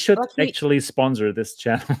 they should actually sponsor this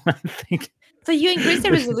channel, I think. So you increased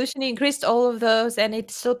the resolution, you increased all of those, and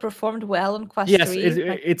it still performed well on Quest 3? Yes,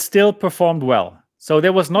 it still performed well. So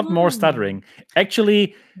there was not more stuttering.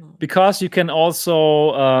 Actually, because you can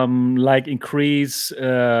also increase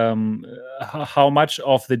how much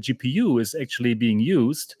of the GPU is actually being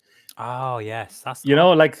used. Oh yes, that's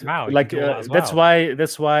wow. That's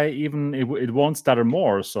That's why even it won't stutter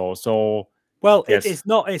more. So well, yes. it's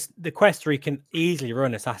not. It's the Quest 3 can easily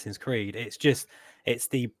run Assassin's Creed. It's just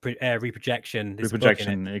the reprojection. There's a bug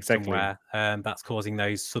in it somewhere that's causing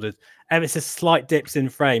those sort of it's a slight dips in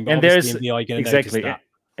frame. But and obviously in VR you're going to notice that.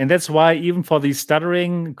 And that's why even for the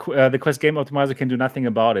stuttering, the Quest Game Optimizer can do nothing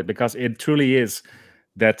about it, because it truly is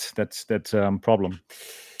that problem.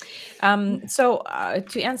 So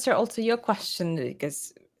to answer also your question,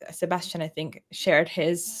 because Sebastian, I think, shared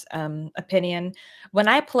his opinion. When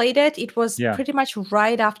I played it, it was pretty much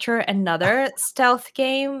right after another stealth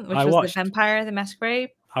game, which was the Vampire the Masquerade.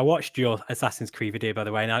 I watched your Assassin's Creed video, by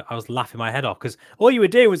the way, and I was laughing my head off because all you were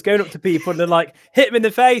doing was going up to people and like hit them in the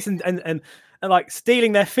face and like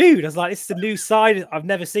stealing their food. I was like, this is a new side I've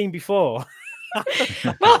never seen before.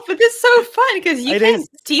 Well, but it's so fun because you can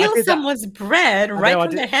steal someone's bread right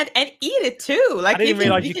from their head and eat it too. Like I didn't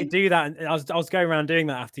realize you could do that, and I was going around doing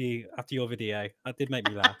that after your video. That did make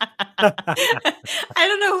me laugh. I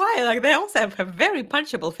don't know why. Like they also have very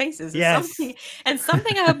punchable faces. Yes.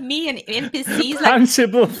 Something about me and NPCs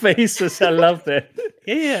punchable faces. I love that.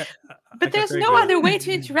 Yeah. But there's no other way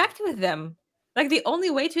to interact with them. Like the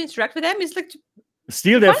only way to interact with them is like to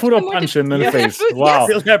steal their food or punch them in the face. Wow.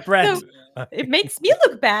 Steal their bread. So it makes me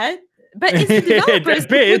look bad, but it's the developers who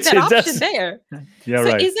put that option there. Yeah,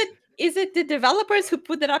 so is it the developers who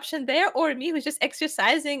put that option there, or me who's just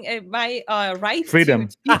exercising my right freedom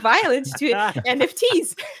to be violent to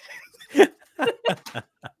NFTs?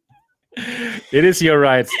 It is your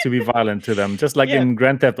right to be violent to them, just like in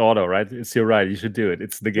Grand Theft Auto, right? It's your right. You should do it.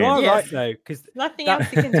 It's the game. You're right though, because nothing else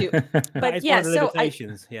you can do. But one of the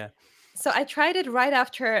limitations. So I tried it right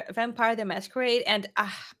after Vampire the Masquerade, and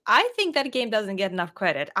I think that game doesn't get enough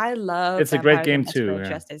credit. I love it's Vampire a great game too. Yeah.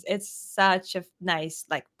 Justice. It's such a nice,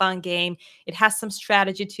 like, fun game. It has some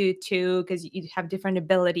strategy to it too, because you have different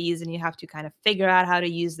abilities and you have to kind of figure out how to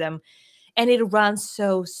use them. And it runs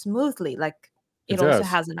so smoothly. Like it also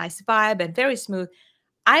has a nice vibe and very smooth.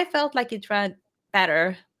 I felt like it ran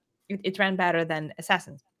better. It ran better than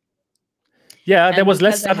Assassin's. Yeah, there was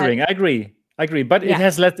less stuttering. I agree. But it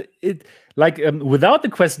has without the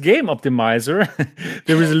Quest Game Optimizer,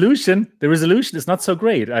 the resolution is not so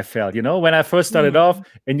great. I felt, when I first started off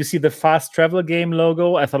and you see the fast travel game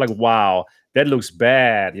logo, I thought like, wow, that looks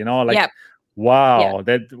bad. Wow,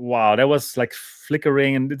 that was like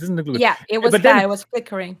flickering and it doesn't look good. Yeah, it was bad. It was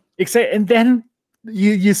flickering. And then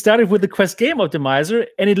you started with the Quest Game Optimizer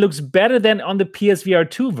and it looks better than on the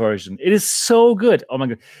PSVR2 version. It is so good. Oh my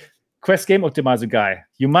God. Quest Game Optimizer guy,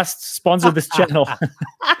 you must sponsor this channel.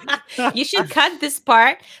 You should cut this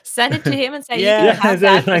part, send it to him, and say, "You can have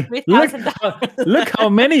that for $3,000." Look how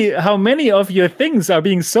many of your things are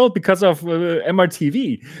being sold because of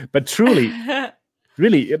MRTV. But truly,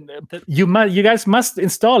 really, you guys must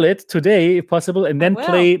install it today if possible, and then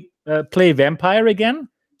play Vampire again.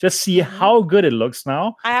 Just see how good it looks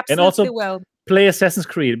now. I absolutely will. Play Assassin's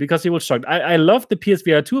Creed because you will shock. I love the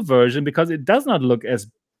PSVR2 version because it does not look as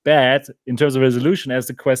bad in terms of resolution as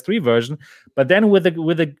the Quest 3 version, but then with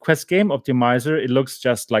the Quest Game Optimizer, it looks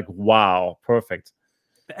just like wow, perfect.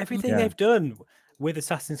 But everything they've done with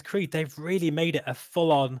Assassin's Creed, they've really made it a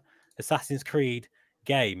full-on Assassin's Creed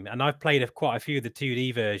game. And I've played quite a few of the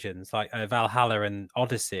 2D versions, like Valhalla and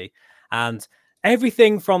Odyssey, and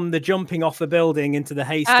everything from the jumping off the building into the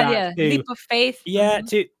haystack to leap of faith,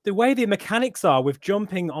 to the way the mechanics are with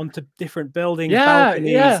jumping onto different buildings,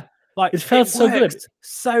 balconies. Like it felt so good,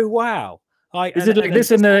 so wow. Is it like this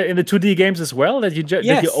in the 2D games as well? That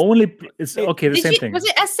that you only it's okay the same thing. Was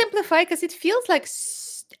it as simplified? Because it feels like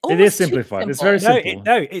it is simplified. It's very simple.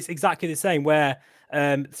 No, it's exactly the same. Where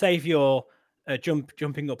say if you're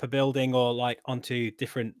jumping up a building or like onto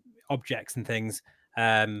different objects and things,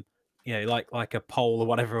 like a pole or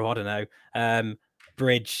whatever. I don't know,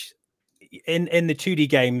 bridge. In the 2D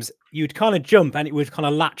games, you'd kind of jump and it would kind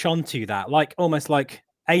of latch onto that, like almost like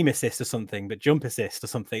aim assist or something, but jump assist or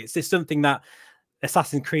something. It's just something that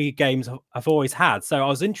Assassin's Creed games have always had. So I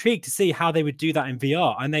was intrigued to see how they would do that in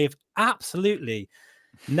VR, and they've absolutely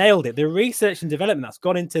nailed it. The research and development that's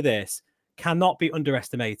gone into this cannot be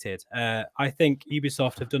underestimated. I think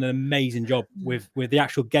Ubisoft have done an amazing job with the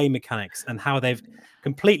actual game mechanics and how they've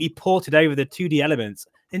completely ported over the 2D elements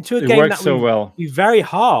into a game that would be very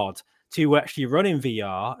hard to actually run in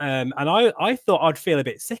VR. And I thought I'd feel a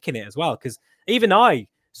bit sick in it as well, because even I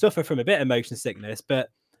suffer from a bit of motion sickness, but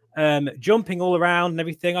jumping all around and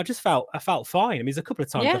everything, I felt fine. I mean, there's a couple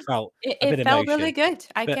of times I felt it felt really good.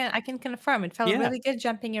 I can confirm it felt really good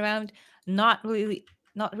jumping around, not really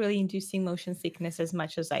inducing motion sickness as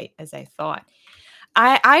much as I thought.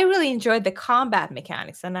 I really enjoyed the combat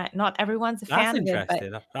mechanics, and not everyone's a fan of it,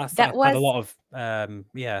 but that's that had a was lot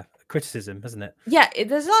of criticism, hasn't it? Yeah,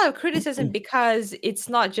 there's a lot of criticism because it's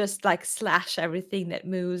not just like slash everything that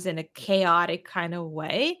moves in a chaotic kind of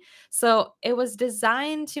way. So it was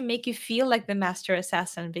designed to make you feel like the master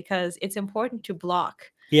assassin because it's important to block.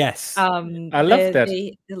 Yes, I love that.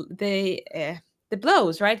 The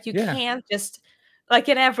blows, right? You can't just like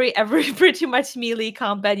in every pretty much melee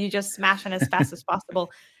combat, you just smash on as fast as possible.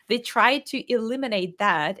 They tried to eliminate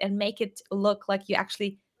that and make it look like you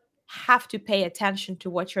actually have to pay attention to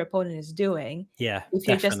what your opponent is doing. Yeah, if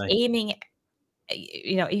you're just aiming,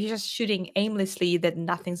 if you're just shooting aimlessly, then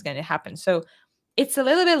nothing's going to happen. So it's a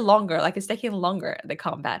little bit longer, like it's taking longer, the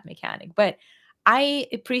combat mechanic. But I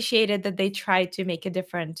appreciated that they tried to make a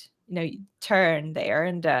different turn there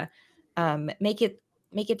and make it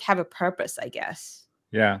have a purpose, I guess.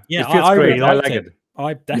 Yeah, yeah, it feels I great. really I liked like it. it.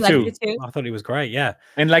 I definitely too. I thought it was great. Yeah,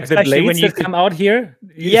 and like especially the blades that come out here,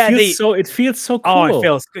 it feels so cool. Oh, it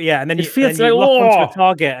feels good. Yeah, and then it feels you like lock onto a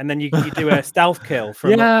target, and then you do a stealth kill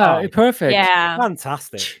from perfect. Yeah,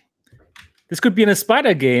 fantastic. This could be in a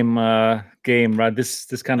spider game, right?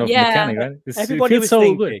 This kind of mechanic, right? Everybody was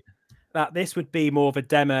so good that this would be more of a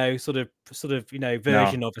demo sort of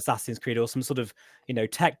version of Assassin's Creed or some sort of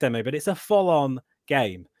tech demo, but it's a full-on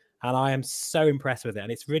game. And I am so impressed with it,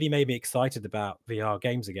 and it's really made me excited about VR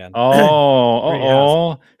games again.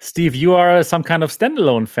 Oh, Steve, you are some kind of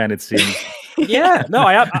standalone fan, it seems. Yeah, no,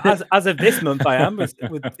 I am. As of this month, I am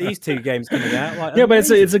with these two games coming out.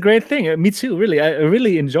 But it's a great thing. Me too, really. I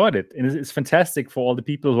really enjoyed it, and it's fantastic for all the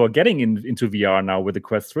people who are getting into VR now with the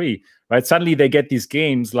Quest 3. Right? Suddenly they get these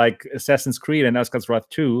games like Assassin's Creed and Asgard's Wrath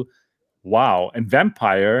 2. Wow, and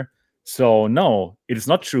Vampire. So no, it is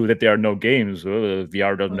not true that there are no games.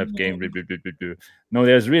 VR doesn't have games. No,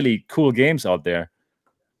 there's really cool games out there.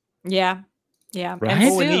 Yeah. Right?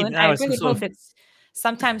 And soon, I really hope it's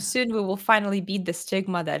sometime soon we will finally beat the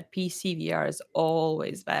stigma that PC VR is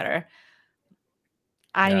always better.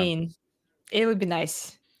 I mean, it would be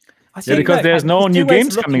nice. Because there's no new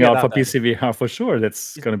games coming out for PC VR for sure.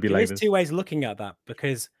 That's going to be like this. There's two ways of looking at that,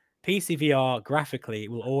 because PC VR graphically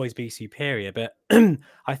will always be superior, but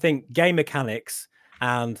I think game mechanics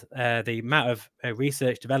and the amount of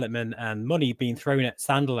research, development, and money being thrown at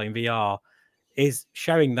standalone VR is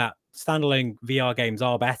showing that standalone VR games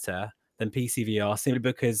are better than PC VR simply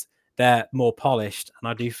because they're more polished, and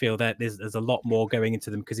I do feel that there's a lot more going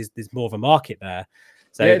into them because there's more of a market there.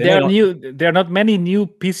 So there are not many new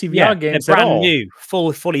PC VR games they're at all. New,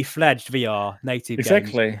 fully fledged VR native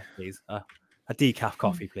games. Please. A decaf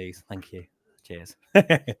coffee, please. Thank you. Cheers.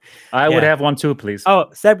 I would have one too, please. Oh,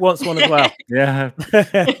 Seb wants one as well. Yeah.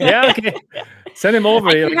 Okay. Send him over.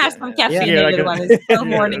 I can have some caffeinated one. It's still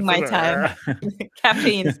morning my time.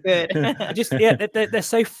 Caffeine is good. They're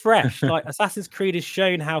so fresh. Like Assassin's Creed has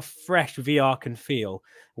shown how fresh VR can feel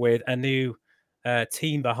with a new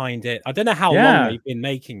team behind it. I don't know how long they've been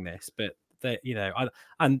making this, but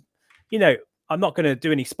I'm not going to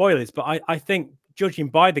do any spoilers, but I think, judging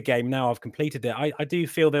by the game now I've completed it, I do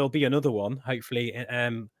feel there'll be another one, hopefully.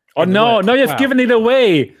 No, you've given it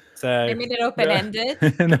away. So they made it open-ended.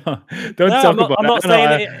 I'm not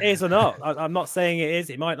saying it is or not. I'm not saying it is.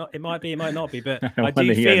 It might not. It might be. It might not be. But I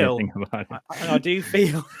do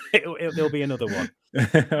feel there'll be another one.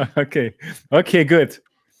 Okay, good.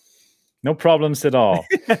 No problems at all.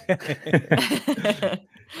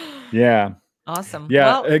 Yeah. Awesome.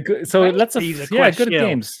 Yeah. Well, so lots of good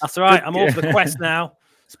games. That's all right. I'm all for the Quest now.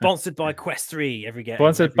 Sponsored by Quest 3.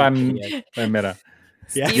 Sponsored by Meta.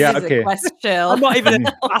 Okay. Quest chill. I'm not even an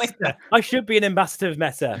ambassador. I should be an ambassador of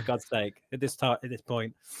Meta, for God's sake, at this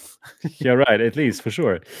point. Yeah, right. At least, for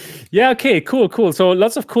sure. Yeah, okay, cool. So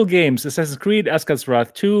lots of cool games. Assassin's Creed, Asgard's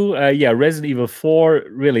Wrath 2, Resident Evil 4.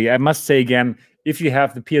 Really, I must say again, if you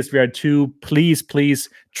have the PSVR 2, please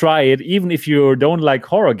try it. Even if you don't like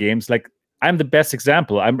horror games, like I'm the best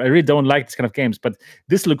example. I really don't like this kind of games, but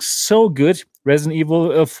this looks so good, Resident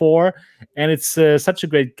Evil 4, and it's such a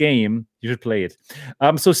great game. You should play it.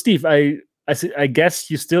 So, Steve, I guess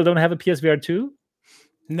you still don't have a PSVR 2?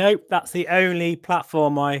 Nope, that's the only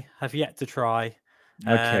platform I have yet to try.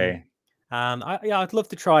 Okay. And I'd love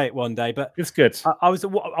to try it one day, but it's good. I was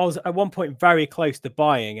at one point very close to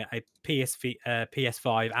buying a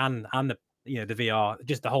PS5 and the the VR,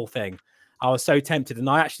 just the whole thing. I was so tempted, and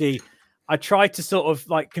I tried to sort of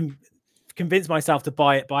like convince myself to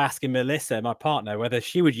buy it by asking Melissa, my partner, whether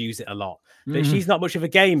she would use it a lot. But she's not much of a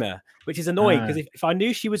gamer, which is annoying because if I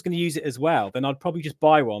knew she was going to use it as well, then I'd probably just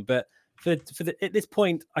buy one. But at this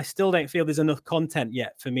point, I still don't feel there's enough content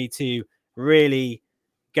yet for me to really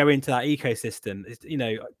go into that ecosystem.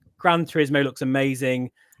 Gran Turismo looks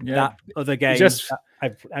amazing. Yeah. That other game that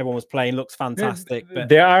everyone was playing looks fantastic. But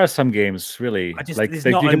there are some games really like you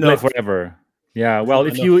can play forever. Yeah. Well,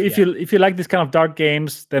 if you like this kind of dark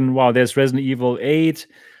games, then wow, there's Resident Evil 8,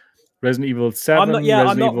 Resident Evil 7.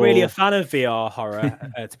 I'm not really a fan of VR horror,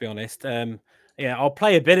 to be honest. I'll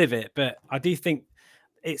play a bit of it, but I do think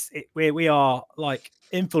we are like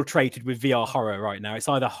infiltrated with VR horror right now. It's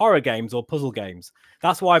either horror games or puzzle games.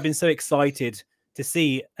 That's why I've been so excited to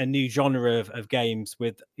see a new genre of games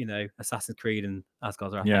with, Assassin's Creed and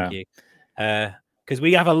Asgard's Wrath. Thank you. Because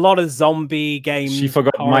we have a lot of zombie games. She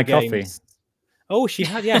forgot my coffee. Oh, she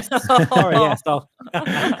had, yes. Sorry, yes.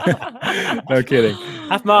 No kidding.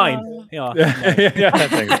 That's mine.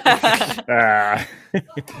 Thanks.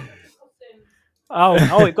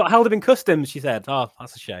 Oh, it got held up in customs, she said. Oh,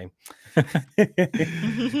 that's a shame.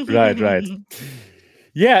 Right.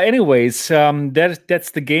 Yeah, anyways,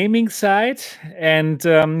 that's the gaming side. And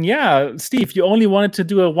Steve, you only wanted to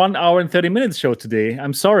do a 1 hour and 30 minutes show today.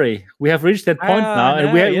 I'm sorry. We have reached that point now.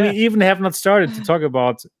 And we even have not started to talk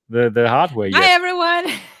about the hardware yet. Hi,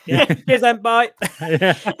 everyone. Cheers and bye.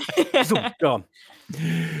 Gone.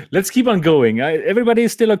 Let's keep on going. Everybody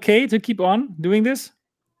is still okay to keep on doing this?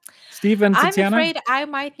 Steve and Tatiana? I'm afraid I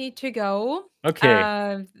might need to go.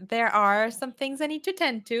 Okay. There are some things I need to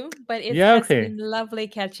tend to, but it has been lovely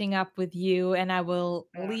catching up with you, and I will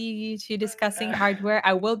leave you to discussing hardware.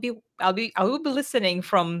 I will be listening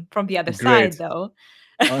from the other side though.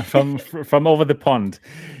 from over the pond.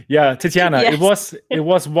 Yeah, Tatiana, yes. It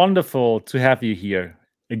was wonderful to have you here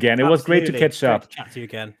again. It was great to catch up. Great to chat to you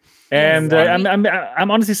again. And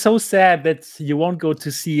I'm honestly so sad that you won't go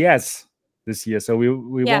to CES this year, so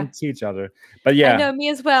we won't see each other. But I know, me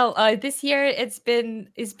as well. This year it's been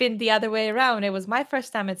the other way around. It was my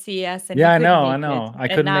first time at CES, and I know. I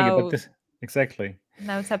couldn't make it, but exactly.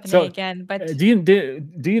 Now it's happening again. But do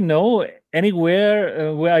you know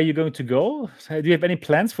anywhere where are you going to go? Do you have any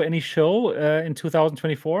plans for any show in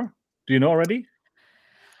 2024? Do you know already?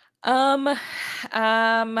 AWE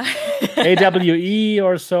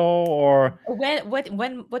or so, or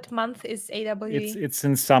what month is AWE? It's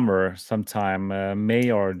in summer sometime, May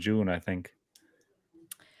or June, I think.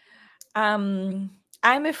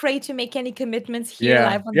 I'm afraid to make any commitments here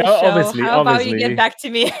live on the show. Obviously. How about you get back to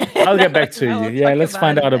me? I'll get back to you. Yeah, let's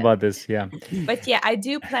find out about this. Yeah. But I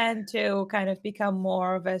do plan to kind of become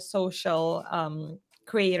more of a social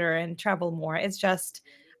creator and travel more. It's just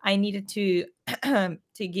I needed to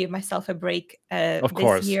give myself a break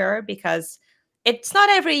this year, because it's not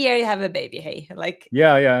every year you have a baby. Hey, like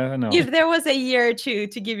I know. If there was a year to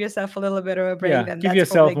give yourself a little bit of a break, then give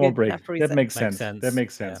yourself more break. That makes sense. That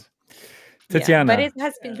makes sense. Tatiana, but it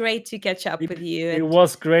has been great to catch up with you. It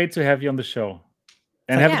was great to have you on the show,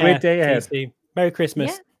 and have a great day ahead. Merry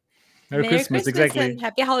Christmas. Merry Christmas, exactly. And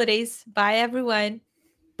happy holidays. Bye, everyone.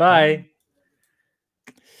 Bye.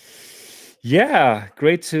 Yeah,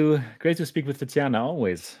 great to speak with Tatiana.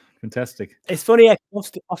 Always fantastic. It's funny.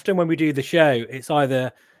 Often when we do the show, it's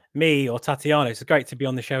either me or Tatiana. It's great to be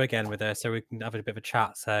on the show again with her, so we can have a bit of a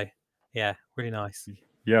chat. So yeah, really nice.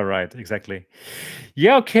 Yeah, right. Exactly.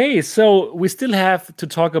 Yeah. Okay. So we still have to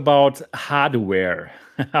talk about hardware.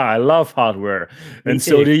 I love hardware, and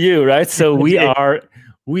so do you, right? So we are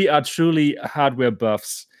truly hardware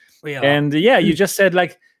buffs. We are. And you just said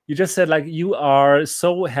you are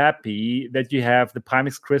so happy that you have the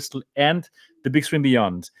Pimax Crystal and the Big Screen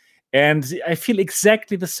Beyond. And I feel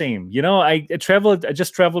exactly the same. I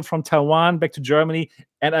just traveled from Taiwan back to Germany,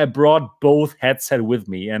 and I brought both headsets with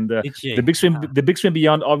me. And the Big Screen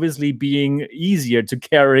Beyond obviously being easier to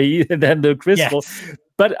carry than the Crystal. Yes.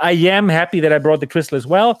 But I am happy that I brought the Crystal as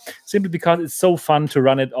well, simply because it's so fun to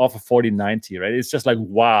run it off a 4090, right? It's just like,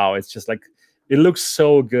 wow. It's just like, it looks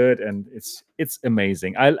so good, and it's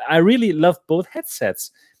amazing. I really love both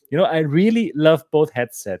headsets. I really love both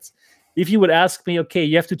headsets. If you would ask me, okay,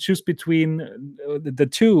 you have to choose between the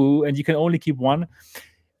two and you can only keep one,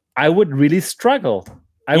 I would really struggle.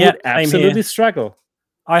 I would absolutely struggle.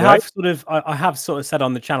 I have sort of said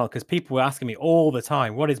on the channel, because people were asking me all the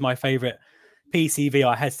time, what is my favorite PC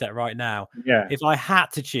VR headset right now? Yeah. If I had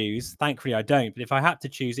to choose, thankfully I don't, but if I had to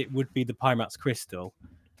choose, it would be the Pimax Crystal.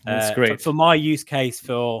 That's great. For my use case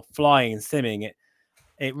for flying and simming,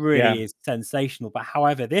 it really is sensational. But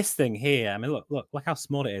however, this thing here, I mean, look how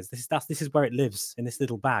small it is. This is where it lives, in this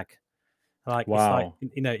little bag. Like, wow.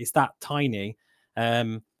 It's like, it's that tiny.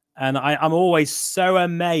 And I'm always so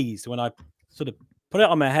amazed when I sort of put it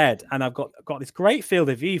on my head, and I've got this great field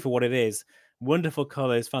of view for what it is. wonderful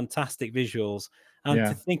colors, fantastic visuals, and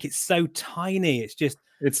to think it's so tiny,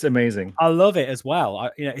 it's amazing. I love it as well.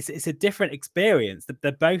 It's a different experience.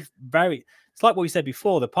 They're both very. It's like what we said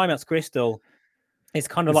before. The Pimax Crystal is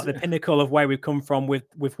kind of like the pinnacle of where we've come from with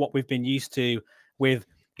what we've been used to with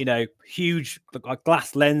huge like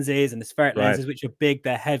glass lenses and the spheric lenses, which are big,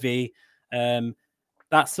 they're heavy.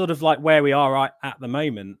 That's sort of like where we are right at the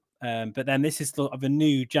moment. But then this is sort of a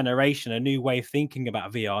new generation, a new way of thinking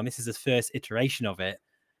about VR, and this is the first iteration of it.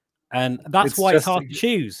 And that's why it's hard to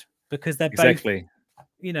choose, because they're both,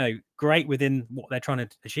 great within what they're trying to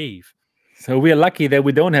achieve. So we are lucky that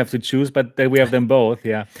we don't have to choose, but that we have them both.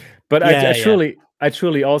 Yeah. But I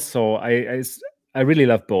truly also, I really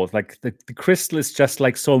love both. Like the Crystal is just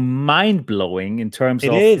like so mind blowing in terms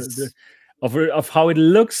of how it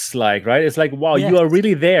looks like, right? It's like, wow, you are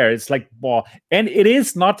really there. It's like, wow. And it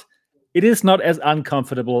is not as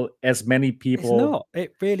uncomfortable as many people. It's not.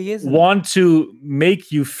 It really isn't. Want to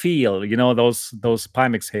make you feel, those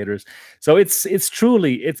Pimax haters. So it's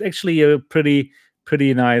actually a pretty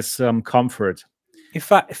nice comfort. In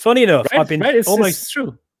fact, funny enough, I've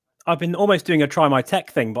been almost doing a try my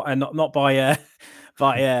tech thing, but not by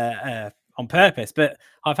on purpose. But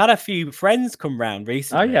I've had a few friends come round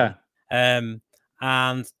recently. Oh yeah. And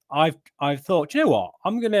I've thought, you know what?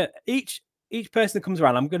 I'm gonna each person that comes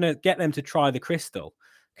around, I'm gonna get them to try the Crystal,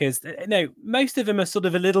 because most of them are sort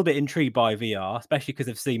of a little bit intrigued by VR, especially because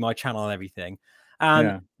they've seen my channel and everything.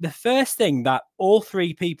 And the first thing that all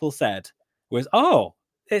three people said was, "Oh,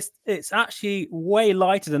 it's actually way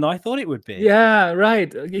lighter than I thought it would be." Yeah,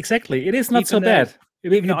 right. Exactly. It is not so bad.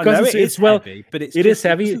 Because it's heavy, but it is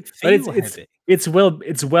heavy, but it's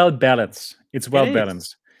well balanced. It's well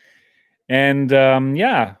balanced. And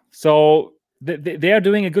so they are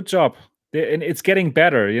doing a good job, and it's getting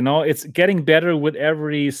better. It's getting better with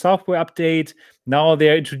every software update. Now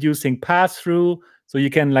they're introducing pass-through, so you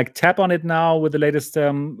can like tap on it now with the latest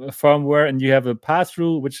firmware, and you have a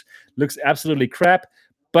pass-through which looks absolutely crap.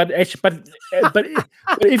 But if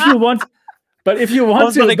you want. But if you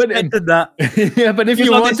want to, that. Yeah, but if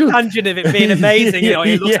you want to, tangent of it being amazing,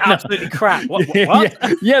 it looks absolutely crap. What?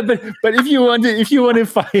 Yeah, but if you want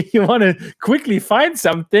to quickly find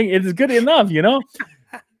something, it's good enough,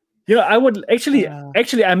 I would actually,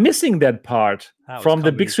 I'm missing that part from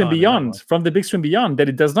the Big Swim Beyond, that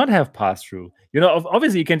it does not have pass through.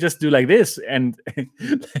 Obviously you can just do like this and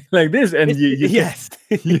like this, and and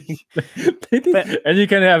you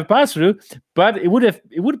can have pass through. But it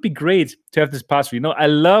would be great to have this pass through. I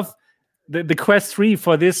love the Quest 3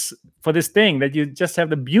 for this thing, that you just have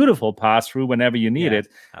the beautiful pass through whenever you need it.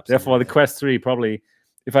 Absolutely. Therefore, the Quest 3 probably.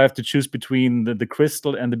 If I have to choose between the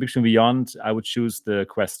Crystal and the Big Swim Beyond, I would choose the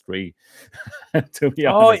Quest 3. To be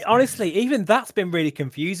honest. Honestly, even that's been really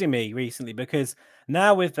confusing me recently, because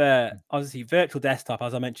now with obviously virtual desktop,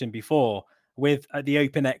 as I mentioned before, with the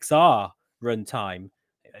OpenXR runtime,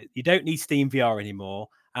 you don't need Steam VR anymore,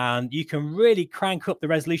 and you can really crank up the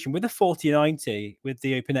resolution with the 4090 with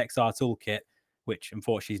the OpenXR toolkit, which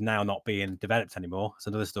unfortunately is now not being developed anymore. It's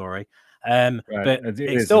another story. But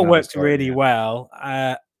it still works really well.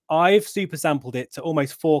 I've super sampled it to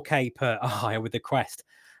almost 4K per eye with the Quest,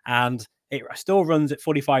 and it still runs at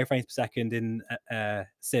 45 frames per second in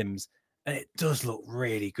Sims, and it does look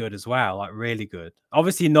really good as well, like really good.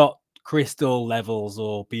 Obviously not Crystal levels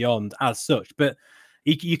or beyond as such, but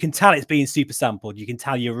you can tell it's being super sampled. You can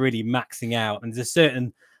tell you're really maxing out, and there's a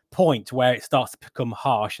certain point where it starts to become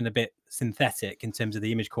harsh and a bit synthetic in terms of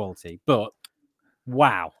the image quality. But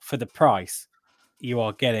wow, for the price, you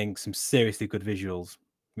are getting some seriously good visuals.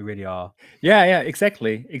 We really are. Yeah,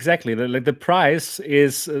 exactly. The price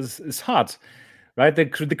is hot, right?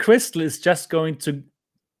 The Crystal is just going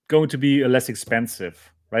to be less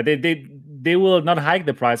expensive, right? They will not hike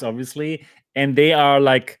the price, obviously, and they are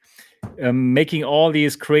like making all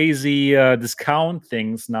these crazy discount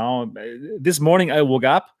things now. This morning I woke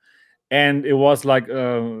up and it was like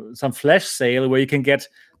some flash sale where you can get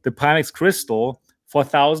the Pimax Crystal for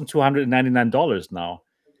 $1,299 now.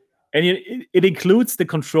 And it includes the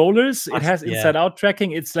controllers. It has inside-out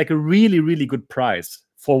tracking. It's like a really, really good price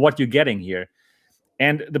for what you're getting here.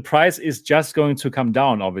 And the price is just going to come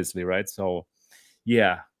down, obviously, right? So,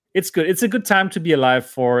 yeah, it's good. It's a good time to be alive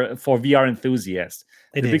for VR enthusiasts.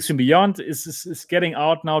 The Big Swim Beyond is getting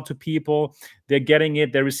out now to people. They're getting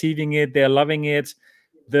it. They're receiving it. They're loving it.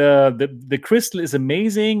 The Crystal is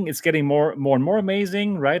amazing. It's getting more and more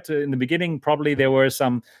amazing, right? In the beginning, probably there were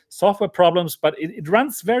some software problems, but it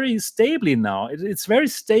runs very stably now. It's very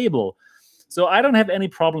stable. So I don't have any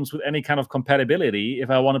problems with any kind of compatibility if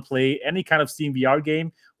I want to play any kind of Steam VR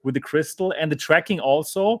game with the Crystal, and the tracking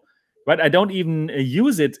also, right? I don't even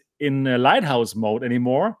use it in lighthouse mode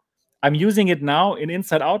anymore. I'm using it now in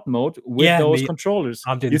inside out mode with those controllers.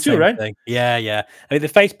 I'm doing you the too, same right? thing. Yeah. I mean, the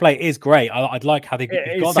faceplate is great. I'd like how you've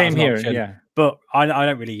got that as an option. Yeah. But I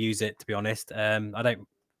don't really use it, to be honest. I don't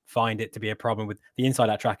find it to be a problem with the inside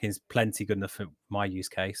out tracking is plenty good enough for my use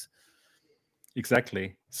case.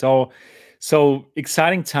 Exactly. So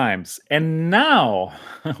exciting times. And now,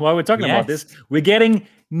 while we're talking about this, we're getting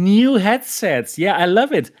new headsets. Yeah, I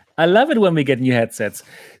love it. I love it when we get new headsets.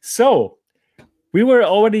 So we were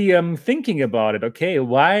already thinking about it. Okay,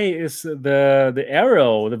 why is the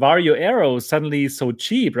Varjo Arrow suddenly so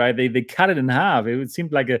cheap, right? They cut it in half. It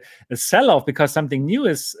seemed like a sell-off because something new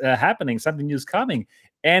is happening, something new is coming.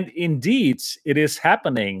 And indeed, it is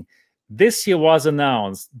happening. This year was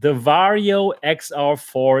announced the Varjo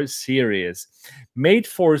XR4 series, made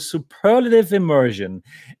for superlative immersion.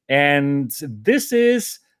 And this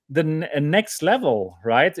is the next level,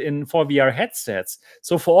 right, for VR headsets.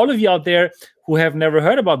 So for all of you out there who have never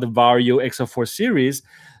heard about the Varjo XR4 series,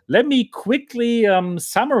 let me quickly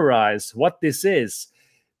summarize what this is.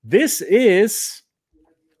 This is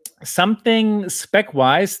something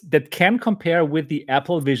spec-wise that can compare with the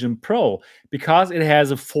Apple Vision Pro because it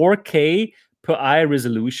has a 4K per eye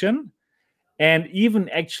resolution and even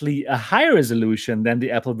actually a higher resolution than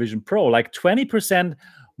the Apple Vision Pro, like 20%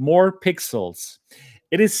 more pixels.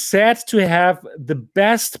 It is said to have the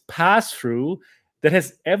best pass-through that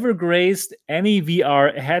has ever graced any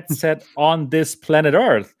VR headset on this planet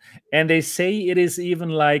Earth. And they say it is even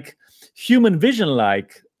like human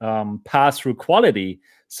vision-like pass-through quality.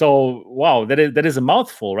 So, wow, that is a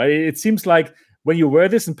mouthful, right? It seems like when you wear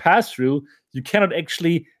this in pass-through, you cannot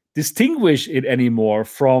actually distinguish it anymore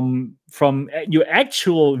from your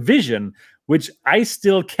actual vision, which I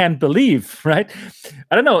still can't believe, right?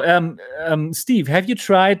 I don't know. Steve, have you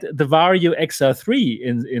tried the Varjo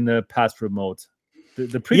XR3 in the pass-through mode?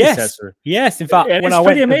 The predecessor. Yes. In fact, when it's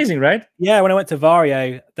pretty amazing, right? Yeah, when I went to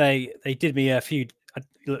Varjo, they did me a few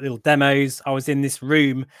little demos. I was in this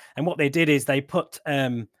room, and what they did is they put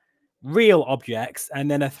real objects and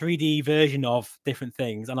then a 3D version of different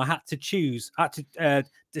things, and I had to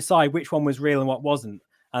decide which one was real and what wasn't.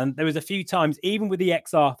 And there was a few times, even with the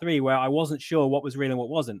XR3, where I wasn't sure what was real and what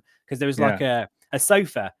wasn't, because there was like a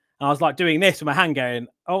sofa, and I was like doing this with my hand, going,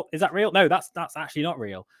 "Oh, is that real? No, that's actually not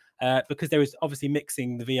real," because there was obviously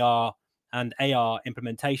mixing the VR and AR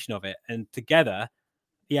implementation of it, and together,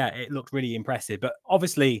 it looked really impressive. But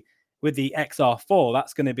obviously, with the XR4,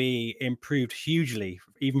 that's going to be improved hugely,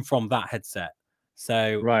 even from that headset.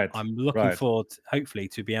 So I'm looking forward, hopefully,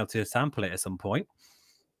 to be able to sample it at some point.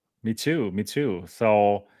 Me too.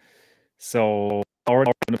 So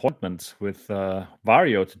already an appointment with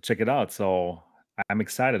Varjo to check it out. So I'm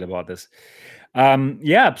excited about this.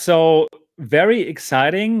 So very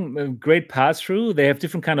exciting, great pass-through. They have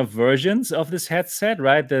different kind of versions of this headset,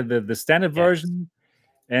 right? The standard version,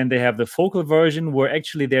 and they have the focal version where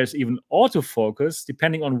actually there's even autofocus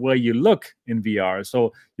depending on where you look in VR.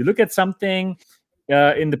 So you look at something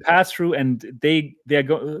in the pass-through, and they're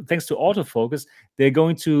thanks to autofocus, they're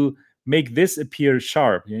going to make this appear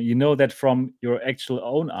sharp. You know that from your actual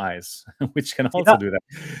own eyes, which can also do that.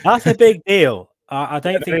 That's a big deal. I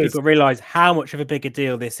don't think people realize how much of a bigger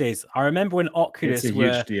deal this is. I remember when Oculus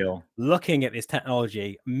were looking at this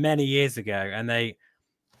technology many years ago, and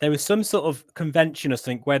there was some sort of convention or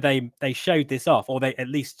something where they showed this off, or they at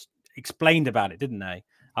least explained about it, didn't they?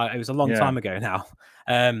 It was a long time ago now.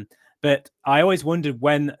 But I always wondered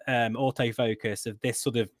when autofocus of this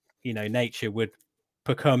sort of nature would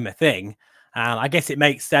become a thing. And I guess it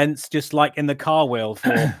makes sense, just like in the car world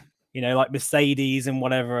for like Mercedes and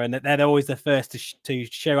whatever, and they're always the first to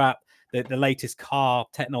show out the latest car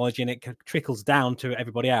technology, and it trickles down to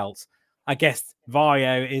everybody else. I guess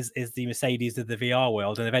Varjo is the Mercedes of the VR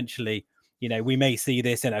world, and eventually, we may see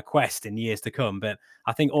this in a Quest in years to come. But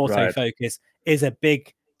I think autofocus is a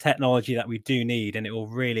big technology that we do need, and it will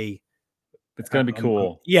really. It's going to be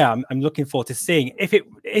cool. I'm looking forward to seeing if it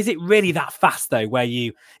is it really that fast though. Where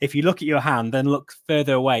if you look at your hand, then look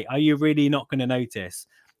further away, are you really not going to notice?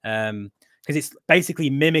 Because it's basically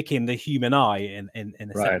mimicking the human eye in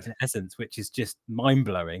essence, which is just mind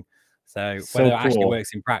blowing. So whether it actually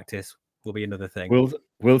works in practice will be another thing.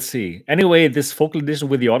 We'll see. Anyway, this focal edition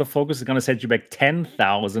with the autofocus is going to set you back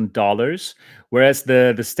 $10,000, whereas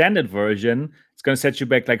the standard version is going to set you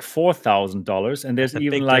back like $4,000. And there's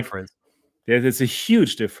even like difference. There's a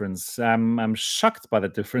huge difference. I'm shocked by the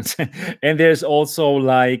difference. And there's also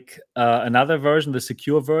like another version, the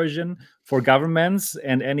secure version for governments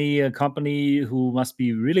and any company who must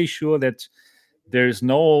be really sure that there's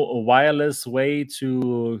no wireless way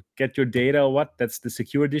to get your data. That's the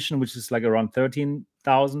secure edition, which is like around $13,000.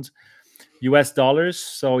 $3,000 US.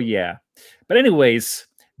 So yeah. But anyways,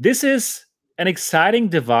 this is an exciting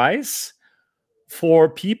device for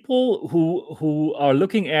people who are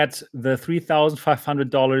looking at the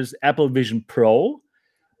 $3,500 Apple Vision Pro,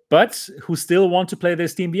 but who still want to play their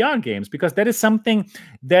Steam VR games, because that is something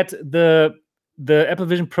that the Apple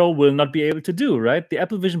Vision Pro will not be able to do, right? The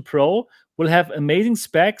Apple Vision Pro will have amazing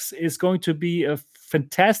specs, is going to be a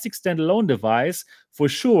fantastic standalone device for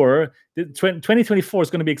sure. 2024 is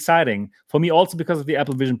going to be exciting for me also because of the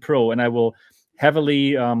Apple Vision Pro, and I will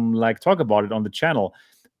heavily talk about it on the channel.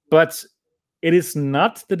 But it is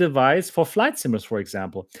not the device for flight simulators, for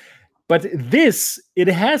example. But it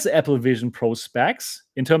has Apple Vision Pro specs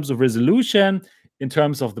in terms of resolution, in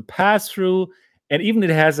terms of the pass-through, and even it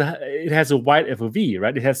has a wide FOV,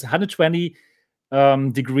 right? It has 120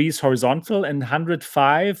 degrees horizontal and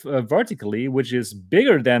 105 vertically, which is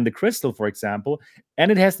bigger than the Crystal, for example,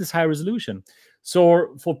 and it has this high resolution.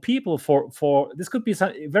 So for people, for this could be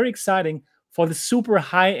very exciting for the super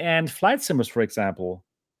high-end flight simulators, for example.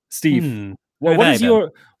 Steve,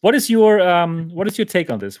 what is your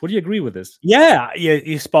take on this? Would you agree with this? Yeah,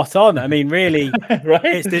 you're spot on. I mean, really,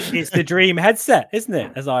 right? It's the dream headset, isn't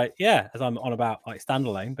it? As I'm on about like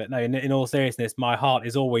standalone, but no, in all seriousness, my heart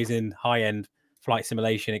is always in high-end flight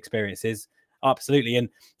simulation experiences. Absolutely. And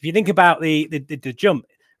if you think about the jump,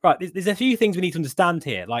 right, there's a few things we need to understand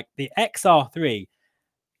here. Like the XR3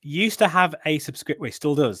 used to have a subscription, well, it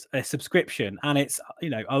still does, a subscription, and it's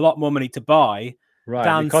a lot more money to buy. Right.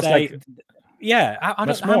 Than it costs say, like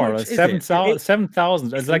much more, like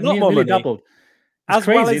 7,000. It's like nearly doubled. It's as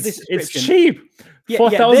crazy. Well as it's cheap.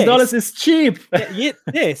 $4,000 is cheap.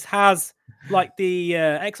 This has like the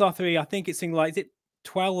XR3. I think it's something like, is it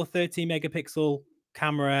 12 or 13 megapixel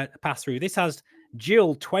camera pass through? This has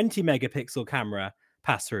dual 20 megapixel camera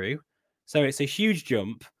pass through, so it's a huge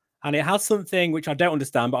jump, and it has something which I don't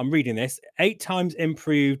understand, but I'm reading this: 8 times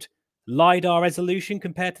improved LiDAR resolution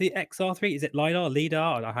compared to the XR3. Is it LiDAR? I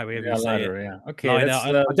don't know however you say LiDAR, it. Yeah. Okay.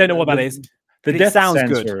 LiDAR. I don't know what that is. The depth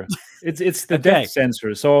sensor. It's the depth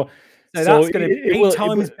sensor. So that's going to be 8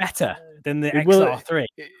 times better than the XR3.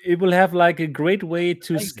 It will have like a great way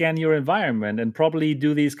to scan your environment and probably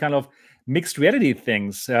do these kind of mixed reality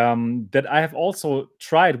things that I have also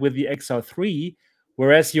tried with the XR3.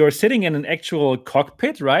 Whereas you're sitting in an actual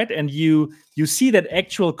cockpit, right? And you see that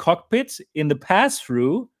actual cockpit in the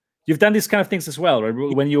pass-through. You've done these kind of things as well,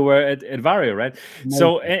 right? When you were at Varjo, right? Amazing.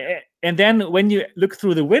 So, and then when you look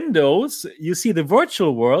through the windows, you see the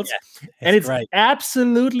virtual worlds, and it's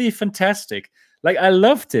absolutely fantastic. Like, I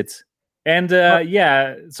loved it. And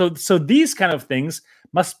so these kind of things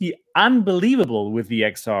must be unbelievable with the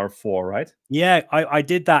XR4, right? Yeah, I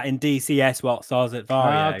did that in DCS whilst I was at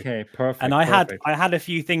Varjo. Okay, perfect. And I had a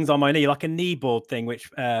few things on my knee, like a knee board thing, which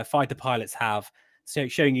fighter pilots have. So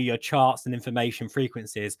showing you your charts and information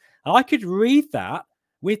frequencies. And I could read that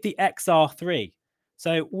with the XR3.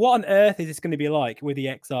 So what on earth is this going to be like with the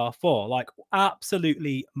XR4? Like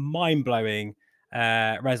absolutely mind-blowing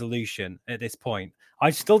resolution at this point.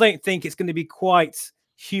 I still don't think it's going to be quite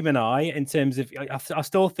human eye in terms of, I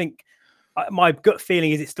still think my gut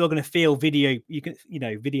feeling is it's still going to feel video,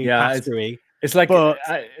 pass-through. It's like,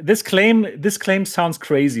 this claim sounds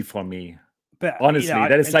crazy for me. But honestly,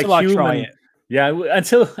 that it's like human. Yeah,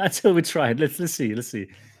 until we try it. Let's see.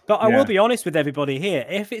 But I will be honest with everybody here.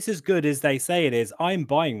 If it's as good as they say it is, I'm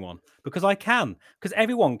buying one because I can. Because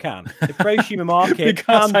everyone can. The prosumer market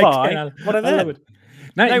can buy one of them.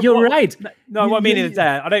 No, you're right. No, what I mean is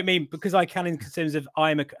that I don't mean because I can in terms of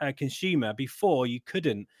I'm a consumer. Before you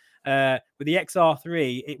couldn't. With the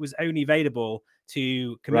XR3, it was only available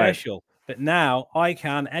to commercial. Right. But now I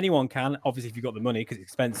can. Anyone can. Obviously, if you've got the money because it's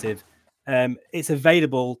expensive. It's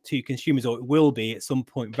available to consumers, or it will be at some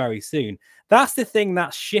point very soon. That's the thing,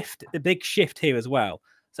 the big shift here as well.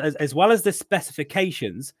 So as well as the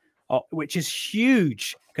specifications, which is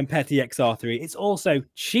huge compared to the XR3, it's also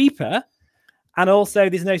cheaper, and also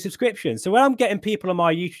there's no subscription. So when I'm getting people on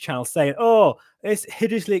my YouTube channel saying, "Oh, it's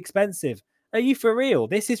hideously expensive," are you for real?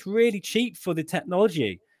 This is really cheap for the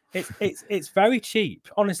technology. It's very cheap,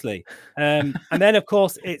 honestly. And then of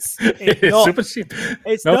course it's not super cheap.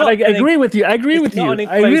 It's not. I agree with you. I agree with you. Not an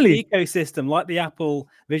enclosed ecosystem like the Apple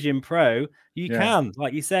Vision Pro. You can,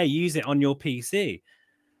 like you say, use it on your PC.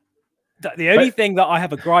 The only thing that I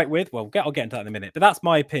have a gripe with, I'll get into that in a minute, but that's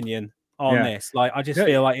my opinion on this. Like, I just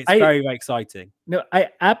feel like it's very, very exciting. No, I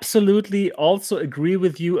absolutely also agree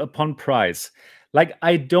with you upon price. Like,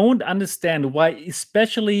 I don't understand why,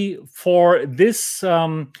 especially for this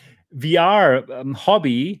VR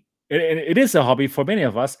hobby, it is a hobby for many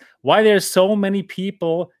of us, why there's so many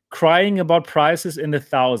people crying about prices in the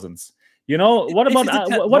thousands. You know, what about that's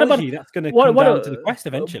going to come down to the Quest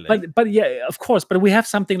eventually? But yeah, of course. But we have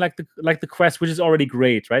something like the Quest, which is already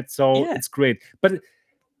great, right? So it's great. But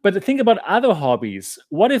think about other hobbies.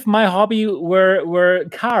 What if my hobby were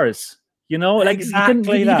cars? You know, like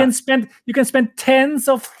exactly you can spend tens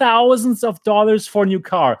of thousands of dollars for a new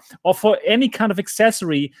car, or for any kind of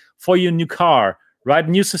accessory for your new car, right?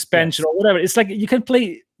 New suspension or whatever. It's like you can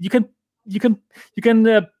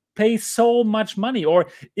pay so much money. Or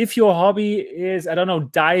if your hobby is, I don't know,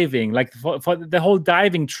 diving, like for the whole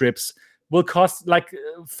diving trips will cost like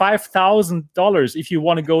 $5,000 if you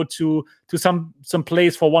want to go to some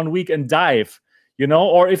place for 1 week and dive, you know.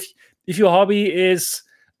 Or if your hobby is,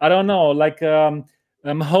 I don't know, like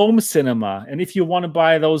home cinema, and if you want to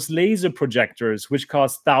buy those laser projectors, which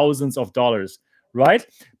cost thousands of dollars, right?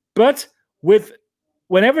 But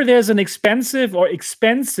whenever there's an expensive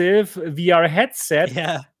VR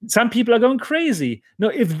headset, some people are going crazy. No,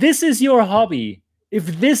 if this is your hobby,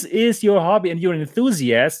 and you're an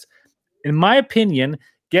enthusiast, in my opinion,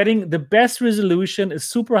 getting the best resolution, a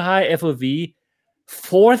super high FOV,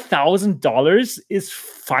 $4,000 is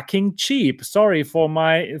fucking cheap. Sorry for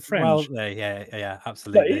my French. Well, yeah,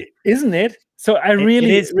 absolutely. But isn't it? So I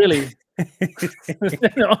really.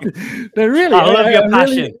 No, really, I love your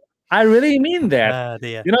passion. I really mean that.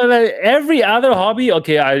 You know, that every other hobby,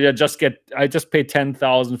 okay, I just pay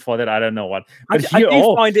 10,000 for that. I don't know what. But I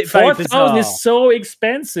do find it very 4,000 is so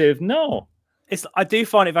expensive. No. I do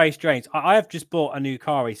find it very strange. I have just bought a new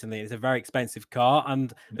car recently. It's a very expensive car,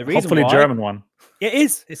 and the reason hopefully German one. It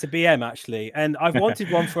is. It's a BM actually, and I've wanted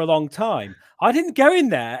one for a long time. I didn't go in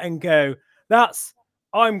there and go,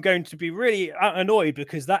 I'm going to be really annoyed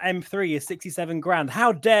because that M3 is 67 grand.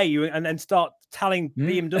 How dare you? And then start telling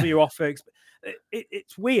BMW off for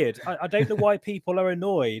it's weird. I don't know why people are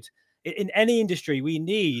annoyed. In any industry, we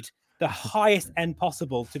need the highest end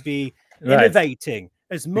possible to be innovating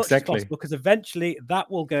as much as possible, because eventually that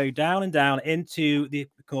will go down and down into the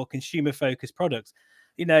more consumer-focused products.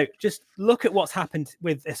 You know, just look at what's happened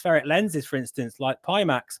with aspheric lenses, for instance. Like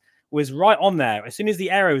Pimax was right on there as soon as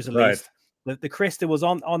the Aero was released. The Crystal was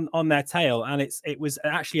on their tail, and it was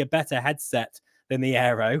actually a better headset than the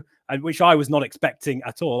Aero, and which I was not expecting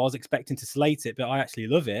at all. I was expecting to slate it, but I actually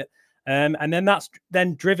love it. And then that's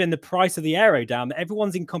driven the price of the Aero down.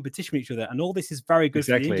 Everyone's in competition with each other, and all this is very good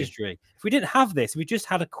for the industry. If we didn't have this, we just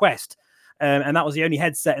had a Quest, and that was the only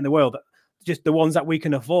headset in the world, just the ones that we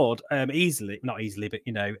can afford not easily, but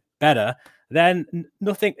you know, better. Then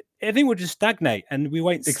everything would just stagnate, and we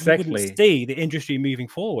wouldn't see the industry moving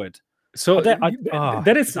forward. So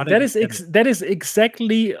that is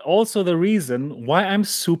exactly also the reason why I'm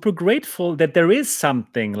super grateful that there is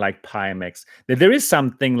something like Pimax, that there is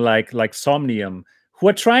something like Somnium, who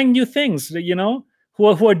are trying new things, you know,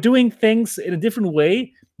 who are doing things in a different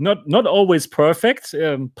way, not always perfect.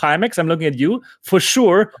 Pimax, I'm looking at you for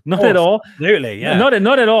sure, not at all, absolutely, yeah,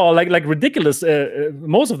 not at all, like ridiculous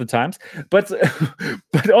most of the times, but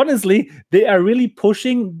honestly, they are really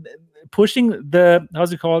pushing the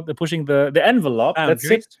the envelope. Boundaries.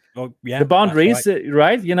 That's it. The boundaries,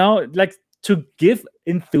 right? You know, like to give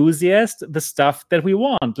enthusiasts the stuff that we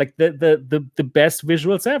want, like the best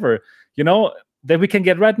visuals ever, you know, that we can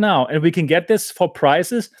get right now, and we can get this for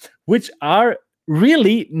prices which are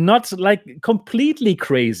really not like completely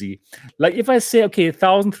crazy. Like if I say, okay,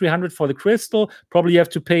 1,300 for the Crystal, probably you have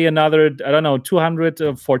to pay another, I don't know,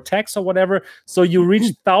 200 for tax or whatever. So you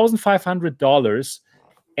reach $1,500.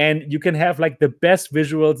 And you can have like the best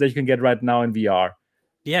visuals that you can get right now in VR.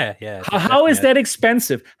 Yeah. How is that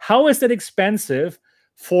expensive? How is that expensive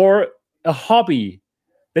for a hobby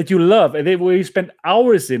that you love, and where you spend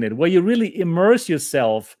hours in it, where you really immerse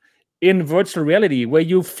yourself in virtual reality, where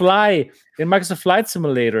you fly in Microsoft Flight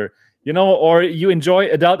Simulator, you know, or you enjoy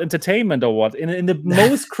adult entertainment or what, in the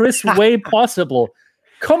most crisp way possible?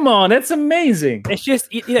 Come on, that's amazing. It's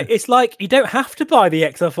just, you know, it's like you don't have to buy the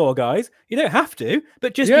XR4, guys. You don't have to,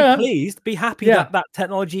 but just be pleased, be happy that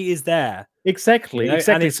technology is there. Exactly, you know,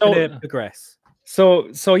 and it's going to progress.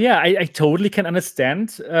 So yeah, I totally can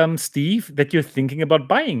understand, Steve, that you're thinking about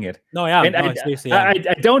buying it. No, I am. And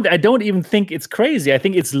I don't even think it's crazy. I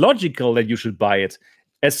think it's logical that you should buy it,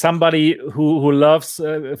 as somebody who loves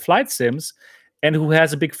flight sims, and who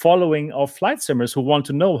has a big following of flight simmers who want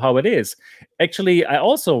to know how it is. Actually, I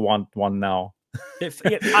also want one now.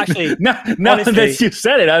 Actually, now honestly, that you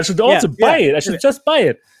said it, I should also buy it. I should just buy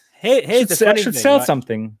it. I should sell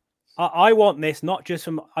something. I want this not just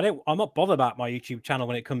from. I'm not bothered about my YouTube channel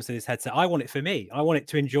when it comes to this headset. I want it for me. I want it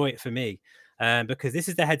to enjoy it for me, because this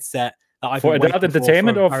is the headset that I've for adult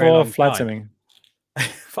entertainment or for flight simming.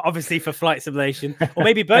 Obviously for flight simulation, or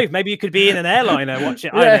maybe both. Maybe you could be in an airliner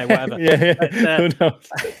watching. I don't know, whatever. Who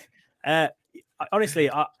knows? Honestly,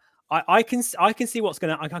 I can see what's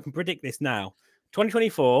going to. I can predict this now.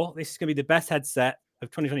 2024. This is going to be the best headset of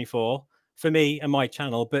 2024 for me and my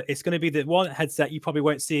channel. But it's going to be the one headset you probably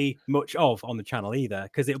won't see much of on the channel either,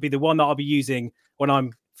 because it'll be the one that I'll be using when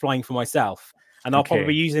I'm flying for myself, and I'll probably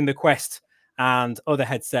be using the Quest and other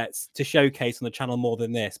headsets to showcase on the channel more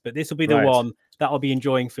than this. But this will be the one that I'll be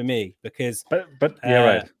enjoying for me, because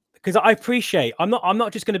because I appreciate, I'm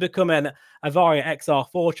not just going to become a Varjo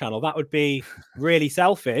XR4 channel. That would be really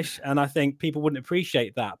selfish, and I think people wouldn't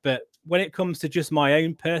appreciate that. But when it comes to just my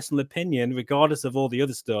own personal opinion, regardless of all the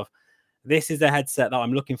other stuff, this is the headset that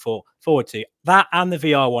I'm looking forward to. That and the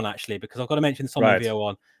VR1, actually, because I've got to mention the Somnium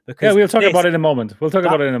VR1. Because we'll talk about it in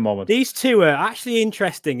a moment. These two are actually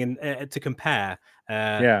interesting and to compare.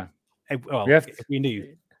 Well, if we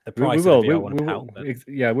knew the price of the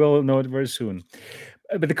VR1 we'll know it very soon.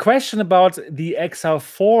 But the question about the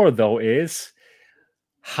XR4 though is,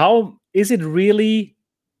 how is it really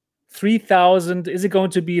 3,000? Is it going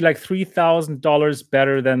to be like $3,000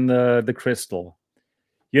 better than the Crystal?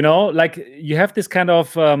 You know, like you have this kind of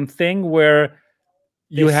thing where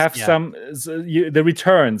you have the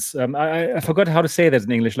returns. I forgot how to say that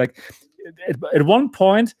in English. Like at one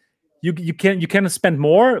point, you can spend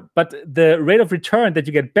more, but the rate of return that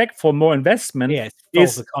you get back for more investment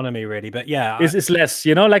is economy, really. But is less.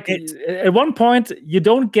 You know, like at one point you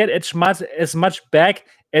don't get as much back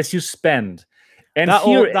as you spend. And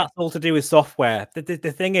that's all to do with software.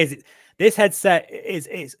 The thing is, this headset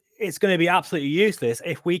it's going to be absolutely useless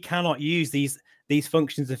if we cannot use these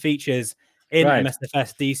functions and features in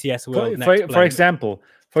MSFS DCS world.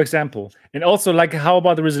 For example, and also, like, how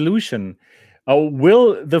about the resolution?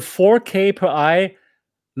 Will the 4K per eye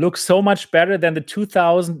look so much better than the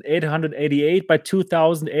 2888 by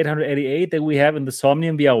 2888 that we have in the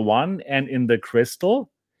Somnium VR1 and in the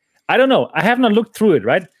Crystal? I don't know. I have not looked through it,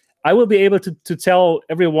 right? I will be able to tell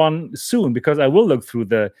everyone soon, because I will look through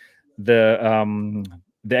the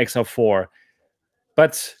XR4.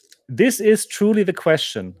 But this is truly the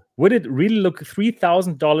question. Would it really look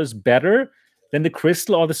 $3,000 better than the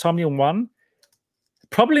Crystal or the Somnium 1?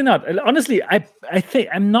 Probably not. Honestly, I think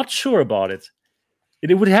I'm not sure about it.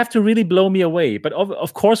 It would have to really blow me away. But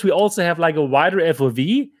of course, we also have like a wider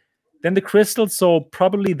FOV than the Crystal, so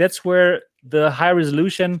probably that's where the high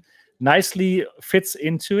resolution nicely fits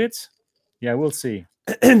into it. Yeah, we'll see.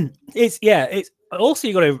 It's also,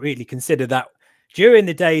 you got to really consider that during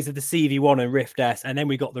the days of the CV1 and Rift S, and then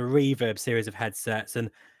we got the Reverb series of headsets, and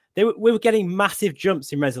we were getting massive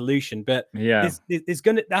jumps in resolution. But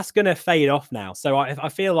that's gonna fade off now. So I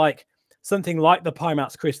feel like something like the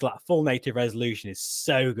Pimax Crystal at full native resolution is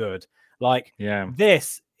so good. Like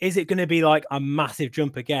this. Is it going to be like a massive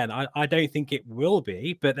jump again? I don't think it will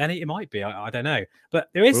be, but then it might be. I don't know. But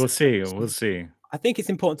there is. We'll see. I think it's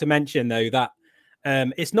important to mention, though, that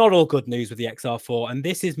it's not all good news with the XR4. And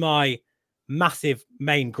this is my massive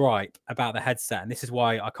main gripe about the headset. And this is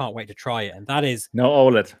why I can't wait to try it. And that is no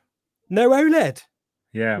OLED. No OLED.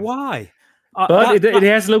 Yeah. Why? But it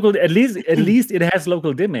has local. At least it has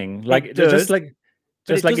local dimming. Like just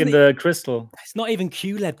like in the Crystal. It's not even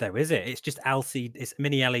QLED though, is it? It's just LCD. It's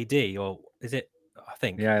mini LED, or is it? I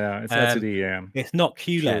think. Yeah, it's LCD. Yeah, it's not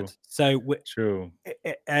QLED. True. So true.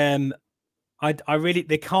 I really,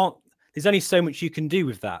 they can't. There's only so much you can do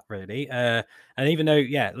with that, really. And even though,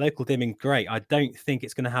 local dimming, great. I don't think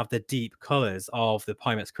it's going to have the deep colors of the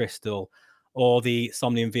Pimax Crystal or the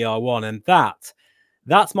Somnium VR1, and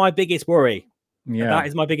that's my biggest worry. Yeah, that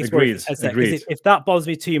is my biggest worry. If that bothers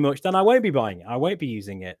me too much, then I won't be buying it. I won't be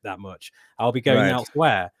using it that much. I'll be going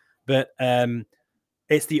elsewhere. But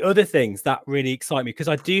it's the other things that really excite me, because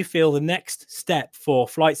I do feel the next step for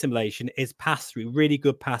flight simulation is pass-through, really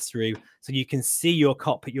good pass-through, so you can see your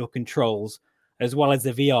cockpit, your controls, as well as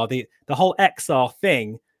the VR. The whole XR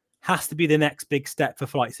thing has to be the next big step for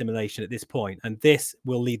flight simulation at this point, and this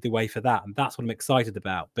will lead the way for that, and that's what I'm excited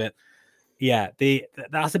about. But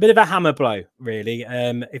that's a bit of a hammer blow, really.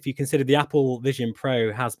 If you consider the Apple Vision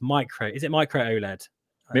Pro has micro OLED?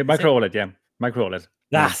 Micro OLED, yeah. Micro OLED.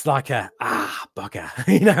 That's like a bugger.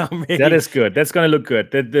 That is good. That's going to look good.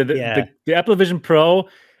 The Apple Vision Pro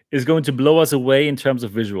is going to blow us away in terms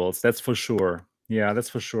of visuals. That's for sure. Yeah, that's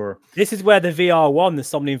for sure. This is where the VR1, the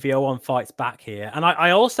Somnium VR1, fights back here. And I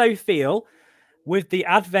also feel with the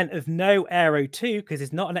advent of no Aero 2, because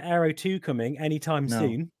there's not an Aero 2 coming anytime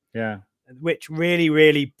soon. Yeah. Which really,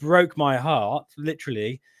 really broke my heart,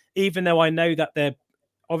 literally, even though I know that they're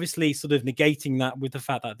obviously sort of negating that with the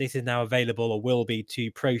fact that this is now available or will be to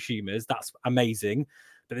prosumers. That's amazing.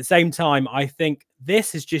 But at the same time, I think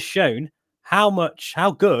this has just shown how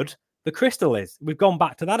good the Crystal is. We've gone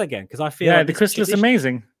back to that again because I feel like the Crystal is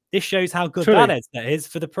amazing. This shows how good that headset is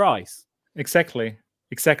for the price. Exactly.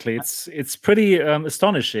 It's pretty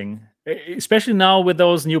astonishing, especially now with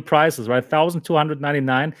those new prices, right?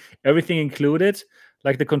 $1,299, everything included,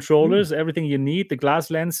 like the controllers, everything you need, the glass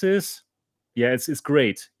lenses. Yeah, it's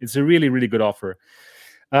great. It's a really, really good offer.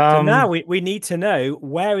 So now we need to know,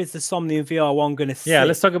 where is the Somnium VR1 going to sit? Yeah,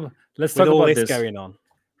 let's talk about this going on.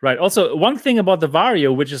 Right. Also, one thing about the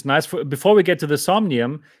Varjo, which is nice before we get to the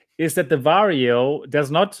Somnium, is that the Varjo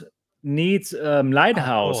does not need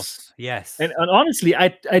Lighthouse. Yes. And honestly, I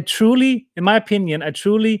truly, in my opinion, I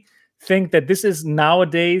truly think that this is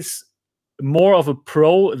nowadays more of a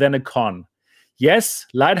pro than a con. Yes,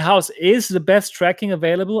 Lighthouse is the best tracking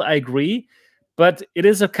available. I agree. But it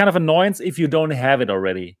is a kind of annoyance if you don't have it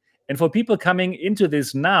already. And for people coming into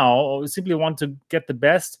this now, or simply want to get the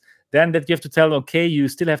best, then that you have to tell them, okay, you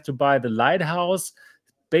still have to buy the Lighthouse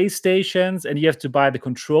base stations and you have to buy the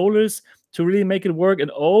controllers to really make it work. And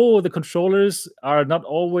the controllers are not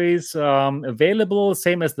always available,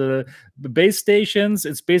 same as the base stations.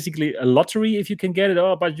 It's basically a lottery if you can get it.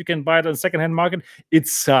 But you can buy it on the secondhand market. It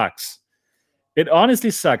sucks. It honestly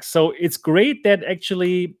sucks. So it's great that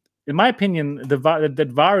actually, in my opinion, that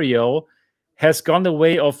Varjo has gone the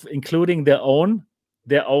way of including their own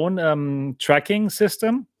tracking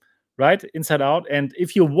system, right, inside out. And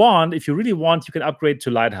if you really want, you can upgrade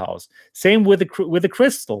to Lighthouse. Same with the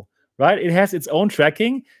Crystal, right? It has its own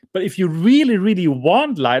tracking, but if you really, really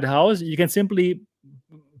want Lighthouse, you can simply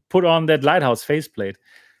put on that Lighthouse faceplate.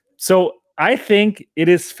 So I think it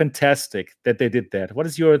is fantastic that they did that. What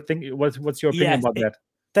is your thing? What's your opinion about that?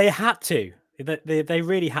 They had to. They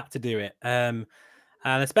really had to do it. And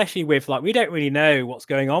especially with, like, we don't really know what's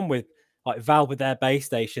going on with, like, Valve with their base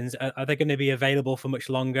stations. Are they going to be available for much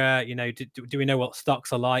longer? You know, do we know what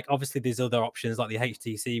stocks are like? Obviously, there's other options like the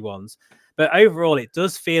HTC ones, but overall, it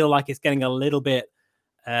does feel like it's getting a little bit,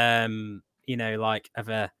 like of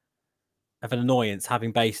an annoyance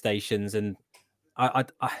having base stations. And I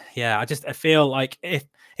feel like if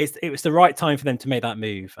it was the right time for them to make that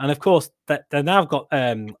move. And of course, that they've now got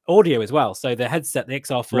audio as well. So the headset, the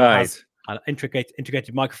XR4, has an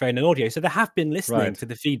integrated microphone and audio. So they have been listening to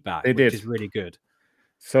the feedback, which is really good.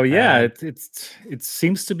 So yeah, it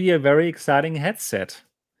seems to be a very exciting headset.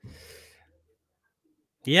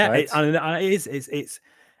 Yeah, right?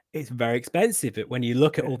 It's very expensive, but when you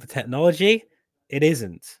look at all the technology, it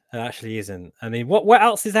isn't. It actually isn't. I mean, what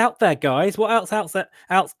else is out there, guys? What else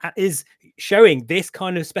is showing this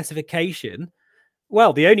kind of specification?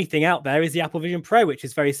 Well, the only thing out there is the Apple Vision Pro, which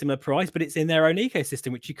is very similar price, but it's in their own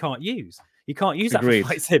ecosystem, which you can't use. You can't use that for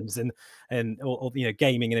flight sims and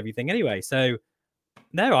gaming and everything anyway. So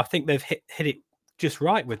no, I think they've hit it just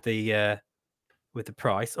right with the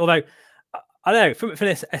price. Although I don't know, from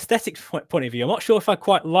an aesthetic point of view, I'm not sure if I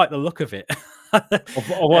quite like the look of it. of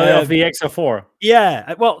the XR4.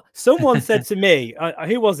 Yeah. Well, someone said to me,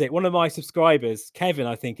 who was it? One of my subscribers, Kevin,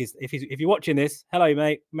 I think, is if you're watching this, hello,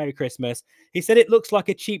 mate, Merry Christmas. He said it looks like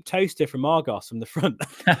a cheap toaster from Argos from the front.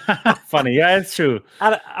 Funny. Yeah, it's true.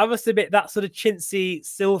 And I must admit, that sort of chintzy,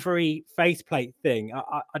 silvery faceplate thing,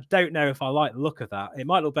 I don't know if I like the look of that. It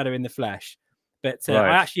might look better in the flesh. But I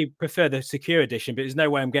actually prefer the secure edition, but there's no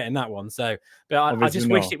way I'm getting that one. So, but I just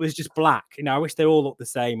wish it was just black. You know, I wish they all looked the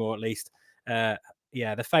same, or at least,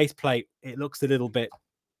 the faceplate, it looks a little bit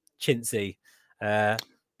chintzy. But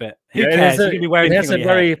who cares? You can be wearing it has a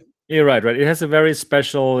very, you're right. It has a very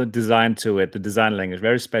special design to it. The design language,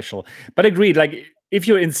 very special. But agreed, like, if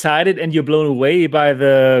you're inside it and you're blown away by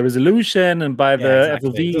the resolution and by the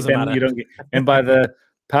FOV, then you don't get, and by the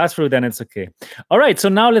pass-through, then it's okay. All right, so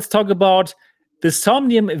now let's talk about the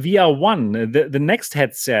Somnium VR1, the next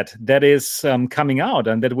headset that is coming out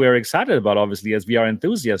and that we're excited about, obviously, as VR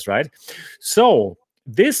enthusiasts, right? So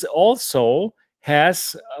this also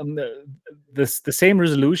has the same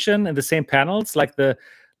resolution and the same panels like the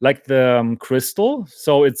Crystal.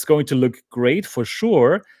 So it's going to look great for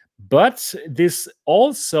sure. But this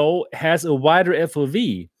also has a wider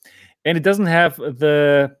FOV, and it doesn't have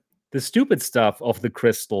the stupid stuff of the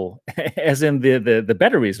Crystal, as in the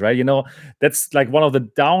batteries, right? You know, that's like one of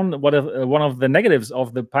the negatives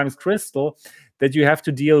of the Pimax Crystal, that you have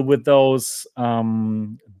to deal with those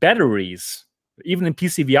batteries, even in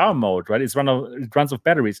PCVR mode, right? It runs off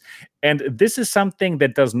batteries, and this is something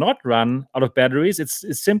that does not run out of batteries. It's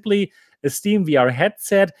simply a Steam VR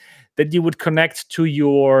headset that you would connect to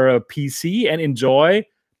your PC and enjoy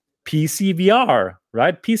PC VR,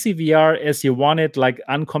 right? PC VR as you want it, like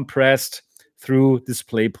uncompressed through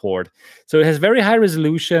DisplayPort. So it has very high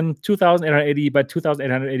resolution, 2880 by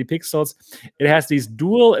 2880 pixels. It has these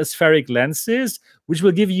dual aspheric lenses, which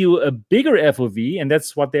will give you a bigger FOV, and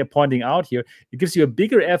that's what they're pointing out here. It gives you a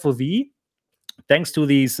bigger FOV thanks to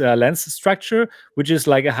these lens structure, which is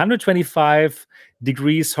like 125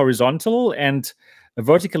 degrees horizontal and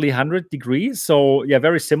vertically 100 degrees. So yeah,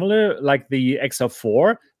 very similar like the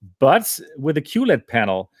XR4, but with a QLED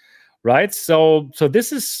panel, right? So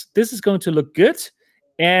this is going to look good,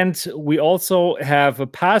 and we also have a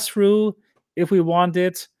pass-through if we want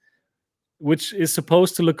it, which is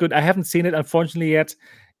supposed to look good. I haven't seen it unfortunately yet,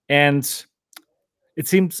 and it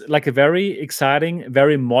seems like a very exciting,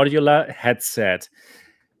 very modular headset.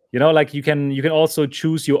 Like you can also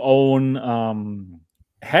choose your own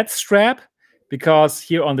head strap, because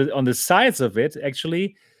here on the sides of it,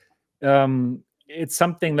 actually, it's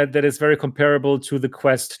something that is very comparable to the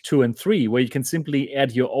Quest 2 and 3, where you can simply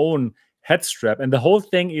add your own head strap, and the whole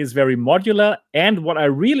thing is very modular. And what I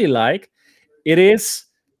really like, it is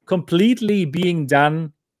completely being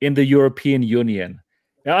done in the European Union.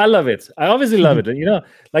 Yeah, I love it. I obviously love it.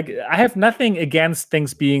 Like I have nothing against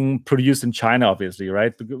things being produced in China, obviously,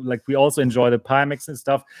 right? Like we also enjoy the Pimax and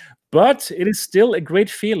stuff, but it is still a great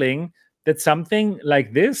feeling that something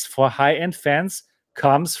like this for high-end fans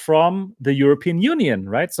comes from the European Union,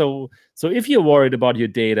 right? So if you're worried about your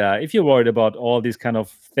data, if you're worried about all these kind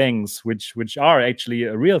of things, which are actually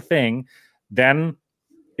a real thing, then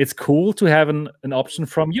it's cool to have an option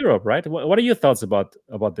from Europe, right? What are your thoughts about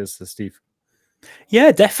this, Steve?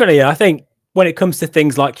 Yeah, definitely. I think when it comes to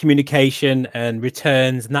things like communication and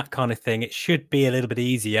returns and that kind of thing, it should be a little bit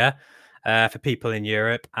easier for people in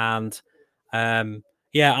Europe. And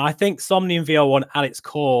yeah, I think Somnium VR1 at its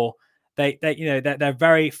core, they're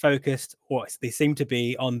very focused, or they seem to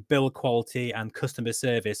be, on build quality and customer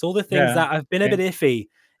service. All the things that have been a bit iffy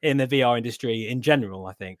in the VR industry in general,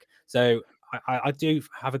 I think. So I do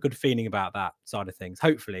have a good feeling about that side of things.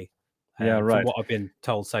 Hopefully, from what I've been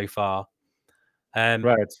told so far.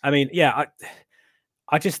 Right. I mean, yeah,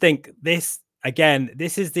 I just think this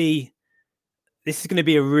is going to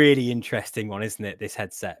be a really interesting one, isn't it? This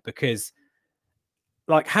headset, because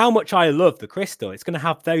like how much I love the Crystal, it's going to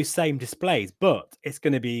have those same displays, but it's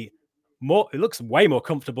going to be more. It looks way more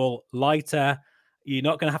comfortable, lighter. You're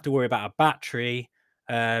not going to have to worry about a battery.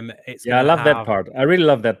 I love that part. I really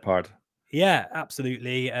love that part. Yeah,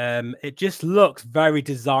 absolutely. It just looks very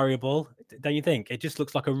desirable, don't you think? It just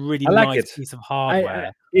looks like a really nice piece of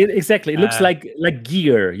hardware. Exactly. It looks like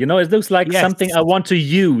gear. It looks like something I want to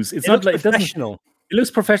use. It's not like professional. It looks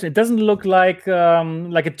professional. It doesn't look like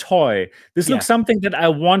a toy. This looks something that I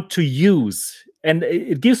want to use, and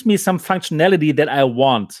it gives me some functionality that I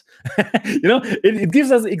want. It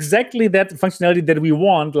gives us exactly that functionality that we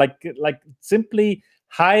want, like simply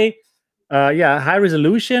high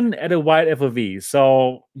resolution at a wide FOV.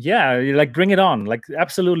 So yeah, like bring it on, like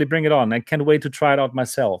absolutely bring it on. I can't wait to try it out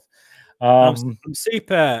myself. I'm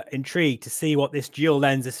super intrigued to see what this dual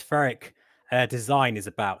lens aspheric design is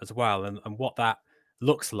about as well, and what that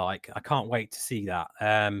looks like. I can't wait to see that.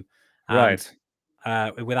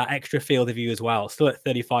 With that extra field of view as well, still at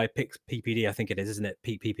 35 ppd, I think it is, isn't it?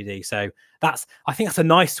 ppd. So I think that's a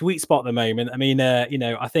nice sweet spot at the moment. I mean,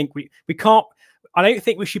 I think we can't. I don't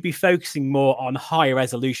think we should be focusing more on higher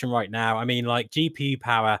resolution right now. I mean, like GPU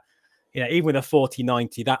power, even with a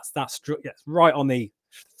 4090, that's right on the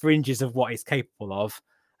fringes of what it's capable of.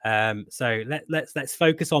 So let's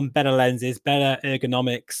focus on better lenses, better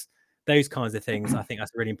ergonomics, those kinds of things. I think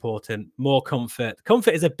that's really important. More comfort.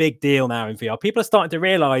 Comfort is a big deal now in VR. People are starting to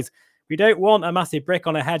realize we don't want a massive brick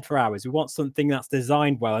on a head for hours. We want something that's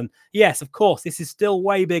designed well. And yes, of course, this is still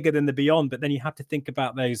way bigger than the Beyond, but then you have to think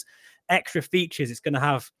about those extra features it's going to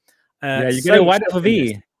have. You get a wide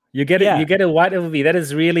FOV. You get a wide FOV. That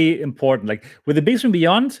is really important. Like with the Big Screen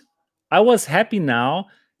Beyond, I was happy now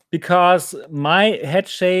because my head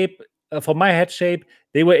shape,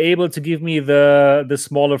 they were able to give me the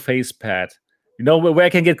smaller face pad, where I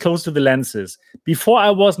can get close to the lenses. Before, I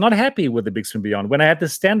was not happy with the Big Screen Beyond when I had the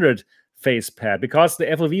standard face pad because the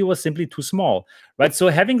FOV was simply too small, right? So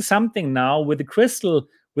having something now with the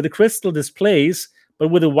crystal displays, but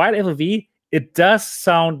with a wide FOV, it does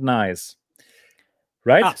sound nice,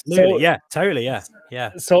 right? Absolutely, yeah, totally,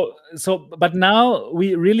 yeah. So, but now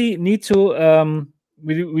we really need to.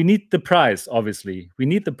 We need the price, obviously. We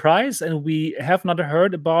need the price, and we have not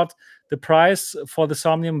heard about the price for the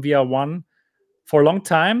Somnium VR1 for a long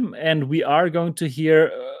time, and we are going to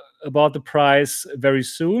hear about the price very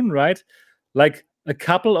soon, right? Like a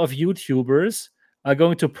couple of YouTubers are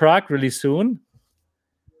going to Prague really soon.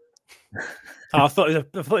 Oh, I thought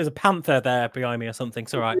it was a panther there behind me or something.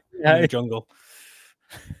 It's all right. I'm in the jungle.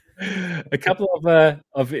 A couple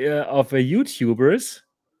of YouTubers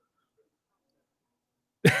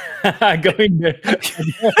going there.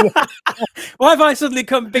 Why have I suddenly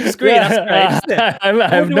come big screen? That's great, isn't it?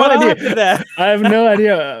 I have no idea. There. I have no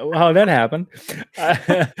idea how that happened.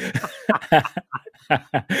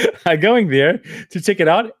 I'm going there to check it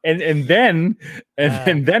out, and then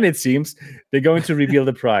it seems they're going to reveal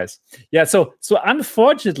the price. Yeah. So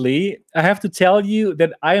unfortunately, I have to tell you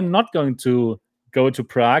that I am not going to go to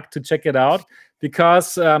Prague to check it out,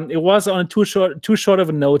 because it was on too short of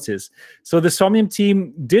a notice. So the Somnium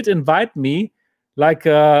team did invite me like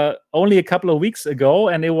only a couple of weeks ago,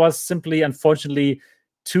 and it was simply, unfortunately,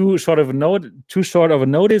 too short of a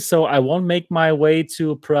notice. So I won't make my way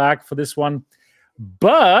to Prague for this one,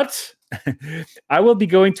 but I will be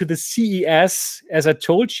going to the CES, as I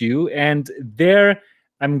told you, and there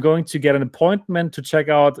I'm going to get an appointment to check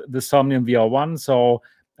out the Somnium VR1. So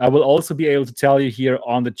I will also be able to tell you here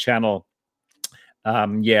on the channel,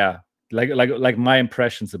 like my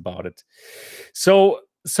impressions about it. So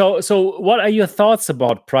what are your thoughts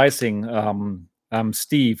about pricing,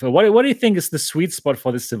 Steve? What do you think is the sweet spot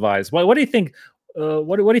for this device? What do you think?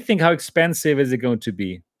 What do you think? How expensive is it going to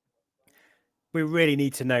be? We really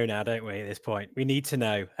need to know now, don't we? At this point, we need to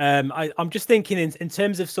know. I'm just thinking in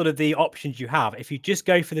terms of sort of the options you have. If you just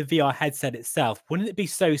go for the VR headset itself, wouldn't it be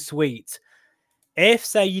so sweet if,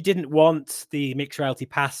 say, you didn't want the mixed reality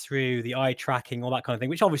pass-through, the eye tracking, all that kind of thing,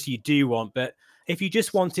 which obviously you do want, but if you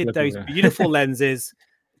just wanted those beautiful lenses,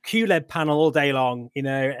 QLED panel all day long,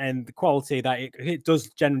 and the quality that it does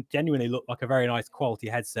genuinely look like a very nice quality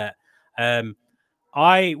headset.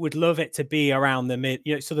 I would love it to be around the mid,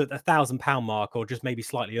 sort of £1,000 mark, or just maybe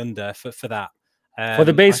slightly under for that. For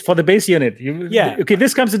the base unit, okay.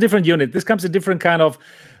 This comes a different unit. This comes a different kind of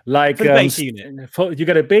like base unit. You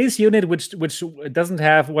got a base unit which doesn't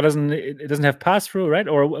have it doesn't have pass through, right?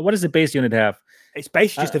 Or what does the base unit have? It's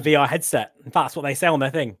basically just a VR headset. In fact, that's what they say on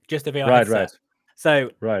their thing, just a VR headset. Right.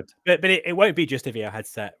 So but it won't be just a VR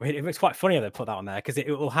headset. It's quite funny they put that on there, because it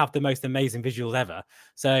will have the most amazing visuals ever.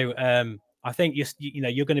 So I think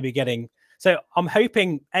you're going to be getting. So I'm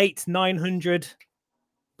hoping 800-900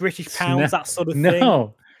 British pounds, that sort of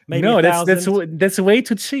thing. Maybe that's way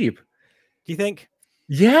too cheap. Do you think?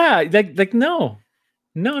 Yeah, like no.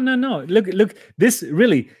 Look, this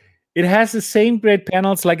really, it has the same great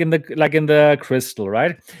panels like in the Crystal,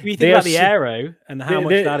 right? You think about the Aero and how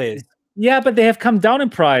much that is. Yeah, but they have come down in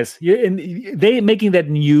price. They making that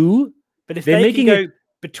new. But if they can go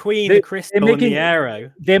between the Crystal and the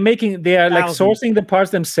Aero, they are like sourcing the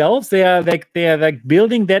parts themselves. They are like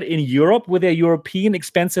building that in Europe with their European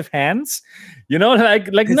expensive hands.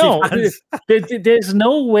 Like no, there's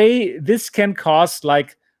no way this can cost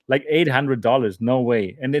like $800. No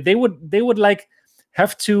way. And they would like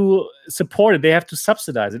have to support it. They have to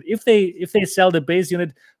subsidize it. If they sell the base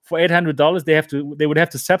unit for $800, they would have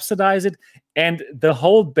to subsidize it, and the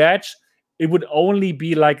whole batch, it would only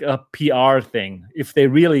be like a PR thing. If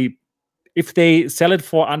they sell it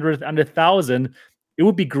for under 1,000, it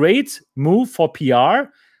would be great move for PR,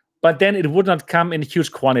 but then it would not come in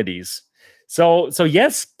huge quantities. So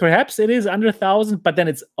yes, perhaps it is under 1,000, but then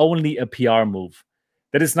it's only a PR move.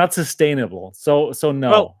 That is not sustainable. So no.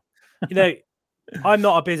 Well, I'm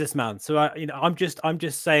not a businessman, so I'm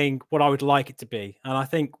just saying what I would like it to be, and I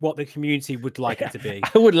think what the community would like it to be.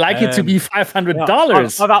 I would like it to be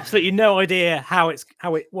 $500. I've absolutely no idea what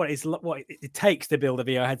it takes to build a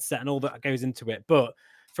VR headset and all that goes into it. But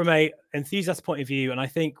from a enthusiast point of view, and I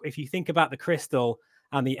think if you think about the Crystal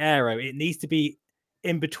and the Aero, it needs to be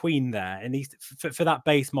in between there. It needs for that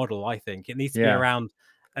base model. I think it needs to be around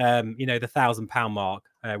the £1,000 mark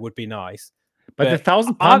would be nice. But the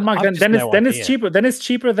 £1,000 mark, then it's cheaper. Then it's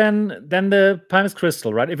cheaper than the Pimax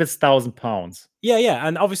Crystal, right? If it's £1,000. Yeah,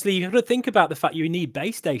 and obviously you got to think about the fact you need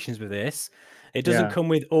base stations with this. It doesn't come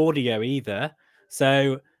with audio either,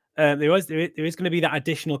 so there is going to be that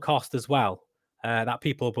additional cost as well that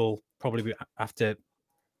people will probably have to.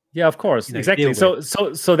 Yeah, of course, exactly. So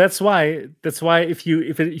that's why if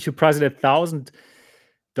you price it at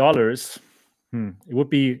 $1,000,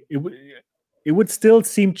 it would still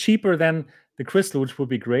seem cheaper than the Crystal, which would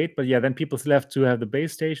be great, but then people still have to have the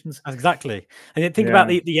base stations. Exactly. And then think about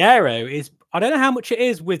the Aero is, I don't know how much it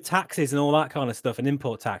is with taxes and all that kind of stuff and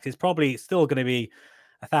import tax. It's probably still going to be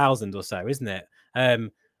 1,000 or so, isn't it?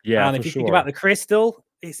 And if you think about the Crystal,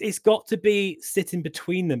 it's got to be sitting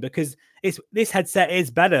between them, because this headset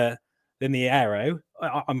is better than the Aero.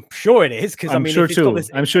 I'm sure it is, because I'm sure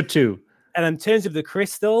too. And in terms of the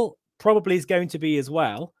Crystal, probably is going to be as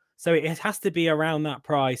well. So it has to be around that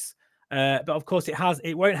price. But of course,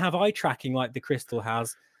 it won't have eye tracking like the Crystal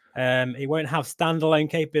has. It won't have standalone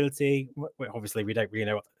capability. Obviously, we don't really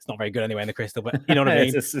know. It's not very good anyway in the Crystal, but you know what I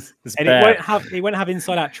mean. it's and bad. it won't have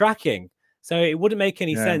inside out tracking. So it wouldn't make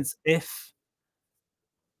any sense if.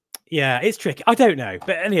 Yeah, it's tricky. I don't know,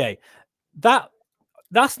 but anyway,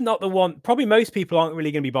 that's not the one. Probably most people aren't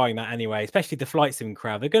really going to be buying that anyway, especially the flight sim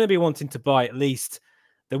crowd. They're going to be wanting to buy at least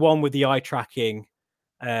the one with the eye tracking.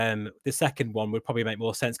 The second one would probably make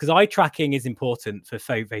more sense because eye tracking is important for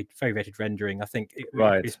foveated rendering. I think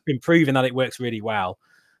it's been proven that it works really well.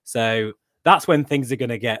 So that's when things are going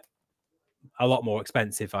to get a lot more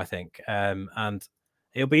expensive, I think. And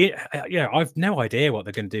it'll be, I've no idea what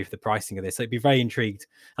they're going to do for the pricing of this. So I'd be very intrigued,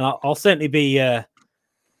 and I'll certainly be, at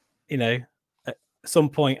some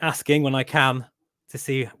point asking when I can to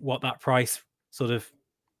see what that price sort of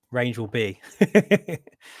range will be when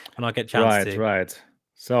I get a chance to. Right.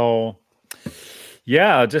 So,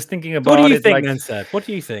 yeah, just thinking about what do you think then, Seb? What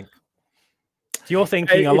do you think? You're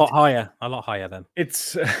thinking a lot higher then.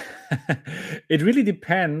 It's it really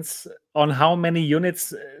depends on how many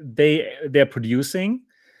units they're producing.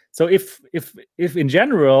 So if in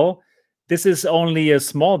general this is only a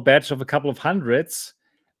small batch of a couple of hundreds,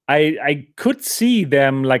 I could see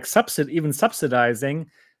them like subsidizing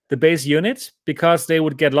the base unit because they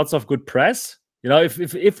would get lots of good press.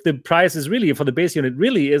 If the price is really for the base unit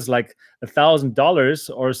really is like $1,000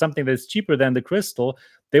 or something that's cheaper than the Crystal,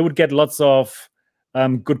 they would get lots of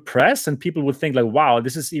good press, and people would think like, wow,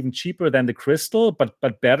 this is even cheaper than the Crystal,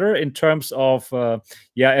 but better in terms of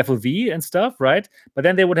FOV and stuff, right? But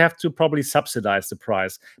then they would have to probably subsidize the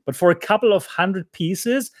price. But for a couple of hundred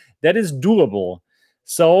pieces, that is doable.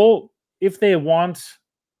 So if they want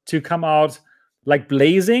to come out like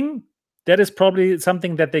blazing, that is probably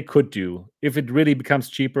something that they could do if it really becomes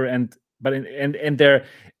cheaper. The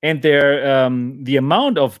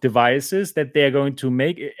amount of devices that they're going to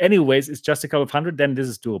make anyways is just a couple of hundred, then this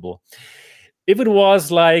is doable. If it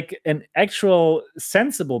was like an actual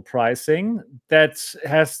sensible pricing that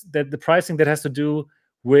the pricing that has to do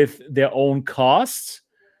with their own costs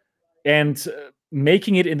and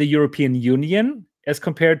making it in the European Union as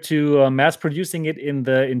compared to mass producing it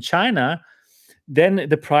in China, then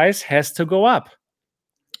the price has to go up,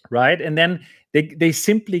 right? And then they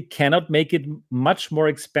simply cannot make it much more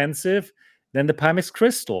expensive than the Pimax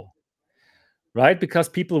Crystal, right? Because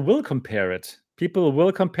people will compare it.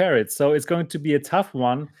 So it's going to be a tough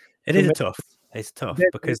one. It's tough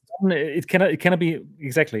because it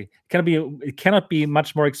cannot be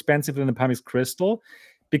much more expensive than the Pimax Crystal,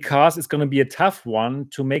 because it's going to be a tough one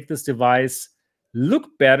to make this device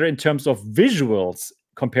look better in terms of visuals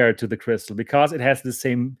compared to the Crystal, because it has the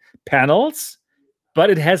same panels, but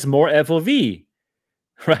it has more FOV,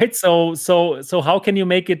 right? So how can you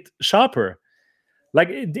make it sharper? Like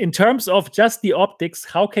in terms of just the optics,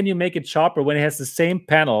 how can you make it sharper when it has the same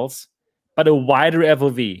panels but a wider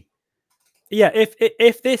FOV? Yeah,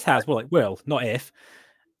 if this has, well, it will, not if.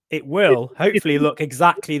 It will hopefully look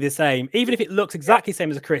exactly the same, even if it looks exactly the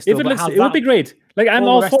same as a Crystal. If it would be great. Like I'm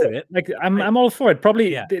all for it. Like I'm all for it.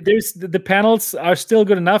 Probably there's the panels are still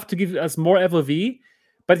good enough to give us more FOV,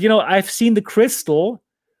 but I've seen the Crystal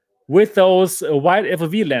with those wide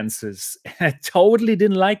FOV lenses, and I totally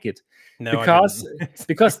didn't like it. No, because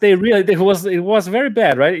it was very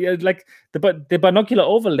bad, right? Like the binocular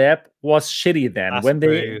overlap was shitty then. That's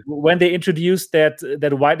when they introduced that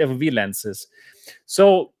wide FOV lenses.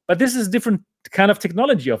 So, but this is different kind of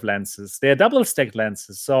technology of lenses. They're double stacked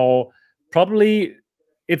lenses, so probably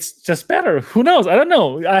it's just better. Who knows? I don't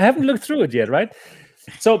know. I haven't looked through it yet, right?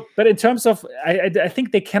 So, but in terms of, I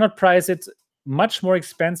think they cannot price it much more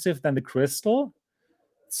expensive than the Crystal.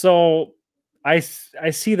 So I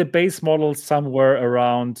see the base model somewhere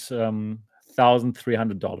around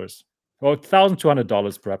 $1,300 or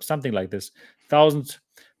 $1,200, perhaps something like this.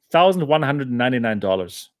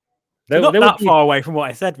 $1,199. Not that far away from what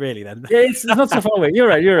I said, really. Then it's not so far away. You're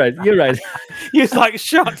right. You're like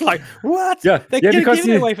shocked, like what? Yeah, They're giving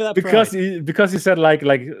it away for that because you said like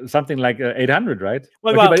something like 800, right?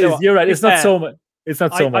 Well, you're right. It's not so much. It's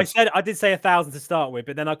not so much. I did say 1,000 to start with,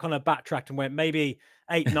 but then I kind of backtracked and went maybe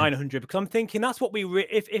 800-900 because I'm thinking that's what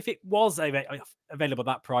if it was available at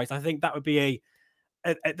that price, I think that would be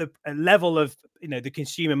at the level of the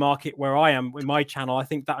consumer market where I am with my channel. I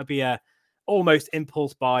think that would be a almost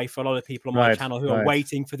impulse buy for a lot of people on my channel who are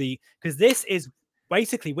waiting for because this is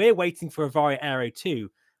basically we're waiting for a Varjo Aero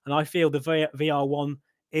 2, and I feel the VR1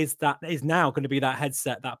 is now going to be that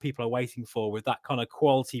headset that people are waiting for with that kind of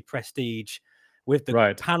quality prestige, with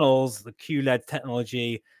the panels, the QLED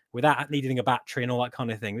technology, without needing a battery and all that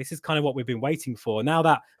kind of thing. This is kind of what we've been waiting for. Now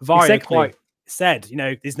that Varjo said,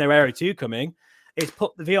 there's no Aero 2 coming, it's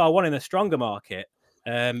put the VR1 in a stronger market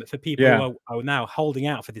for people who are now holding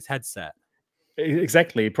out for this headset.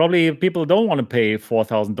 Exactly. Probably people don't want to pay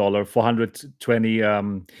 $4,000,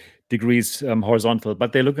 420 degrees horizontal,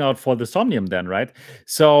 but they're looking out for the Somnium then, right?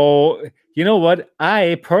 So, you know what?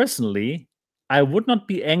 I personally would not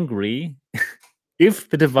be angry if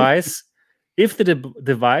the device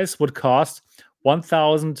would cost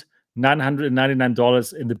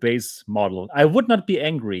 $1,999 in the base model. I would not be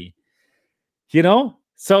angry.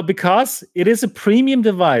 So because it is a premium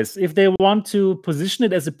device, if they want to position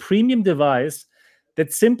it as a premium device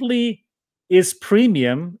that simply is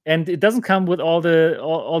premium and it doesn't come with all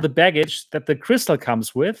the baggage that the Crystal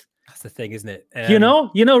comes with. That's the thing, isn't it?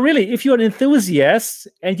 Really, if you're an enthusiast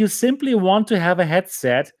and you simply want to have a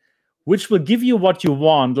headset which will give you what you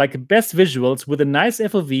want, like best visuals with a nice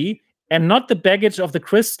FOV and not the baggage of the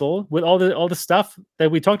Crystal with all the stuff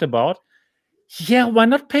that we talked about, yeah, why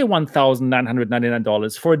not pay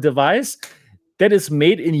 $1,999 for a device that is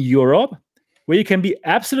made in Europe, where you can be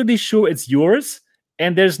absolutely sure it's yours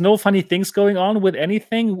and there's no funny things going on with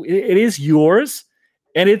anything? It is yours,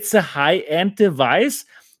 and it's a high-end device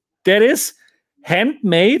that is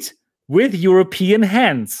handmade with European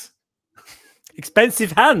hands.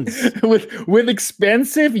 Expensive hands with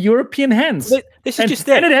expensive European hands. This is just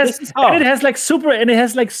it. And it has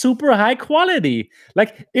like super high quality.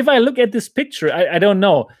 Like if I look at this picture, I don't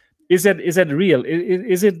know, is that real?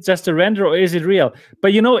 Is it just a render or is it real?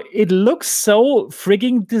 But it looks so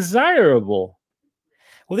frigging desirable.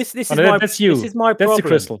 Well, this is my that's you. This is my problem. That's the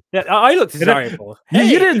Crystal. Yeah, I look desirable.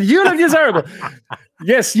 You did. You look desirable.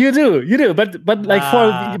 Yes, you do. You do. But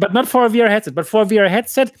not for a VR headset. But for a VR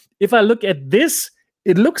headset, if I look at this,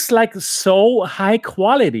 it looks like so high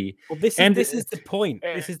quality. Well, this is the point.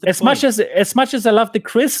 This is the as point. much as I love the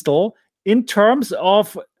Crystal, in terms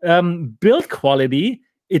of build quality,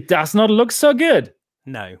 it does not look so good.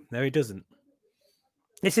 No, it doesn't.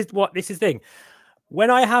 This is the thing. When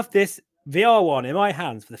I have this VR1 in my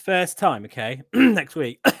hands for the first time, okay, next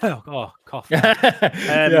week. Cough.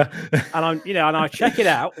 And I check it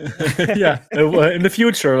out. In the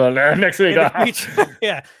future, next week.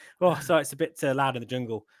 Yeah. Oh, sorry, it's a bit loud in the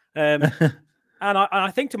jungle. And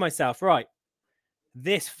I think to myself, right,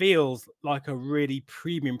 this feels like a really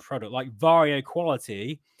premium product, like Varjo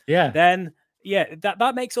quality. Yeah. Then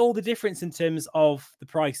that makes all the difference in terms of the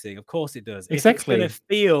pricing. Of course, it does. Exactly. If it's going to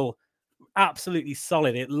feel absolutely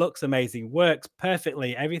solid, it looks amazing, works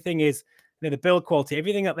perfectly, everything is the build quality,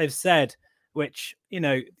 everything that they've said, which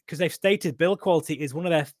because they've stated build quality is one of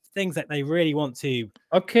their things that they really want to.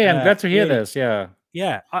 Okay, I'm glad to hear this. I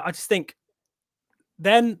just think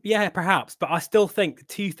then perhaps, but I still think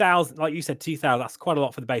 2,000, like you said, 2,000, that's quite a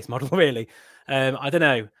lot for the base model, really. I don't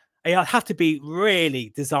know, I'd have to be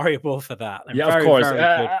really desirable for that. Of course.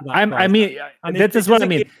 That's what I mean.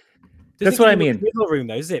 That's what I mean. Wiggle room,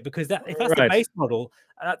 though, is it? Because if that's the base model,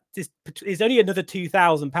 there's only another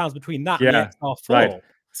 £2,000 between that and the XR4. Right.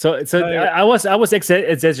 So I was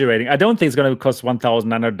exaggerating. I don't think it's going to cost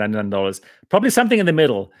 $1,999. Probably something in the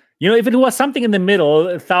middle. If it was something in the middle,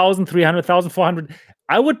 1,300, 1,400,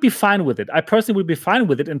 I would be fine with it. I personally would be fine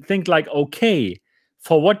with it and think like, okay,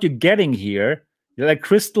 for what you're getting here, like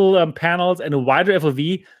crystal panels and a wider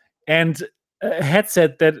FOV and a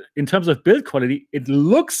headset that, in terms of build quality, it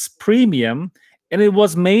looks premium, and it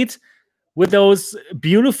was made with those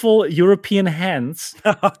beautiful European hands.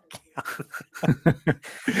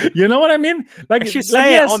 You know what I mean? Like, I should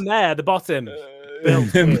say it on there, the bottom.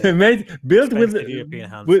 Built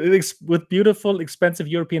with beautiful, expensive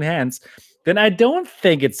European hands. Then I don't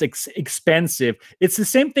think it's expensive. It's the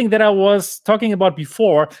same thing that I was talking about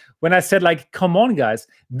before when I said, like, come on, guys,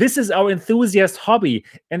 this is our enthusiast hobby.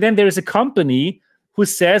 And then there is a company who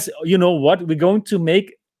says, you know what, we're going to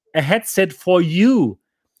make a headset for you,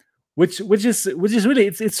 which is really,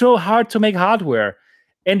 it's so hard to make hardware.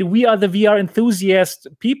 And we are the VR enthusiast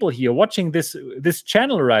people here watching this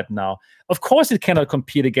channel right now. Of course, it cannot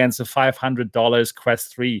compete against a $500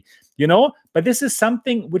 Quest 3, But this is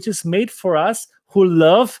something which is made for us who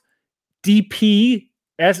love DP,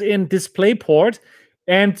 as in DisplayPort,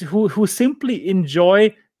 and who simply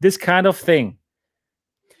enjoy this kind of thing.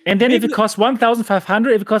 And then if it costs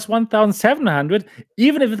 $1,500, if it costs $1,700,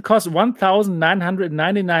 even if it costs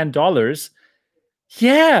 $1,999,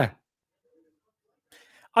 yeah.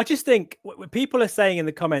 I just think what people are saying in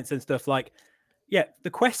the comments and stuff like, the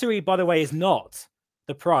Quest 3, by the way, is not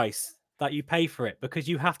the price that you pay for it, because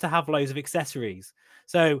you have to have loads of accessories.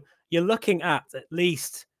 So you're looking at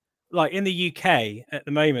least, like in the UK at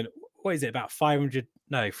the moment, what is it, about 400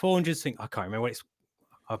 things? I can't remember what it's.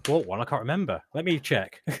 I bought one. I can't remember. Let me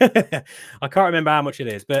check. I can't remember how much it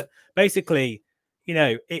is, but basically,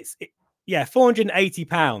 it's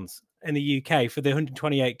 £480 in the UK for the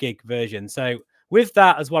 128 gig version. So with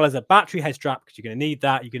that, as well as a battery head strap, because you're going to need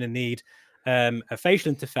that, you're going to need a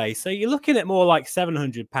facial interface. So you're looking at more like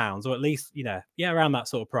 £700, or at least, around that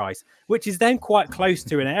sort of price, which is then quite close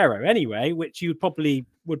to an Aero anyway, which you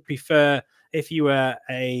would prefer if you were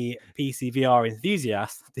a PC VR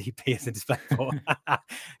enthusiast. DP as a display port. I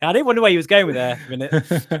didn't wonder where he was going with there for a minute.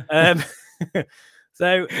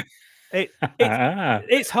 So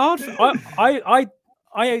it's hard. I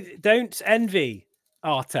don't envy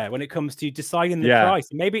Arte when it comes to deciding the price.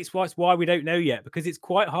 Maybe it's why we don't know yet, because it's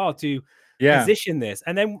quite hard to position this.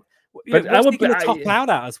 And then what's it going to top out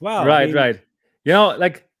at as well? Right.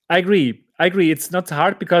 I agree. It's not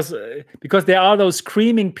hard because there are those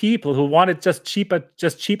screaming people who want it just cheap. But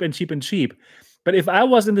if I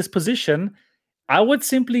was in this position, I would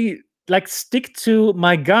simply stick to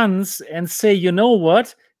my guns and say, you know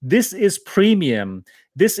what? This is premium.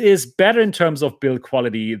 This is better in terms of build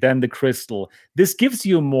quality than the Crystal. This gives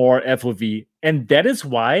you more FOV, and that is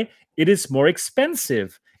why it is more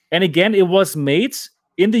expensive. And again, it was made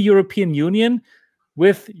in the European Union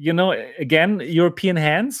with, again, European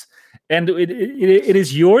hands, and it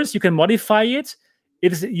is yours. You can modify it.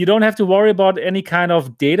 You don't have to worry about any kind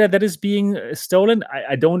of data that is being stolen.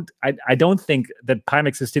 I don't think that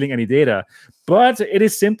Pimax is stealing any data, but it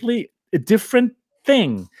is simply a different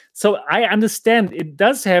thing. So I understand it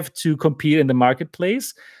does have to compete in the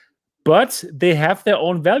marketplace, but they have their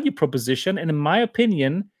own value proposition. And in my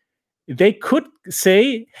opinion, they could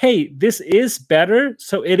say, hey, this is better,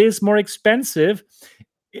 so it is more expensive,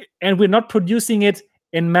 and we're not producing it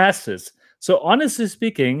in masses. So honestly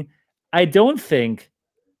speaking, I don't think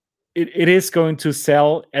it is going to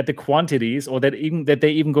sell at the quantities, or that they're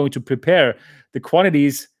even going to prepare the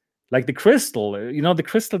quantities like the Crystal. The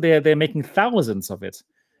Crystal, they're making thousands of it,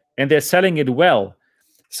 and they're selling it well.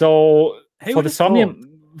 So for the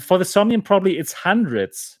Somnium, probably it's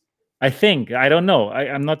hundreds. I think. I don't know.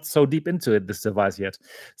 I'm not so deep into this device yet.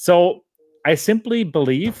 So I simply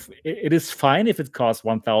believe it is fine if it costs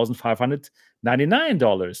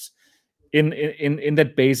 $1,599 in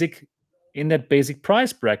that basic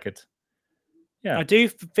price bracket. Yeah, I do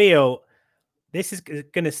feel this is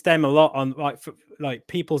going to stem a lot on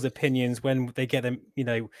people's opinions when they get them.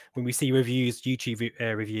 When we see reviews, YouTube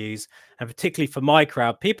reviews, and particularly for my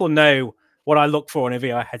crowd, people know what I look for in a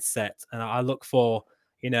VR headset, and I look for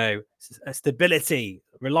stability,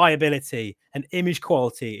 reliability, and image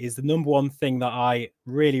quality is the number one thing that I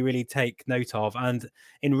really, really take note of. And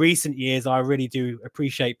in recent years, I really do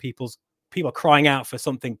appreciate people crying out for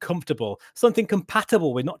something comfortable, something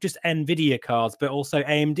compatible with not just NVIDIA cards, but also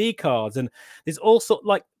AMD cards. And there's also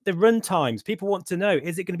the run times. People want to know,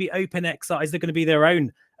 is it going to be OpenXR? Is there going to be their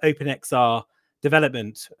own OpenXR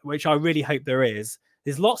development, which I really hope there is.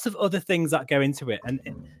 There's lots of other things that go into it. And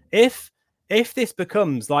if this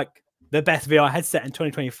becomes the best VR headset in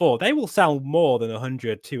 2024, they will sell more than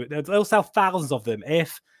 100 to it. They'll sell thousands of them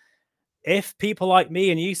if people like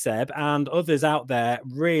me and you, Seb, and others out there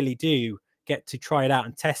really do get to try it out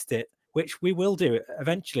and test it, which we will do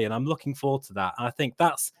eventually. And I'm looking forward to that. And I think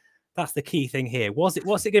that's the key thing here. What's it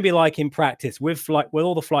going to be like in practice with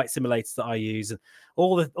all the flight simulators that I use and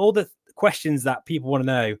all the questions that people want to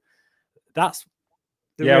know? That's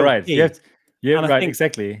the real right. key.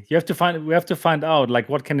 Exactly. We have to find out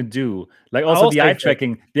what can it do. Also the eye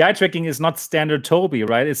tracking. The eye tracking is not standard Tobii,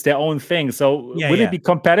 right? It's their own thing. So will it be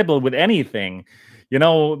compatible with anything?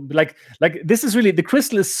 This is really, the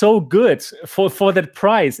Crystal is so good for that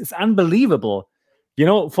price. It's unbelievable.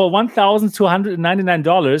 For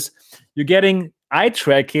 $1,299, you're getting eye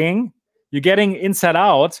tracking, you're getting inside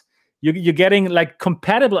out, you're getting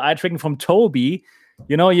compatible eye tracking from Tobii.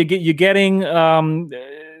 You're getting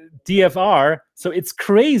DFR. So it's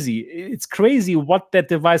crazy. It's crazy what that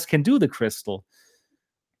device can do, the Crystal.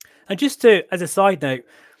 And just as a side note,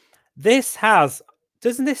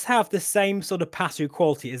 doesn't this have the same sort of pass-through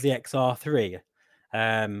quality as the XR3?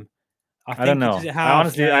 I don't know. I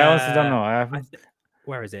honestly don't know.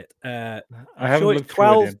 Where is it? I haven't looked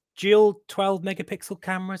 12 dual 12 megapixel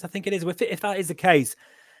cameras. I think it is. If that is the case,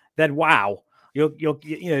 then wow.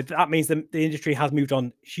 That means the industry has moved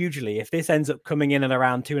on hugely. If this ends up coming in at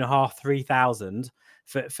around 2,500-3,000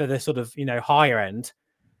 for the sort of higher end,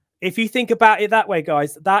 if you think about it that way,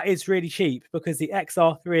 guys, that is really cheap, because the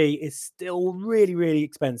XR3 is still really, really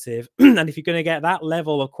expensive. And if you're going to get that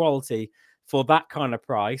level of quality for that kind of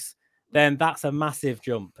price, then that's a massive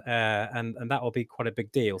jump, and that will be quite a big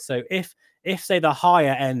deal. So if say the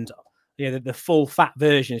higher end, the full fat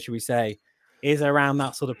version, should we say, is around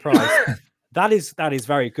that sort of price. That is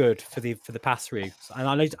very good for the pass-through.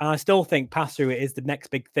 And I still think pass-through is the next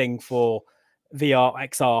big thing for VR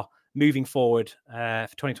XR moving forward for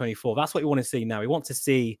 2024. That's what we want to see now. We want to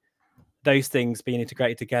see those things being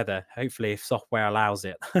integrated together, hopefully, if software allows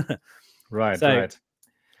it. Right.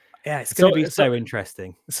 Yeah, it's going to be so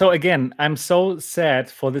interesting. So again, I'm so sad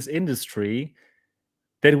for this industry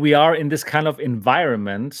that we are in this kind of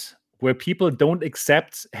environment where people don't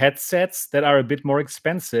accept headsets that are a bit more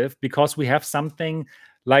expensive because we have something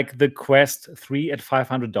like the Quest 3 at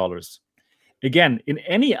 $500. Again, in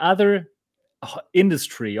any other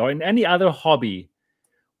industry or in any other hobby,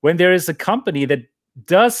 when there is a company that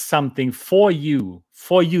does something for you,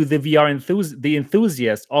 the the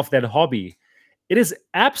enthusiast of that hobby, it is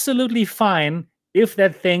absolutely fine if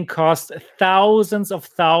that thing costs thousands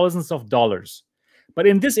of dollars. But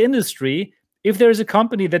in this industry, if there is a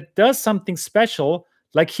company that does something special,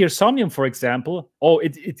 like here Somnium, for example,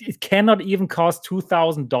 it cannot even cost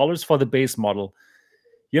 $2,000 for the base model.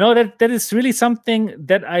 That is really something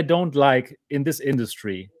that I don't like in this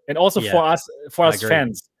industry, and also for us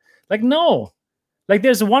fans. Like, no, like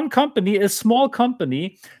there's one company, a small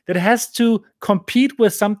company, that has to compete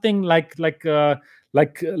with something like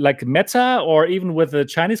Meta, or even with a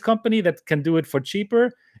Chinese company that can do it for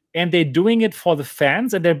cheaper, and they're doing it for the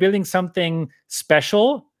fans, and they're building something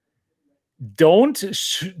special. Don't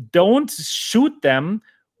shoot them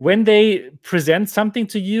when they present something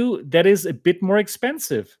to you that is a bit more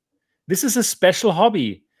expensive. This is a special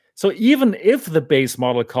hobby. So even if the base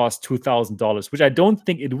model costs $2,000, which I don't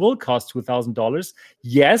think it will cost $2,000,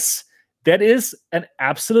 yes, that is an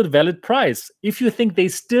absolute valid price. If you think they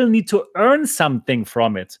still need to earn something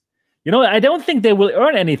from it, I don't think they will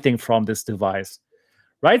earn anything from this device,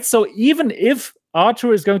 right? So even if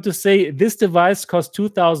Arthur is going to say this device costs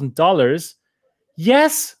 $2,000,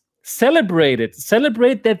 yes, celebrate it.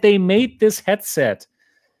 Celebrate that they made this headset.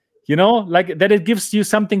 Like that it gives you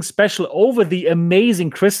something special over the amazing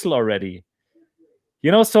crystal already.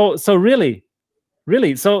 So really,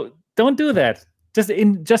 so don't do that.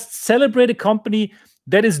 Just celebrate a company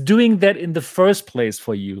that is doing that in the first place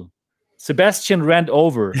for you. Sebastian ran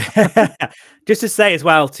over. Just to say as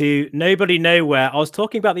well, to nobody nowhere, I was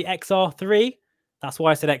talking about the XR3. That's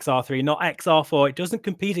why I said XR3, not XR4. It doesn't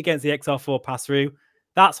compete against the XR4 pass-through.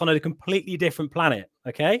 That's on a completely different planet,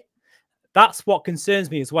 okay? That's what concerns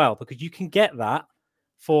me as well, because you can get that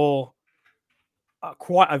for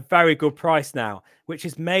quite a very good price now, which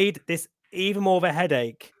has made this even more of a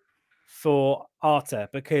headache for Arta,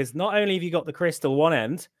 because not only have you got the crystal one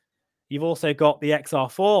end, you've also got the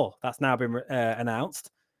XR4 that's now been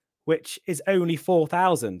announced, which is only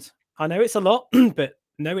 4,000. I know it's a lot, but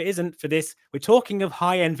no, it isn't for this. We're talking of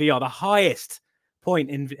high-end VR, the highest point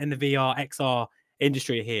in the VR XR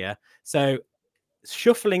industry here. So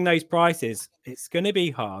shuffling those prices, it's going to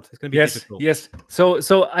be hard. It's going to be difficult. Yes.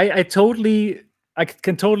 So I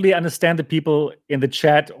can totally understand the people in the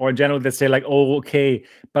chat or in general that say like, oh, okay,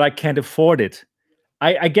 but I can't afford it.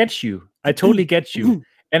 I get you. I totally get you.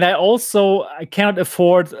 And I cannot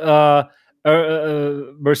afford a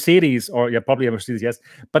Mercedes, or probably a Mercedes, yes,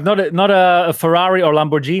 but not a Ferrari or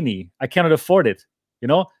Lamborghini. I cannot afford it,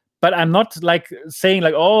 But I'm not like saying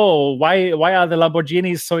like, oh, why are the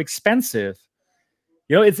Lamborghinis so expensive?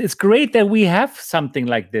 It's great that we have something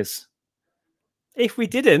like this. If we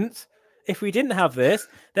didn't have this,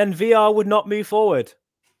 then VR would not move forward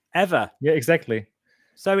ever. Yeah, exactly.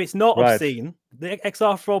 So it's not obscene. The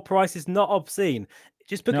XR4 price is not obscene.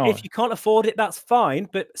 Just because if you can't afford it, that's fine.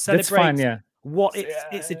 But celebrate fine, yeah. What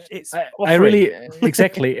it's I really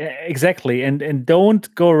exactly, and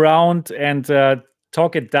don't go around and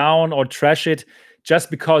talk it down or trash it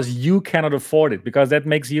just because you cannot afford it, because that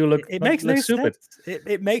makes you look stupid.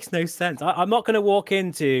 It makes no sense. I'm not going to walk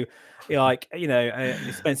into an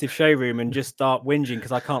expensive showroom and just start whinging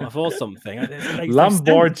because I can't afford something.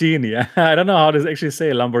 Lamborghini. No, I don't know how to actually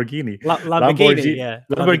say Lamborghini. Lamborghini. Yeah.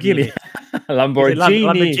 Lamborghini.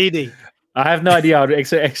 Lamborghini. I have no idea how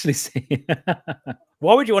to actually say it.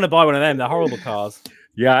 Why would you want to buy one of them? They're horrible cars.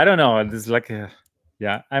 Yeah, I don't know. It's like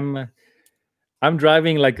I'm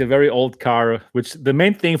driving like a very old car, which the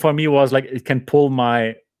main thing for me was like it can pull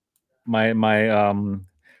my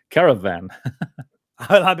caravan.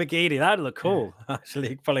 Lamborghini, that'd look cool.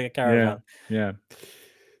 Actually, pulling a caravan. Yeah.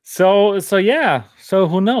 So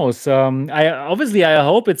who knows? I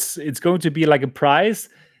hope it's going to be like a price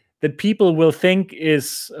that people will think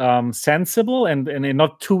is sensible and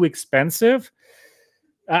not too expensive.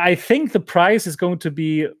 I think the price is going to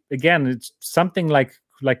be, again, it's something like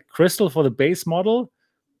crystal for the base model.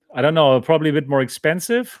 I don't know, probably a bit more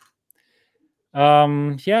expensive.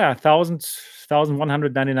 Yeah,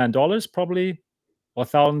 $1,199 probably, or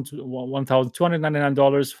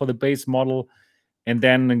 $1,299 for the base model, and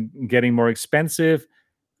then getting more expensive.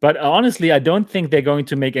 But honestly, I don't think they're going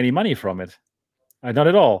to make any money from it. Not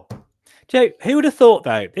at all. Joe, who would have thought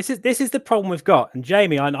though? This is the problem we've got. And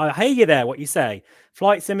Jamie, I hear you there. What you say?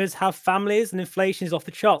 Flight simmers have families, and inflation is off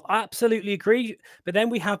the chart. I absolutely agree. But then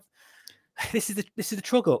we have this is the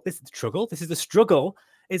struggle. This is the struggle. This is the struggle.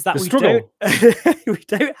 Is that we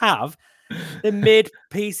don't have the mid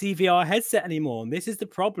PC VR headset anymore, and this is the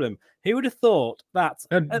problem. Who would have thought that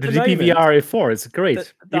the DPVR4 is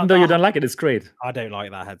great. Even though you don't like it, it's great. I don't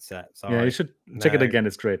like that headset. Sorry. Yeah, you should check it again.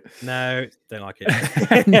 It's great. No, don't like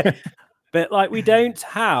it. But like, we don't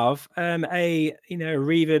have a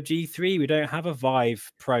Reverb G3. We don't have a Vive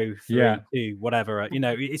Pro 3, 2, whatever.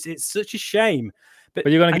 It's such a shame. But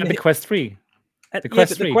you're gonna get the Quest 3. The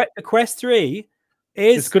Quest 3. The Quest 3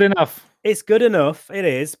 is it's good enough. It's good enough. It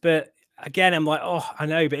is, but again, I'm like, oh, I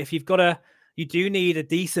know, but if you do need a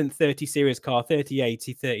decent 30 series car,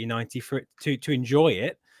 3080, 3090 for it to enjoy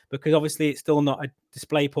it, because obviously it's still not a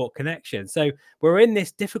DisplayPort connection. So we're in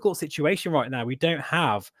this difficult situation right now. We don't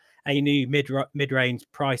have a new mid-range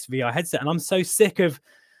price VR headset, and I'm so sick of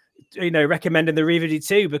recommending the Reverb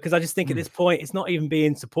G2, because I just think at this point it's not even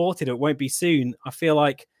being supported, or it won't be soon. I feel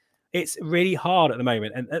like it's really hard at the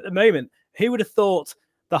moment, and at the moment, who would have thought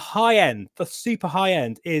the high end, the super high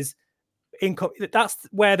end, is that's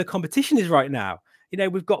where the competition is right now.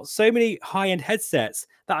 We've got so many high-end headsets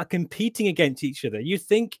that are competing against each other. You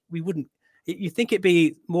think it'd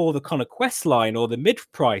be more the kind of Quest line or the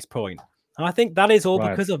mid-price point. And I think that is all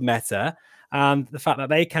because of Meta and the fact that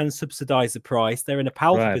they can subsidize the price. They're in a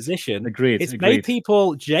powerful position. Agreed. It's made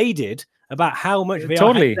people jaded about how much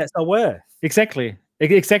VR headsets are worth. Exactly.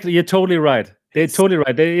 You're totally right. They're totally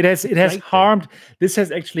right. It has harmed. This has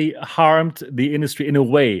actually harmed the industry in a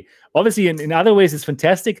way. Obviously, in other ways, it's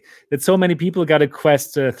fantastic that so many people got a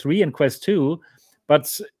Quest 3 and Quest 2,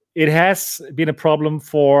 but it has been a problem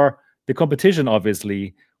for the competition,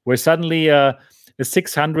 obviously, where suddenly a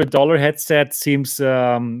 $600 headset seems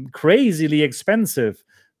crazily expensive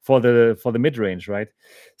for the mid range, right?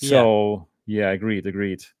 So yeah,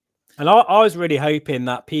 agreed. And I was really hoping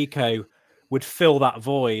that Pico would fill that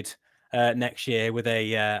void next year with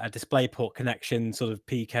a DisplayPort connection, sort of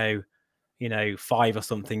Pico, 5 or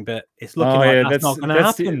something. But it's looking like that's not going to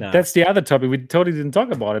happen now. That's the other topic. We totally didn't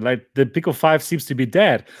talk about it. Like, the Pico 5 seems to be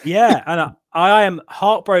dead. Yeah, and I am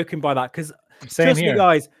heartbroken by that, because trust me,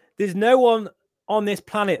 guys, there's no one on this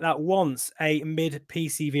planet that wants a mid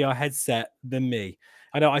PC VR headset than me.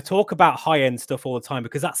 I know I talk about high-end stuff all the time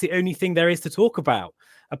because that's the only thing there is to talk about,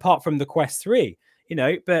 apart from the Quest 3.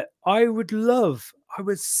 But I would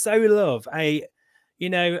so love a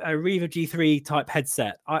Reverb G3 type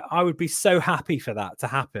headset. I would be so happy for that to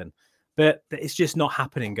happen, but it's just not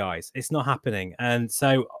happening, guys. It's not happening. And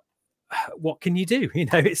so what can you do?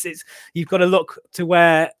 It's you've got to look to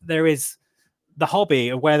where there is the hobby,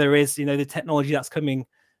 or where there is, the technology that's coming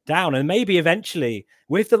down. And maybe eventually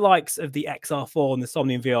with the likes of the XR4 and the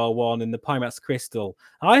Somnium VR1 and the Pimax Crystal,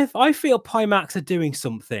 I feel Pimax are doing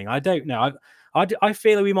something. I don't know. I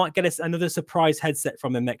feel we might get another surprise headset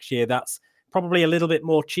from them next year that's probably a little bit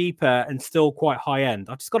more cheaper and still quite high end.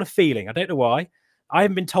 I've just got a feeling. I don't know why. I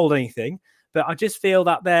haven't been told anything, but I just feel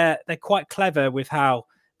that they're quite clever with how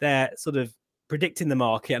they're sort of predicting the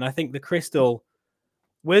market. And I think the Crystal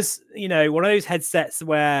was, one of those headsets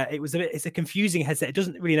where it's a confusing headset. It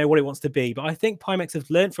doesn't really know what it wants to be. But I think Pimax have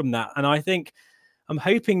learned from that. And I'm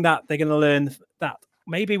hoping that they're going to learn that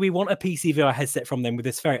maybe we want a PC VR headset from them with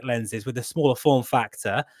the spheric lenses, with a smaller form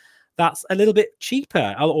factor that's a little bit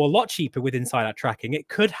cheaper, or a lot cheaper, with inside-out tracking. It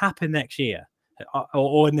could happen next year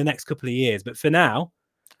or in the next couple of years. But for now,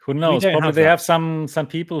 who knows? Probably they have some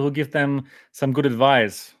people who give them some good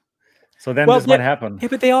advice. So then this might happen. Yeah,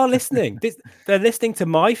 but they are listening. They're listening to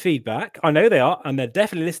my feedback. I know they are, and they're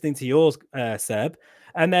definitely listening to yours, Seb.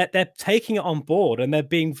 And they're taking it on board, and they're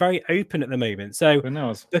being very open at the moment. So who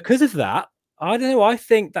knows? Because of that, I don't know. I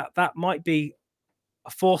think that might be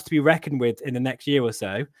a force to be reckoned with in the next year or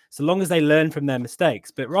so long as they learn from their mistakes.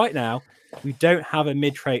 But right now, we don't have a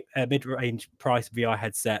mid-range price VR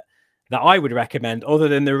headset that I would recommend, other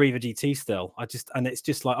than the Reverb G2 still. And it's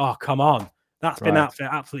just like, oh, come on. That's been out for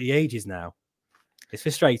absolutely ages now. It's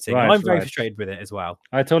frustrating. I'm very frustrated with it as well.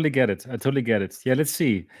 I totally get it. Yeah, let's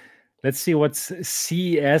see what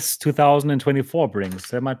CES 2024 brings.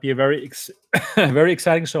 That might be a very very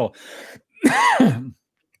exciting show.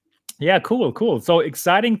 Yeah, cool. So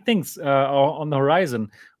exciting things are on the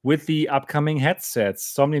horizon with the upcoming headsets.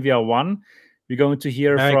 Somnium VR1. We're going to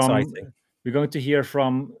hear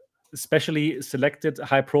from especially selected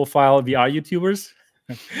high-profile VR YouTubers.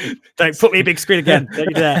 Don't put me a big screen again. Don't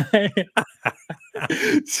you dare.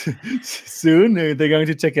 Soon they're going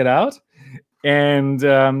to check it out. And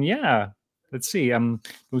let's see. I'm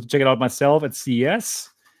going to check it out myself at CES,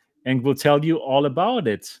 and we'll tell you all about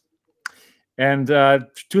it. And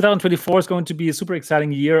 2024 is going to be a super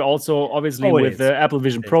exciting year. Also, obviously, with the Apple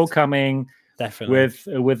Vision Pro coming,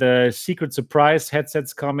 definitely with a secret surprise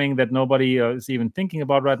headsets coming that nobody is even thinking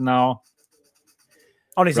about right now.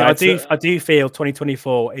 Honestly, right? I do feel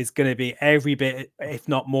 2024 is going to be every bit, if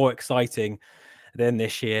not more, exciting than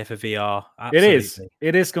this year for VR. Absolutely.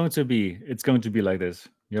 It is going to be. It's going to be like this.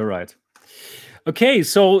 You're right. Okay,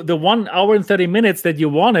 so the 1 hour and 30 minutes that you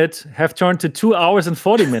wanted have turned to 2 hours and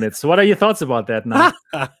 40 minutes. So what are your thoughts about that now?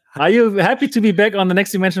 Are you happy to be back on the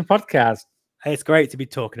Next Dimension podcast? It's great to be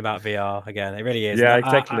talking about VR again. It really is. Yeah,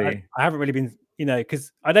 exactly. I haven't really been,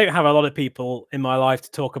 because I don't have a lot of people in my life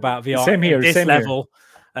to talk about VR same here, at this level.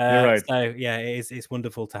 You're right. So yeah, it's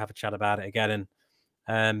wonderful to have a chat about it again.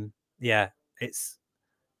 And it's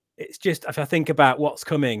just, if I think about what's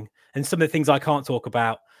coming and some of the things I can't talk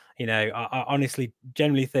about, I honestly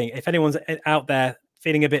generally think if anyone's out there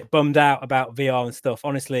feeling a bit bummed out about VR and stuff,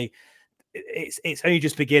 honestly, it's only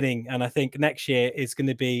just beginning. And I think next year is going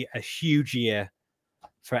to be a huge year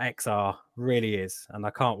for XR, really is. And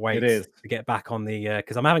I can't wait to get back on the,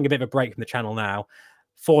 because I'm having a bit of a break from the channel now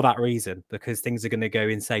for that reason, because things are going to go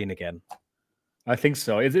insane again. I think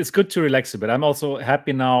so. It's good to relax a bit. I'm also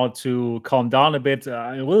happy now to calm down a bit.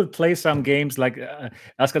 I will play some games like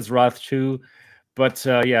Asgard's Wrath 2, but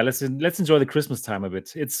let's enjoy the Christmas time a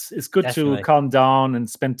bit. It's good to calm down and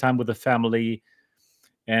spend time with the family.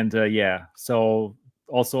 And so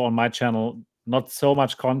also on my channel, not so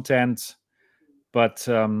much content, but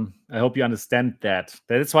I hope you understand that.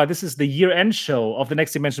 That's why this is the year-end show of the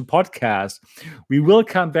Next Dimension podcast. We will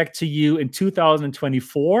come back to you in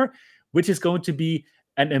 2024, which is going to be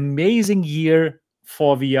an amazing year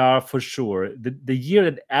for VR for sure. The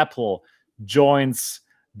year that Apple joins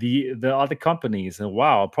the other companies. And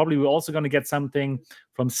wow, probably we're also going to get something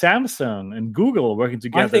from Samsung and Google working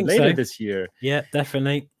together later this year. Yeah,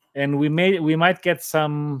 definitely. And we might get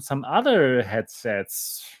some other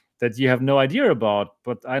headsets that you have no idea about,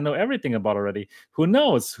 but I know everything about already. Who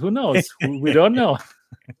knows? We don't know.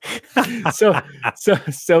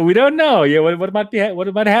 so we don't know. Yeah,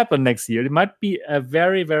 what might happen next year? It might be a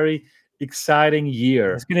very, very exciting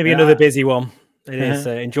year. It's going to be another busy one. It is.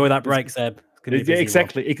 Enjoy that break, Seb.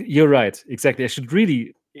 Exactly. You're right. Exactly. I should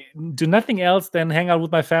really do nothing else than hang out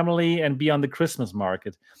with my family and be on the Christmas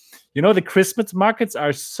market. The Christmas markets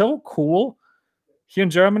are so cool. Here in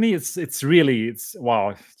Germany, it's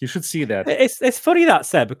wow. You should see that. It's funny that,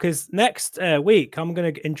 Seb, because next week I'm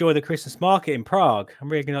going to enjoy the Christmas market in Prague.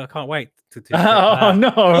 I can't wait to oh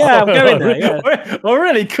no! Yeah, I'm going there. Yeah. Oh,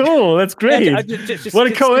 really cool. That's great. Yeah, what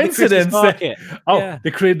a coincidence!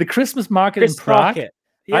 The Christmas market in Prague.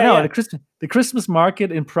 Yeah, I know the Christmas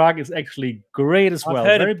market in Prague is actually great as well.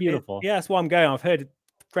 Very beautiful. Yeah, that's why I'm going. I've heard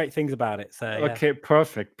great things about it. So okay,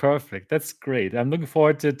 perfect. That's great. I'm looking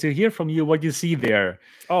forward to hear from you what you see there.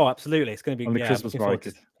 Oh, absolutely. It's going to be on the Christmas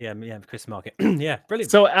market. The Christmas market. Yeah, brilliant.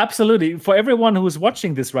 So absolutely, for everyone who is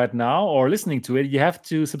watching this right now or listening to it, you have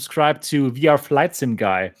to subscribe to VR Flight Sim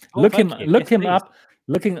Guy. Look him up.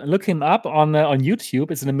 Look him up on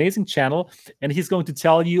YouTube. It's an amazing channel, and he's going to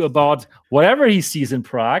tell you about whatever he sees in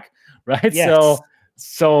Prague, right? Yes.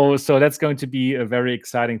 So that's going to be a very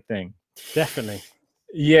exciting thing. Definitely.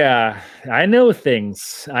 Yeah, I know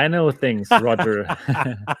things, Roger.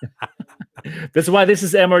 That's why this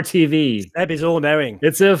is MRTV. Seb is all knowing.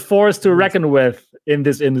 It's a force to reckon with in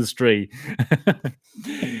this industry.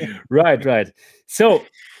 Right. So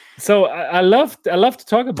I love to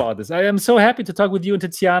talk about this. I am so happy to talk with you and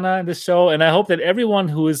Tatiana in this show, and I hope that everyone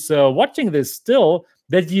who is watching this still,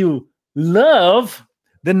 that you love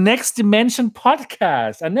the Next Dimension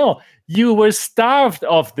podcast. I know you were starved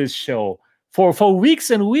of this show for weeks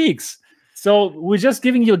and weeks. So we're just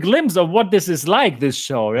giving you a glimpse of what this is like, this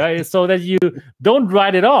show, right? So that you don't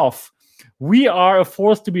write it off. We are a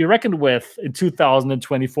force to be reckoned with in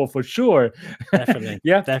 2024 for sure. Definitely.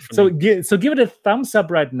 Yeah. Definitely. So give it a thumbs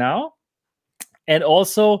up right now. And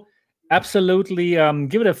also absolutely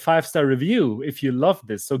give it a 5-star review if you love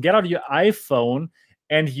this. So get out your iPhone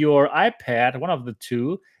and your iPad, one of the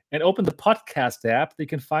two, and open the podcast app that you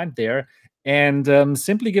can find there. And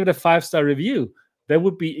simply give it a 5-star review. That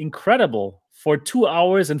would be incredible for 2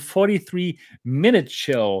 hours and 43-minute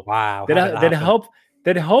show. Wow!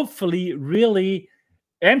 That hopefully really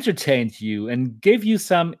entertained you and gave you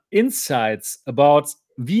some insights about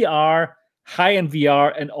VR, high-end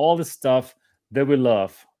VR, and all the stuff that we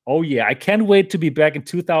love. Oh yeah, I can't wait to be back in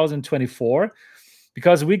 2024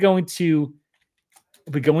 because we're going to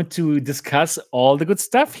discuss all the good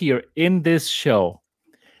stuff here in this show.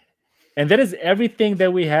 And that is everything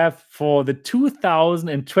that we have for the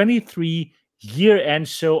 2023 year-end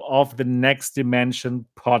show of the Next Dimension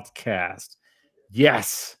podcast.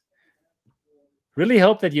 Yes. Really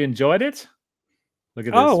hope that you enjoyed it. Look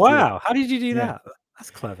at this. Oh, wow. How did you do that?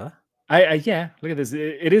 That's clever. Yeah, look at this.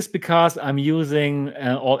 It is because I'm using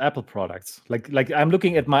all Apple products. Like I'm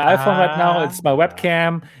looking at my iPhone right now. It's my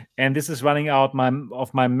webcam, and this is running out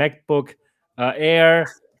of my MacBook Air.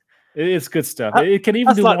 It's good stuff. It can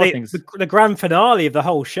even do more things. The grand finale of the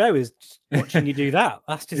whole show is watching you do that.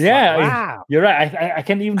 That's just wow. You're right. I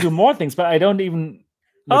can even do more things, but I don't even.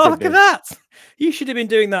 Look at that. You should have been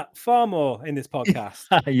doing that far more in this podcast.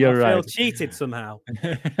 You're right. I feel cheated somehow.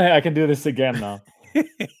 I can do this again now.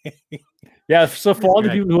 Yeah, so for all the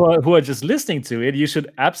people who are just listening to it, you should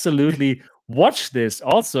absolutely watch this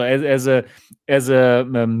also as a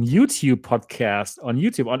YouTube podcast on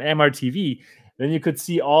YouTube on MRTV. Then you could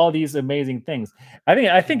see all these amazing things.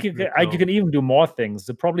 I think you can even do more things.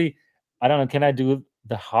 So probably, I don't know. Can I do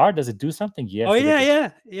the heart? Does it do something? Yes. Oh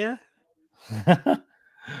yeah. Yeah.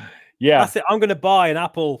 That's it. I'm going to buy an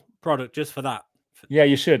Apple product just for that. Yeah,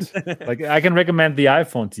 you should. Like, I can recommend the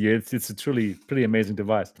iPhone to you. It's a truly pretty amazing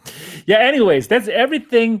device. Yeah, anyways, that's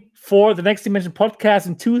everything for the Next Dimension podcast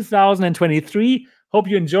in 2023. Hope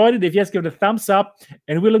you enjoyed it. If yes, give it a thumbs up.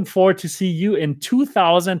 And we look forward to see you in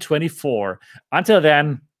 2024. Until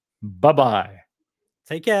then, bye-bye.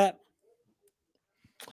 Take care.